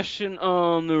our discussion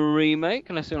on the remake.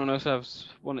 Unless anyone else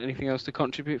want anything else to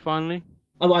contribute, finally.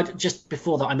 Oh, just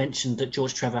before that, I mentioned that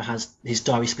George Trevor has his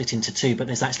diary split into 2, but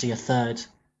there's actually a third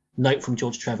note from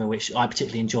George Trevor, which I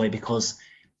particularly enjoy because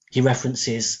he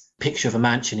references a picture of a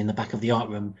mansion in the back of the art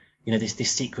room. You know, this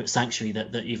secret sanctuary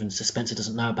that even Sir Spencer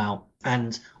doesn't know about.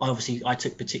 And I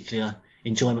took particular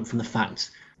enjoyment from the fact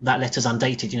that letter's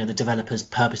undated. You know, the developers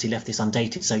purposely left this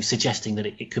undated, so suggesting that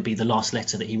it could be the last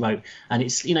letter that he wrote. And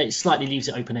it's, you know, it slightly leaves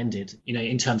it open-ended, you know,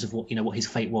 in terms of what his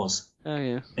fate was. Oh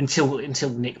yeah. Until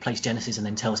Nick plays Genesis and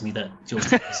then tells me that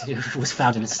George was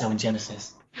found in a cell in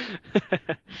Genesis.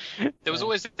 There was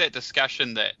always that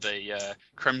discussion that the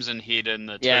Crimson Head in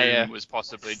the tomb was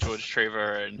possibly George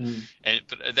Trevor,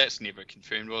 but that's never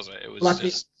confirmed, was it? It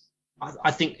was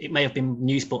I think it may have been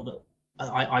Newsport that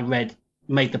I read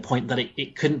made the point that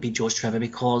it couldn't be George Trevor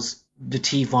because the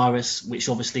T virus, which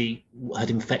obviously had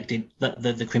infected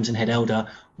the Crimson Head Elder,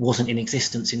 wasn't in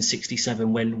existence in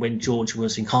 67 when George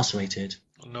was incarcerated.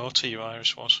 No T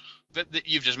virus was. But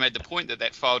you've just made the point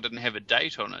that file didn't have a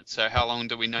date on it, so how long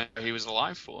do we know he was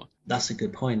alive for? That's a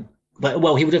good point. But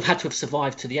well, he would have had to have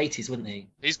survived to the 80s, wouldn't he?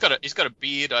 He's got a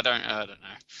beard. I don't know.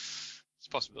 It's a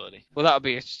possibility. Well, that would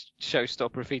be a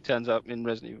showstopper if he turns up in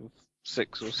Resident Evil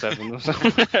 6 or 7 or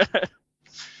something.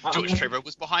 George Trevor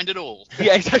was behind it all.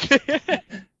 Yeah, exactly.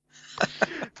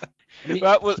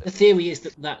 The theory is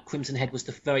that Crimson Head was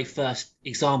the very first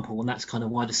example, and that's kind of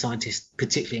why the scientists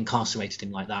particularly incarcerated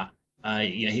him like that.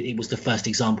 It was the first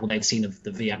example they'd seen of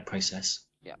the VAC process.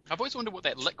 Yeah, I've always wondered what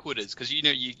that liquid is, because you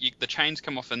the chains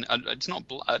come off and it's not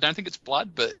blood. I don't think it's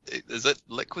blood, but is it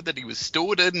liquid that he was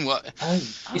stored in? What? Oh,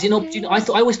 is it not?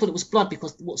 I always thought it was blood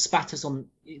because what spatters on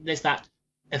there's that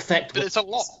effect. But it's a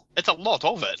lot. It's a lot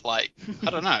of it. Like I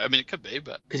don't know. I mean, it could be,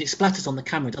 but because it splatters on the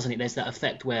camera, doesn't it? There's that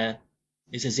effect where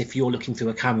it's as if you're looking through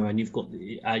a camera and you've got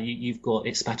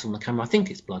it spattered on the camera. I think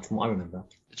it's blood, from what I remember.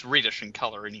 It's reddish in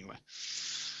colour anyway.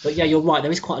 But yeah, you're right.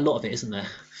 There is quite a lot of it, isn't there?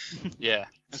 Yeah.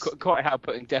 Quite how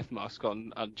putting death mask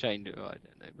on Unchained. I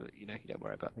don't know, but you don't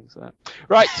worry about things like that.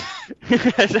 Right.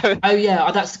 Oh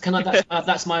yeah,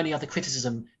 that's my only other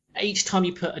criticism. Each time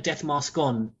you put a death mask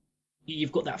on,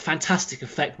 you've got that fantastic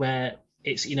effect where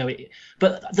it's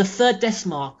but the third death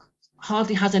mask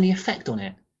hardly has any effect on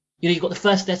it. You've got the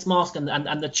first death mask and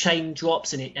the chain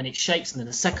drops and it shakes, and then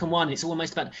the second one it's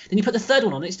almost about. Then you put the third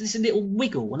one on, it's just a little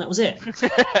wiggle, and that was it.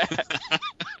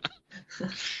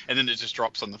 And then it just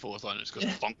drops on the fourth one. It just goes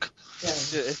bonk. Yeah,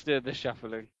 it's the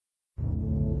shuffling.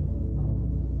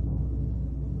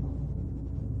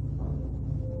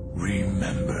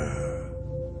 Remember.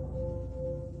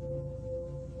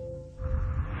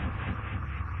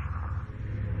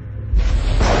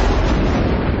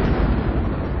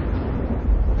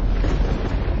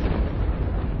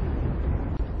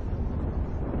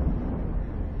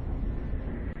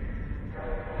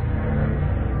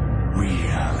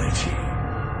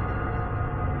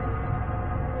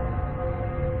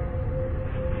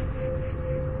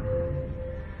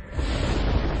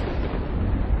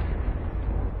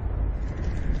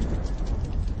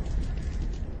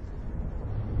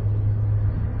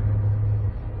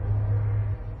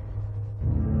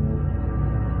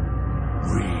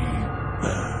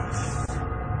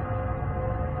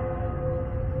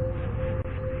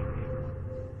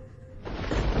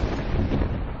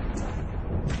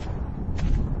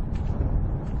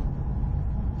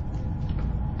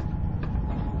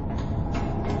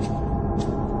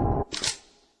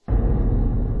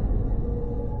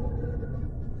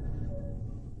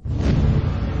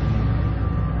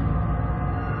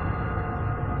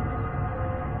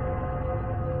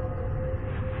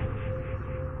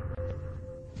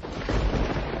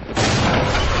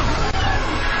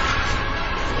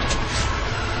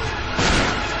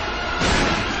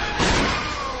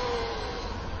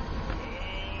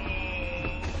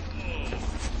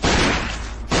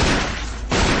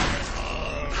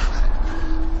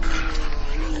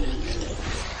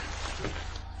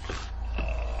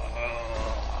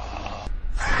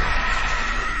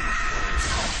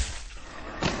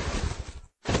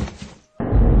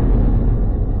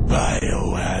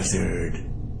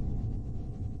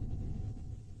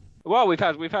 Well,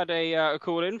 we've had a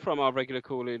call in from our regular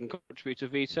call in contributor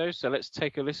Vito, so let's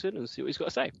take a listen and see what he's got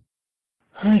to say.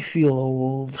 I feel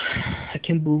old. I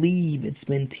can't believe it's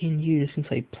been 10 years since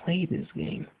I played this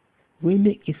game.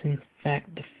 Remake is in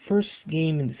fact the first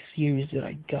game in the series that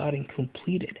I got and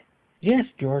completed. Yes,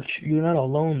 George, you're not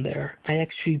alone there. I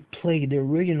actually played the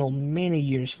original many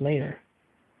years later.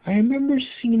 I remember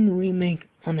seeing the remake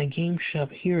on a game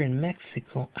shop here in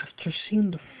Mexico after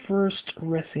seeing the first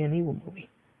Resident Evil movie.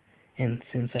 And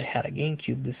since I had a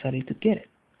GameCube, decided to get it.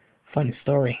 Funny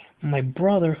story, my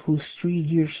brother, who's 3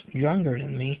 years younger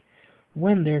than me,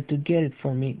 went there to get it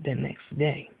for me the next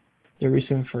day. The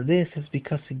reason for this is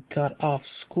because he got off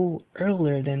school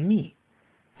earlier than me.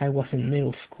 I was in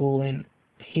middle school and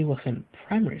he was in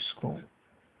primary school.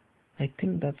 I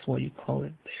think that's what you call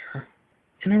it there.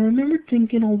 And I remember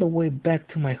thinking all the way back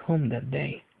to my home that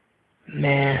day,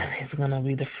 man, he's gonna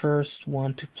be the first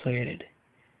one to play it.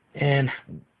 And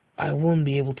I won't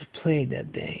be able to play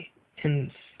that day, and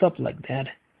stuff like that.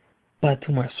 But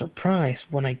to my surprise,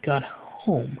 when I got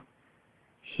home,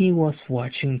 he was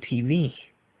watching TV.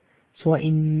 So I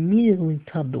immediately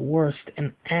thought the worst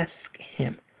and asked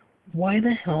him, why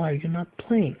the hell are you not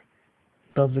playing?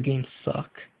 Does the game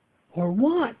suck? Or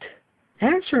what?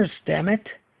 Answer us, damn it!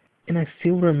 And I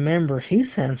still remember his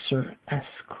answer as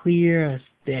clear as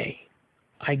day.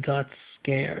 I got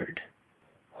scared.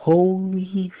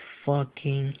 Holy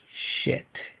fucking shit.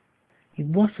 It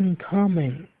wasn't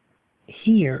common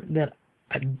here that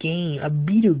a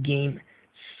video game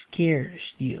scares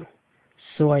you.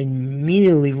 So I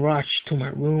immediately rushed to my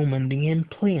room and began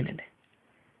playing it.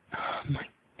 Oh my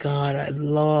god, I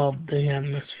loved the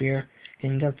atmosphere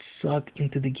and got sucked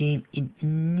into the game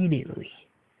immediately.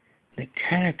 The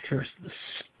characters, the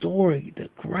story, the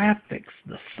graphics,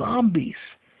 the zombies,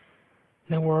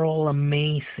 they were all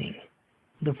amazing.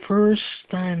 The first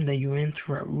time that you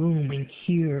enter a room and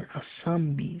hear a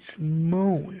zombie's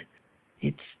moan,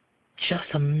 it's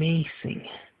just amazing.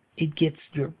 It gets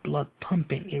your blood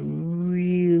pumping. It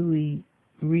really,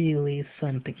 really is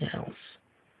something else.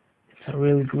 It's a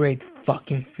really great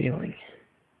fucking feeling.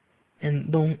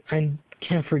 And I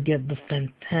can't forget the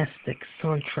fantastic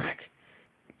soundtrack.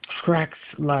 Tracks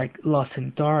like Lost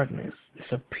in Darkness,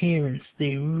 Disappearance,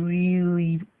 they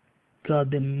really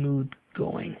got the mood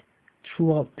going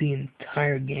throughout the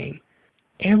entire game.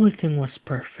 Everything was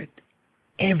perfect.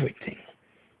 Everything.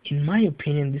 In my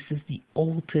opinion, this is the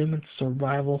ultimate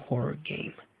survival horror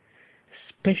game.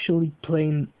 Especially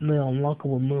playing the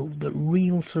unlockable mode, the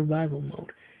real survival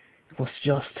mode. It was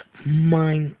just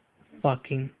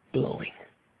mind-fucking blowing.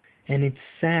 And it's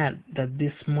sad that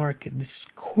this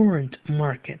current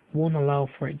market, won't allow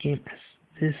for a game as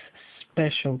this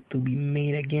special to be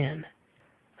made again.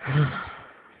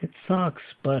 It sucks,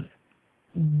 but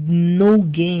no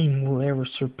game will ever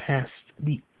surpass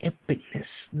the epicness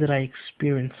that I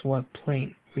experienced while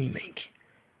playing Remake.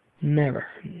 Never.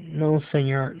 No,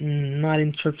 senor. Not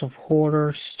in terms of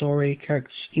horror, story,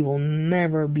 characters. It will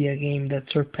never be a game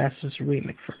that surpasses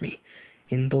Remake for me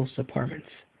in those departments.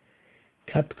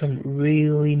 Capcom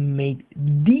really made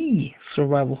the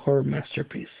survival horror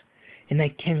masterpiece, and I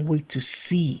can't wait to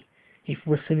see if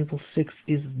Resident Evil 6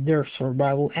 is their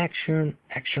survival action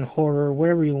horror,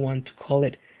 whatever you want to call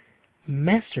it,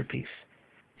 masterpiece.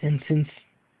 And since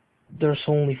there's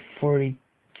only 40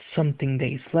 something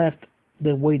days left,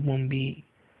 the wait won't be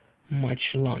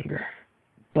much longer.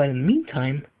 But in the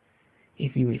meantime,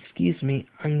 if you excuse me,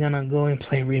 I'm gonna go and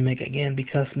play Remake again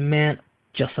because, man,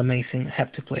 just amazing. I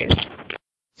have to play it.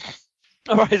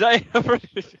 Alright,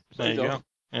 there you go.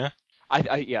 Yeah.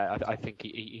 I think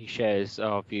he shares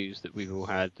our views that we've all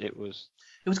had. It was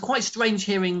quite strange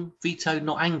hearing Vito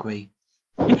not angry.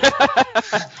 I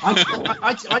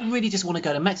really just want to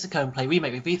go to Mexico and play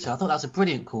Remake with Vito. I thought that was a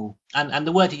brilliant call. And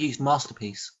the word he used,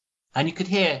 masterpiece. And you could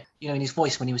hear, in his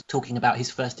voice when he was talking about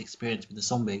his first experience with the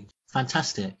zombie.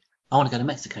 Fantastic. I want to go to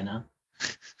Mexico now.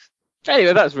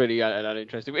 Anyway, that's really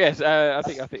uninteresting. But yes, I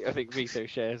think Vito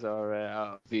shares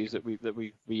our views that we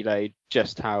relayed,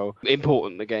 just how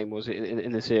important the game was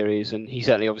in the series, and he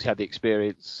certainly obviously had the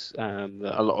experience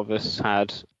that a lot of us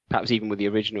had, perhaps even with the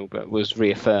original, but was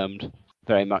reaffirmed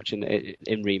very much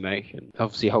in Remake, and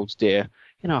obviously holds dear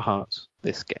in our hearts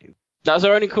this game. That's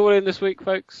our only call in this week,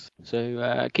 folks.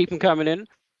 So keep them coming in.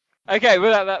 Okay,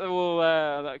 well that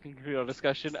can conclude our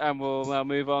discussion, and we'll now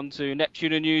move on to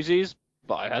Neptune and Newsies.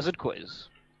 Biohazard quiz.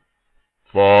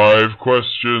 5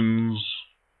 questions,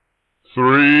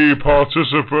 3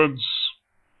 participants,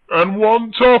 and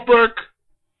 1 topic.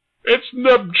 It's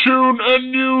Neptune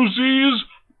and Newsies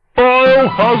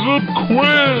Biohazard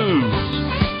quiz.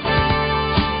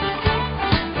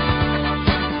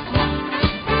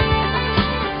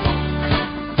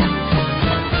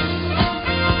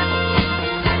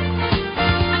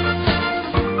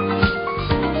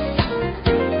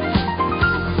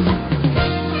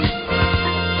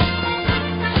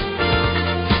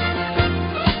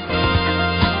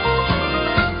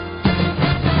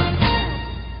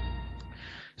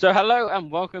 So hello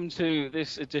and welcome to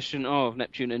this edition of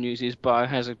Neptune and Newsies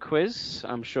Biohazard Quiz.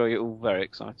 I'm sure you're all very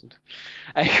excited.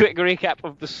 A quick recap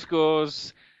of the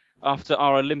scores after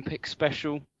our Olympic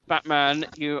special. Batman,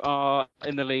 you are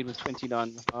in the lead with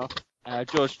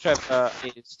 29.5. George Trevor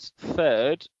is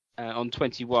third on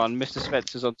 21. Mr.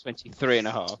 Spencer's on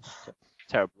 23.5.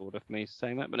 Terrible order for me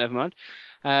saying that, but never mind.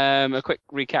 A quick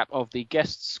recap of the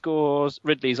guest scores.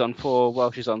 Ridley's on 4,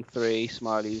 Welsh is on 3,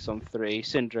 Smiley's on 3,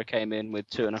 Syndra came in with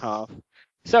 2.5.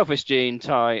 Selfish Gene,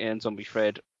 Ty, and Zombie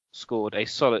Fred scored a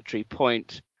solitary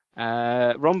point.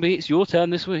 Rombie, it's your turn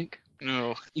this week.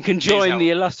 No. You can join the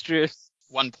illustrious...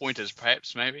 1-pointers,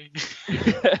 perhaps, maybe.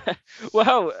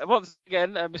 Well, once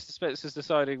again, Mr. Spencer's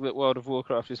deciding that World of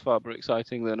Warcraft is far more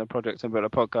exciting than a Project Umbrella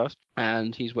podcast,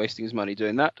 and he's wasting his money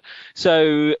doing that.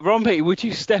 So, Rombie, would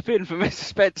you step in for Mr.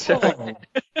 Spencer? Oh.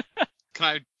 Can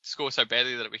I score so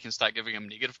badly that we can start giving him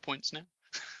negative points now?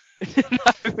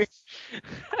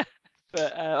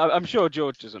 But I'm sure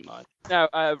George doesn't mind. Now,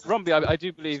 Rombie, I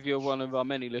do believe you're one of our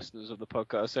many listeners of the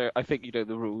podcast, so I think you know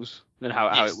the rules and how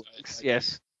it works. Okay.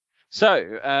 Yes.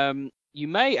 So, you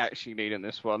may actually need in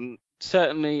this one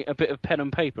certainly a bit of pen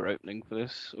and paper opening for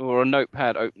this, or a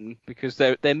notepad open, because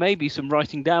there may be some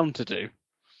writing down to do.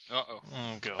 Uh-oh.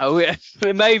 Oh, God. Oh, yeah.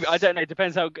 It may be, I don't know. It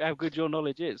depends how good your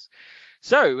knowledge is.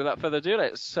 So, without further ado,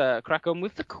 let's crack on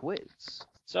with the quiz.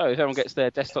 So, if everyone gets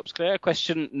their desktops clear,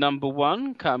 question number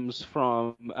 1 comes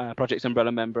from Project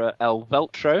Umbrella member El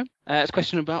Veltro. It's a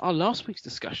question about our last week's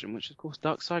discussion, which is, of course,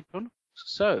 Dark Side Chronicles.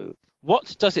 So,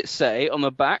 what does it say on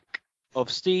the back of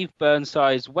Steve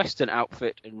Burnside's Western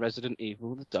outfit in Resident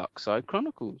Evil: The Dark Side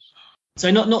Chronicles? So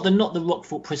not the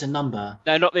Rockfort prison number.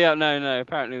 No, not the no.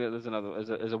 Apparently,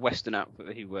 there's a Western outfit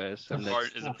that he wears. Is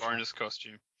it a bonus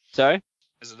costume? Sorry?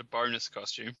 Is it a bonus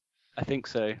costume? I think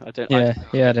so. I don't.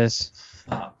 Yeah, it is.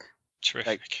 Fuck.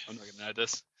 Terrific. I'm not gonna know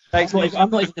this. Thanks, I'm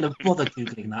not even going to bother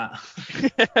googling that.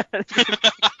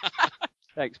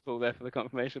 Thanks, Paul, there for the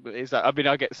confirmation. But it's I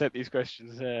get sent these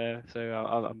questions, so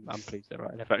I'm pleased they're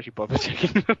right. I never actually bothered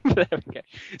checking them. There we go.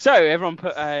 So everyone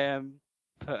put an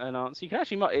answer. You can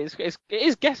actually it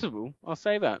is guessable. I'll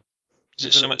say that. Is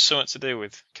it something to do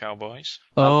with cowboys?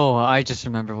 Oh, I just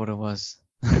remember what it was.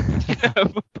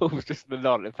 Paul's just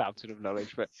the fountain of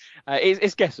knowledge, but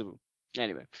it's guessable.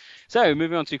 Anyway, so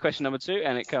moving on to question number 2,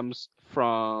 and it comes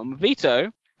from Vito,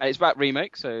 and it's about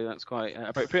Remake, so that's quite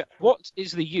appropriate. What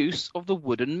is the use of the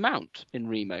wooden mount in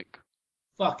Remake?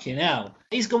 Fucking hell.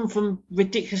 He's gone from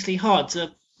ridiculously hard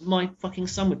to my fucking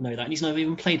son would know that, and he's never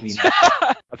even played Remake.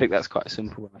 I think that's quite a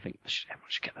simple one. I think everyone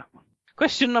should get that one.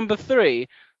 Question number 3.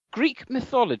 Greek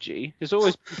mythology has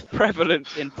always been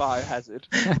prevalent in Biohazard.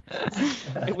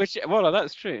 Well,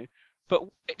 that's true. But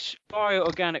which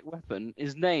bioorganic weapon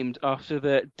is named after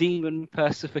the demon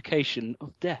personification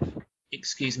of death?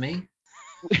 Excuse me?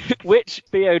 Which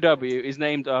BOW is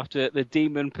named after the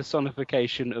demon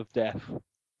personification of death?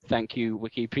 Thank you,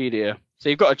 Wikipedia. So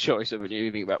you've got a choice, haven't you?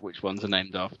 You think about which ones are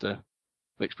named after,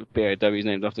 which BOW is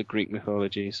named after Greek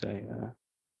mythology. So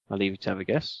I'll leave you to have a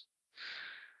guess.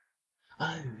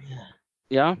 Oh,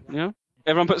 yeah. Yeah?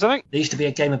 Everyone put something? There used to be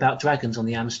a game about dragons on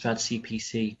the Amstrad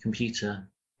CPC computer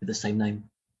with the same name.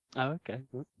 Oh, okay.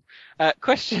 Good.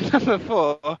 Question number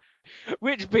 4.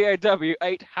 Which BOW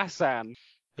ate Hassan?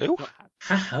 Who?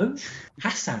 Hassan?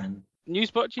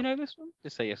 Newsbot, do you know this one?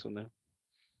 Just say yes or no.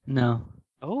 No.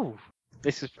 Oh,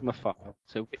 this is from a file.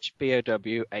 So which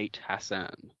BOW ate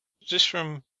Hassan? Is this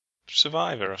from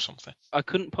Survivor or something? I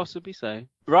couldn't possibly say.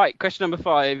 Right, question number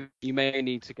 5. You may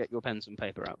need to get your pens and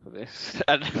paper out for this.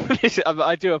 And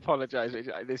I do apologise.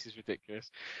 This is ridiculous.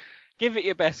 Give it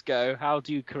your best go. How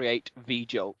do you create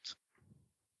V-Jolt?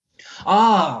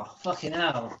 Ah, fucking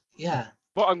hell. Yeah.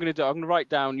 What I'm going to do, I'm going to write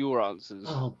down your answers.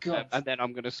 Oh, God. And then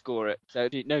I'm going to score it. So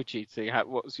no cheating.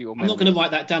 What's your memory? I'm not going to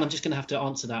write that down. I'm just going to have to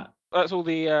answer that. That's all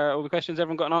the questions.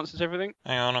 Everyone got an answer to everything?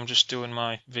 Hang on, I'm just doing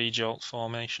my V-Jolt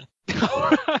formation.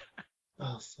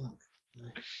 Oh, fuck.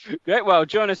 No. Great. Well,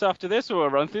 join us after this, or we'll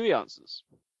run through the answers.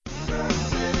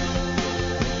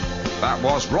 That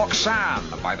was Roxanne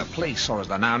by The Police, or as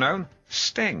they're now known,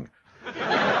 Sting.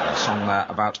 A song there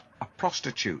about a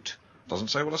prostitute. Doesn't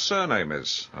say what her surname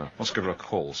is. Must give her a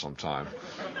call sometime.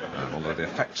 Although the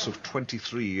effects of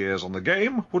 23 years on the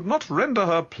game would not render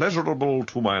her pleasurable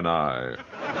to mine eye.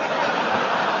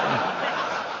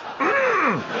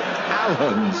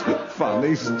 Alan's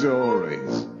funny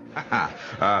stories.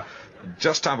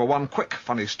 Just time for one quick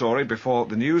funny story before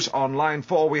the news. On line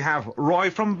 4 we have Roy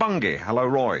from Bungay. Hello,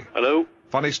 Roy. Hello.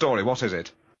 Funny story, what is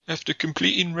it? After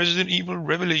completing Resident Evil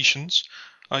Revelations,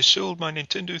 I sold my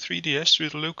Nintendo 3DS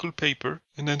to a local paper,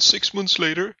 and then 6 months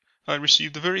later, I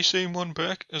received the very same one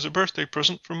back as a birthday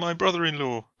present from my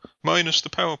brother-in-law, minus the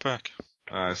power pack.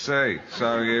 I see.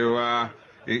 So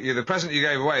you the present you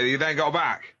gave away, you then got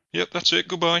back? Yep, that's it.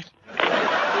 Goodbye.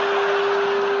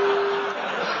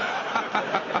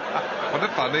 What a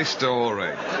funny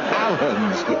story.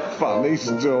 Alan's funny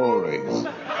stories.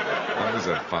 That was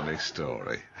a funny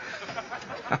story.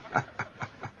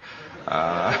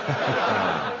 I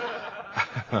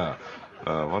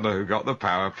wonder who got the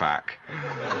power pack.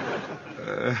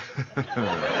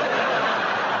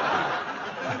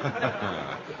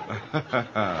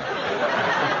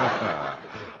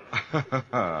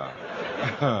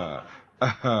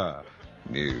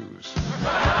 News.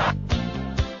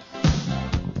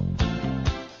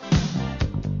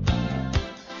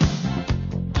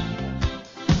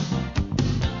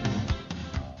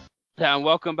 And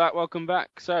welcome back.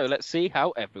 So let's see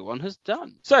how everyone has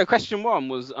done. So question 1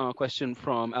 was our question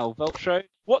from El Veltro.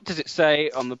 What does it say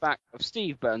on the back of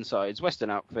Steve Burnside's Western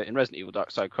outfit in Resident Evil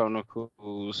Dark Side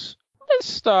Chronicles?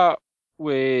 Let's start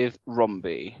with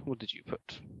Rombie. What did you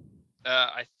put?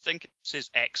 I think it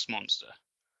says Axe Monster.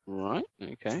 Right,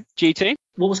 okay. GT?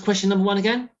 What was question number 1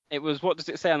 again? It was, what does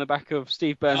it say on the back of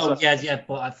Steve Burns? Oh, yeah,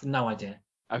 but I've no idea.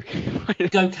 Okay.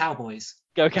 Go Cowboys.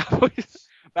 Go Cowboys.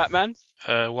 Batman?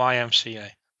 YMCA.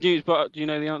 Do you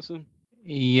know the answer?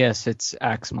 Yes, it's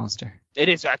Axe Monster. It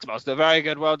is Axe Monster. Very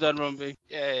good. Well done, Rombie.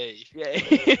 Yay.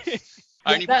 Yay.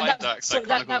 I only played Dark so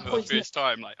Side Chronicles for the first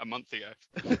time like a month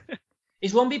ago.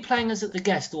 Is Rombie playing as the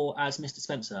guest or as Mr.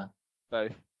 Spencer?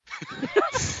 Both.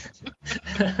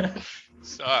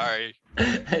 Sorry.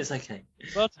 It's okay.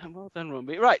 Well done,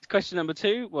 Rombie. Right, question number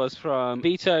 2 was from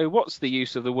Vito. What's the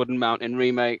use of the wooden mount in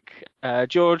Remake?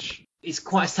 George? It's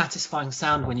quite a satisfying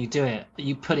sound when you do it.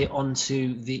 You put it onto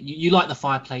you light the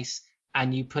fireplace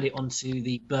and you put it onto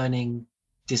the burning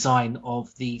design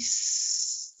of the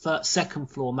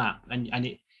second floor map,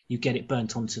 and you get it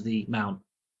burnt onto the mount.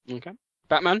 Okay.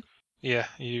 Batman? Yeah,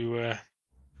 you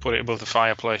put it above the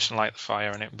fireplace and light the fire,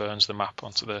 and it burns the map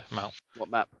onto the mount. What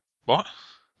map? What?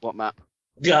 What map?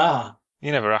 Yeah.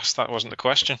 You never asked. That wasn't the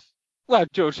question. Well,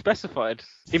 George specified.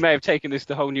 He may have taken this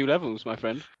to whole new levels, my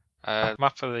friend.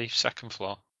 Map of the second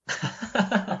floor.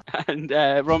 And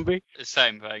Rombie? The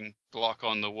same thing. Block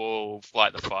on the wall,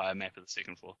 light the fire, map of the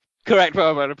second floor. Correct.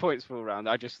 Well, the points for all round.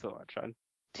 I just thought I'd try and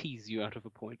tease you out of a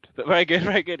point. But very good,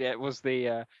 very good. Yeah, it was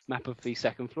the map of the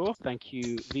second floor. Thank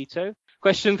you, Vito.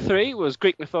 Question 3 was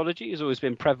Greek mythology has always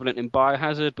been prevalent in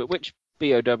Biohazard, but which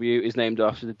BOW is named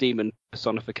after the demon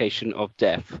personification of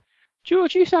death?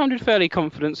 George, you sounded fairly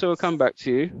confident, so I'll come back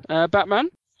to you. Batman?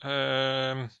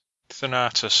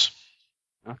 Thanatos.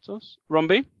 Atos.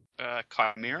 Rombie?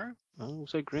 Chimera. Oh,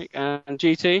 so Greek. And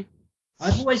GT?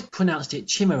 I've always pronounced it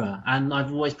Chimera, and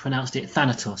I've always pronounced it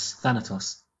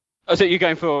Thanatos. Oh, so you're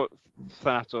going for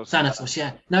Thanatos? Thanatos,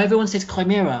 yeah. Now everyone says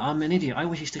Chimera. I'm an idiot. I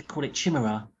always used to call it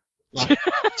Chimera. Like,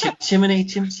 chimney.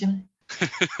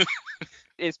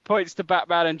 It's points to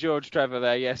Batman and George Trevor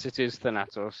there. Yes, it is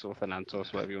Thanatos or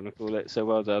Thanantos, whatever you want to call it. So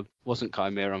well done. Wasn't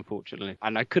Chimera, unfortunately.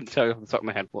 And I couldn't tell you off the top of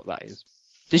my head what that is.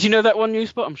 Did you know that one,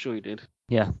 Newspot? I'm sure you did.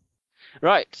 Yeah.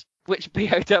 Right. Which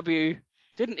BOW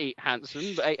didn't eat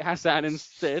Hanson, but ate Hassan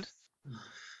instead?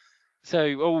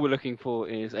 So all we're looking for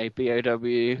is a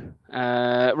BOW.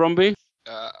 Rombie?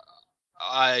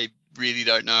 I really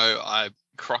don't know.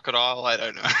 Crocodile, I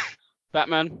don't know.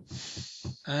 Batman?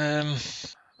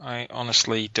 I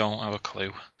honestly don't have a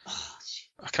clue.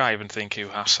 I can't even think who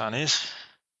Hassan is.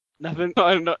 Nothing?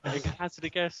 I'm not. Hazard a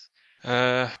guess.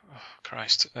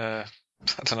 Christ. I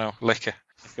don't know. Liquor.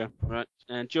 Okay, right.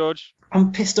 And George?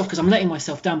 I'm pissed off because I'm letting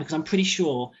myself down because I'm pretty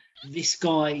sure this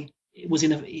guy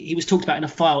he was talked about in a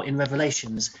file in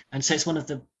Revelations, and so it's one of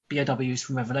the BOWs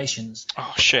from Revelations.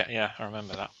 Oh shit! Yeah, I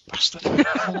remember that bastard.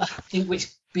 I think which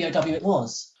BOW it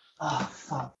was. Oh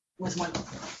fuck! Where's my?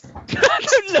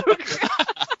 Don't look.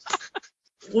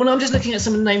 Well, no, I'm just looking at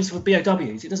some names for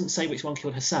BOWs. It doesn't say which one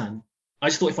killed Hassan. I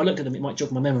just thought if I looked at them, it might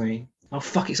jog my memory. Oh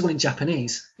fuck! It's all in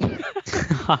Japanese.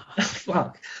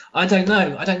 Fuck! I don't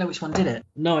know. I don't know which one did it.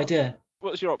 No idea.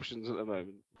 What's your options at the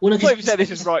moment? Well, no, what if you say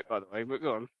this is right, by the way? But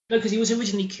go on. No, because he was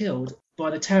originally killed by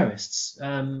the terrorists.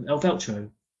 El Veltro.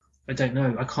 I don't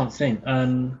know. I can't think.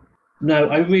 No,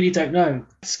 I really don't know.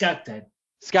 Skag dead.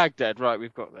 Skag dead. Right,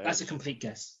 we've got there. That's a complete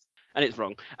guess. And it's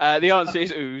wrong. The answer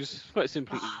is ooze. Quite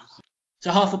simply ooze.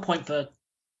 So half a point for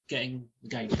getting the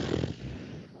game.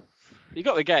 You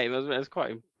got the game. That's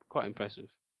quite impressive.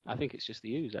 I think it's just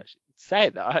the ooze, actually.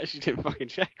 Saying that, I actually didn't fucking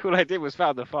check. All I did was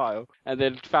found the file and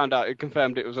then found out it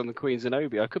confirmed it was on the Queen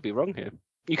Zenobia. I could be wrong here.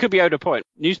 You could be owed a point.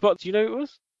 Newspot, do you know who it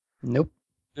was? Nope.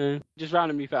 Just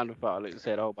randomly found a file. It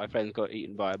said, "Oh, my friend got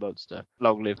eaten by a monster.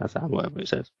 Long live Hassan," whatever it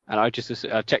says. And I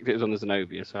checked it was on the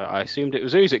Zenobia, so I assumed it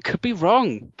was ooze. It could be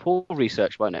wrong. Poor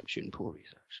research by Neptune. Poor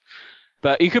research.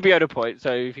 But you could be owed a point,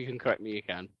 so if you can correct me, you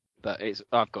can. But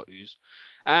I've got ooze.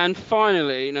 And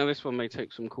finally, now this one may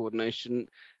take some coordination.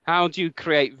 How do you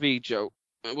create VJolt?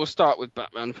 We'll start with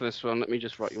Batman for this one. Let me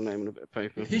just write your name on a bit of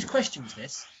paper. Whose question was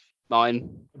this?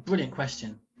 Mine. A brilliant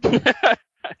question.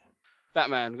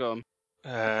 Batman, go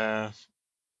on.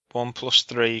 1 plus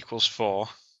 3 equals 4.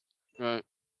 Right.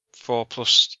 4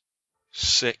 plus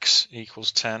 6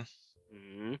 equals 10.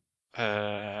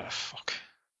 Mm-hmm. Fuck.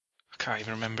 I can't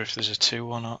even remember if there's a 2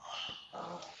 or not.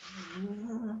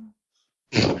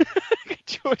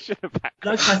 George in the back.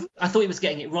 No, I thought he was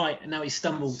getting it right, and now he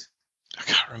stumbled. I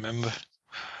can't remember.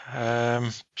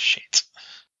 Shit.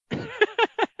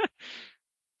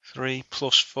 3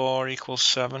 plus 4 equals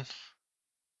 7.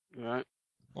 Right.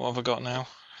 What have I got now?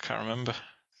 I can't remember.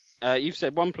 You've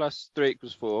said 1 plus 3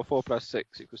 equals 4, 4 plus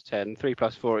 6 equals 10, 3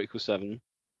 plus 4 equals 7.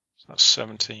 So that's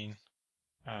 17.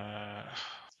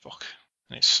 Fuck.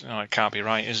 It can't be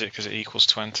right, is it? Because it equals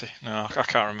 20. No, I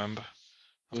can't remember.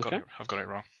 I've got it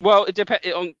wrong. Well, it depends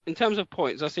on in terms of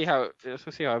points. I'll see how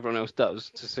everyone else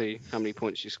does to see how many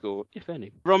points you score, if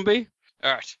any. Rombie?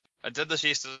 All right. I did this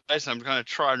yesterday, so I'm going to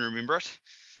try and remember it.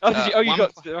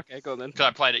 Okay, go on then. Because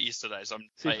I played it yesterday, so I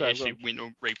Super, actually went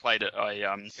and replayed it. I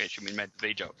actually made the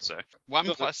V-job. So 1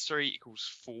 plus 3 equals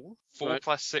 4. 4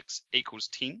 plus 6 equals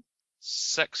 10.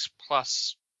 6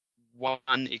 plus 1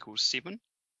 equals 7.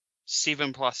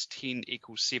 7 plus 10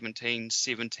 equals 17.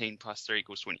 17 plus 3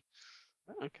 equals 20.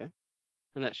 Okay.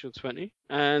 And that's your 20.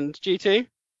 And GT?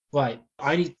 Right.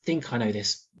 I only think I know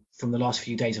this from the last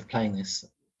few days of playing this.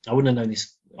 I wouldn't have known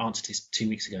this answer to this 2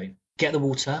 weeks ago. Get the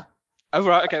water. Oh,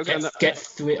 right. Okay. Get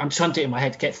 3. I'm trying to do it in my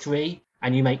head. Get 3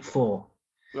 and you make 4.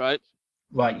 Right.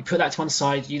 Right. You put that to one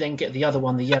side. You then get the other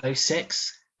one, the yellow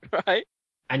 6. Right.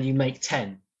 And you make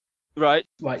 10. Right.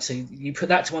 Right. So you put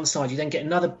that to one side. You then get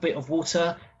another bit of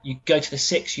water. You go to the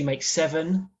 6. You make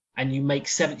 7. And you make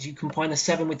 7. You combine the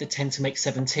 7 with the 10 to make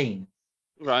 17.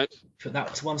 Right. Put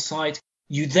that to one side.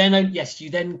 You then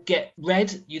get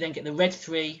red. You then get the red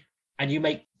 3. And you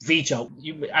make V-Jolt.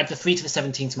 You add the 3 to the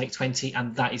 17 to make 20,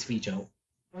 and that is V-Jolt.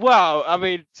 Well, I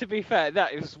mean, to be fair,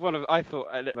 that is I thought,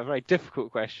 a very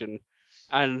difficult question.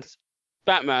 And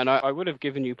Batman, I would have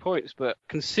given you points, but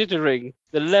considering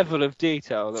the level of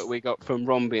detail that we got from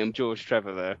Rombie and George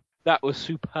Trevor there, that was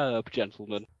superb,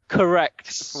 gentlemen.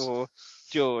 Correct for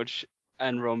George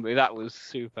and Rombie. That was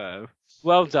superb.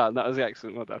 Well done. That was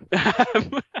excellent. Well done.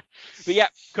 But yeah,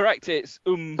 correct. It's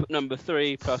number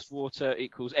 3 plus water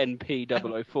equals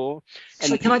NP004.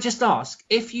 So can I just ask,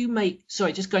 if you make,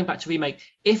 just going back to Remake,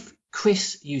 if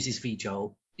Chris uses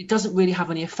V-Jolt, it doesn't really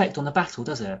have any effect on the battle,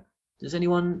 does it? Does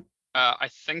anyone... I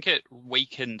think it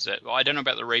weakens it. Well, I don't know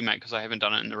about the remake because I haven't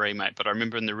done it in the remake, but I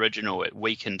remember in the original it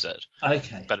weakens it.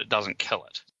 Okay. But it doesn't kill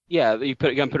it. Yeah, you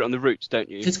put it on the roots, don't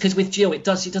you? Because with Jill, it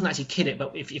doesn't actually kill it,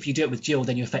 but if you do it with Jill,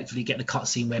 then you effectively get the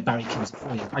cutscene where Barry kills it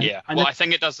for you. I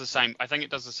think it does the same. I think it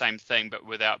does the same thing, but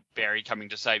without Barry coming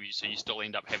to save you, so you still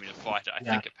end up having to fight it. I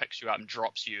think it picks you up and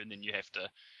drops you, and then you have to.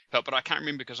 But I can't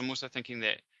remember because I'm also thinking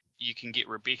that you can get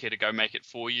Rebecca to go make it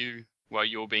for you while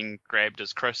you're being grabbed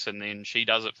as Chris, and then she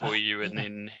does it for you, and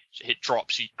then it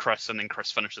drops you, Chris, and then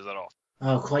Chris finishes it off.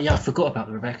 Oh, quite. Yeah, I forgot about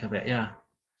the Rebecca bit. Yeah.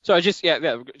 So just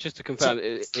to confirm,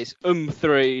 it's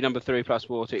 3, number 3 plus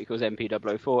water equals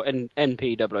NP004, and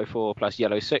NP004 plus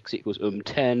yellow 6 equals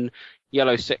 10,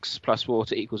 yellow 6 plus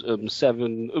water equals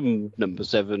 7, number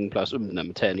 7 plus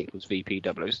number 10 equals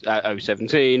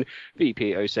VP017,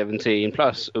 VP017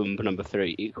 plus number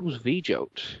 3 equals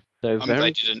V-Jolt. So I'm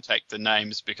glad you didn't take the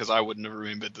names because I wouldn't have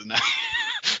remembered the name.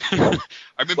 I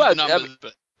remember the numbers,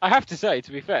 but... I have to say,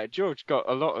 to be fair, George got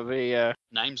a lot of the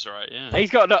names right. Yeah, he's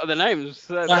got a lot of the names.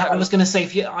 I was going to say,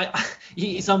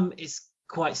 it's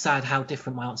quite sad how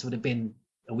different my answer would have been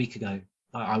a week ago.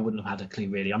 I wouldn't have had a clue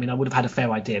really. I mean, I would have had a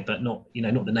fair idea, but not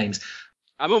the names.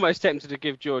 I'm almost tempted to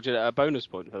give George a bonus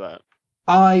point for that.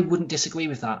 I wouldn't disagree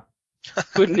with that.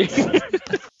 Wouldn't you?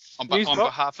 On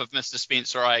behalf of Mr.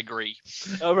 Spencer, I agree.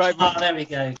 Oh, right. There we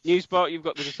go. Newsbot, you've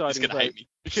got the deciding He's gonna hate me.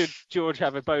 Should George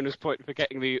have a bonus point for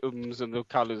getting the and the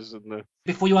colours and the...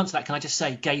 Before you answer that, can I just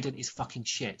say Gaydon is fucking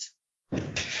shit?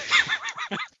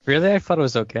 Really? I thought it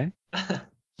was okay.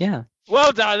 Yeah.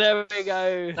 Well done, there we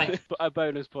go. A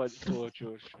bonus point for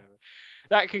George.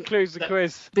 That concludes the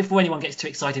quiz. Before anyone gets too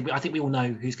excited, I think we all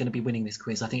know who's going to be winning this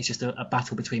quiz. I think it's just a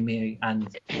battle between me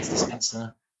and Mr.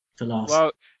 Spencer.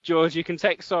 Well, George, you can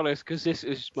take solace because this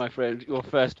is, my friend, your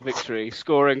first victory.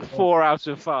 Scoring 4 out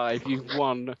of 5, you've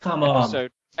won. Come on.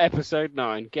 Episode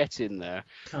 9. Get in there.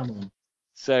 Come on.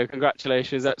 So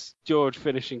congratulations. That's George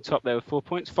finishing top there with 4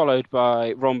 points, followed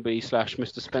by Rombie /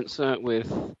 Mr. Spencer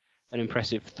with an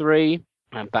impressive 3,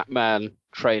 and Batman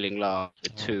trailing last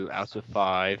with 2 out of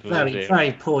 5.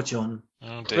 Very poor, John.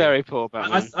 Oh, dear. Very poor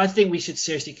Batman. I think we should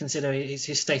seriously consider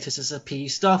his status as a PE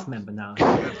staff member now.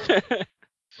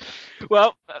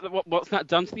 Well, what's that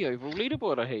done to the overall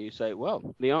leaderboard, I hear you say?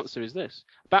 Well, the answer is this.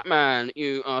 Batman,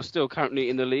 you are still currently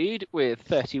in the lead with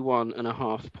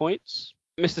 31.5 points.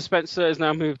 Mr. Spencer has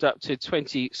now moved up to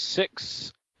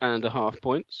 26.5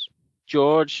 points.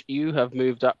 George, you have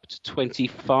moved up to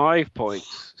 25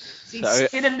 points.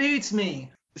 It eludes me.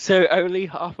 So only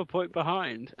half a point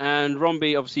behind. And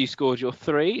Rombie, obviously, you scored your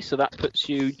 3, so that puts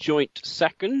you joint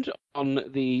second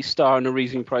on the Star and a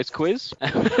Reasoning Prize quiz.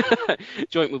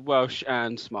 Joint with Welsh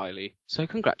and Smiley. So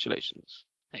congratulations.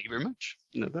 Thank you very much.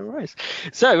 No worries.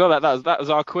 So, well, that was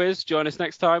our quiz. Join us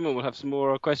next time and we'll have some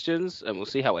more questions and we'll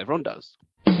see how everyone does.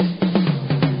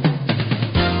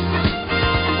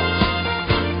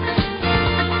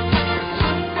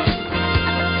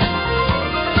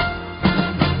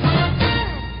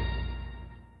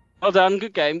 Well done,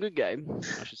 good game.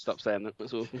 I should stop saying that.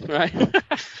 That's awful, right?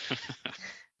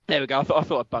 There we go. I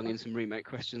thought I'd bung in some remake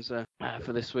questions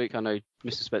for this week. I know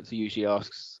Mr. Spencer usually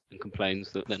asks and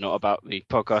complains that they're not about the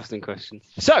podcasting question.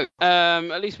 So,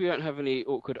 at least we don't have any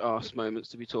awkward arse moments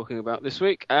to be talking about this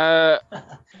week. Well,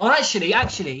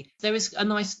 actually, there is a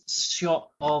nice shot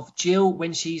of Jill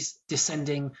when she's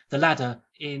descending the ladder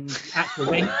in Aqua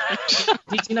Ring.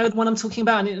 Do you know the one I'm talking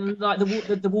about? And like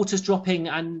the water's dropping,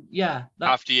 and yeah.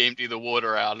 After you empty the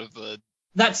water out of the.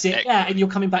 That's it. Yeah, and you're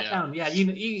coming back down. Yeah,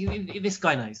 you this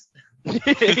guy knows.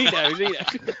 He knows.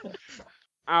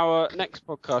 Our next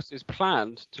podcast is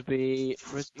planned to be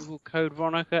Resident Evil Code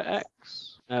Veronica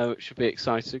X, which should be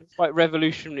exciting. Quite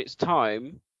revolutionary in its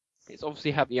time. It's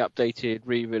obviously had the updated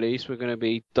re-release. We're going to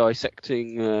be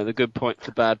dissecting the good points,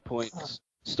 the bad points,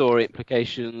 story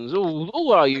implications,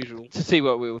 all our usual, to see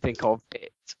what we will think of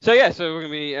it. So we're going to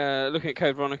be looking at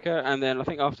Code Veronica, and then I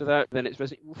think after that, then it's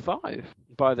Resident Evil 5.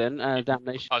 By then,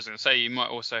 Damnation. I was going to say, you might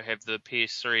also have the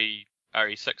PS3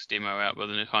 RE6 demo out by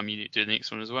the time you do the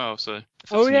next one as well, so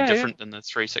if it's any different than the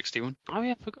 360 one. Oh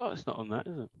yeah, I forgot it's not on that,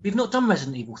 is it? We've not done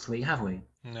Resident Evil 3, have we?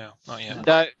 No, not yet.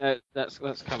 No,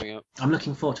 that's coming up. I'm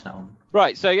looking forward to that one.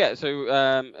 Right, so at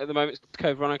the moment it's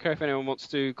Code Veronica. If anyone wants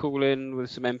to call in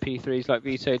with some MP3s like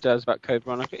Vito does about Code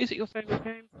Veronica, is it your favourite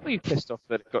game? Are you pissed off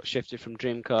that it got shifted from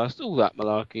Dreamcast? All that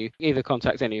malarkey. Either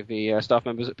contact any of the staff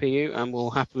members at PU and we'll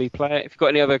happily play it. If you've got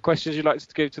any other questions you'd like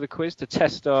to go to the quiz to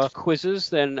test our quizzes,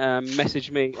 then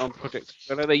message me on Project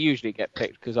Umbrella. They usually get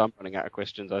picked because I'm running out of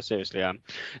questions. I seriously am.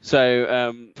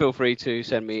 So feel free to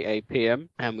send me a PM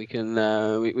and we can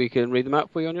read them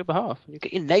out for you on your behalf. You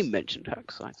get your name mentioned. How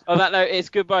exciting. On that note, it's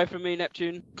goodbye from me,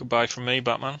 Neptune. Goodbye from me,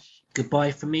 Batman.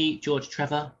 Goodbye from me, George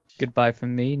Trevor. Goodbye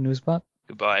from me, Newsbot.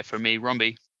 Goodbye from me,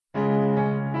 Rombie.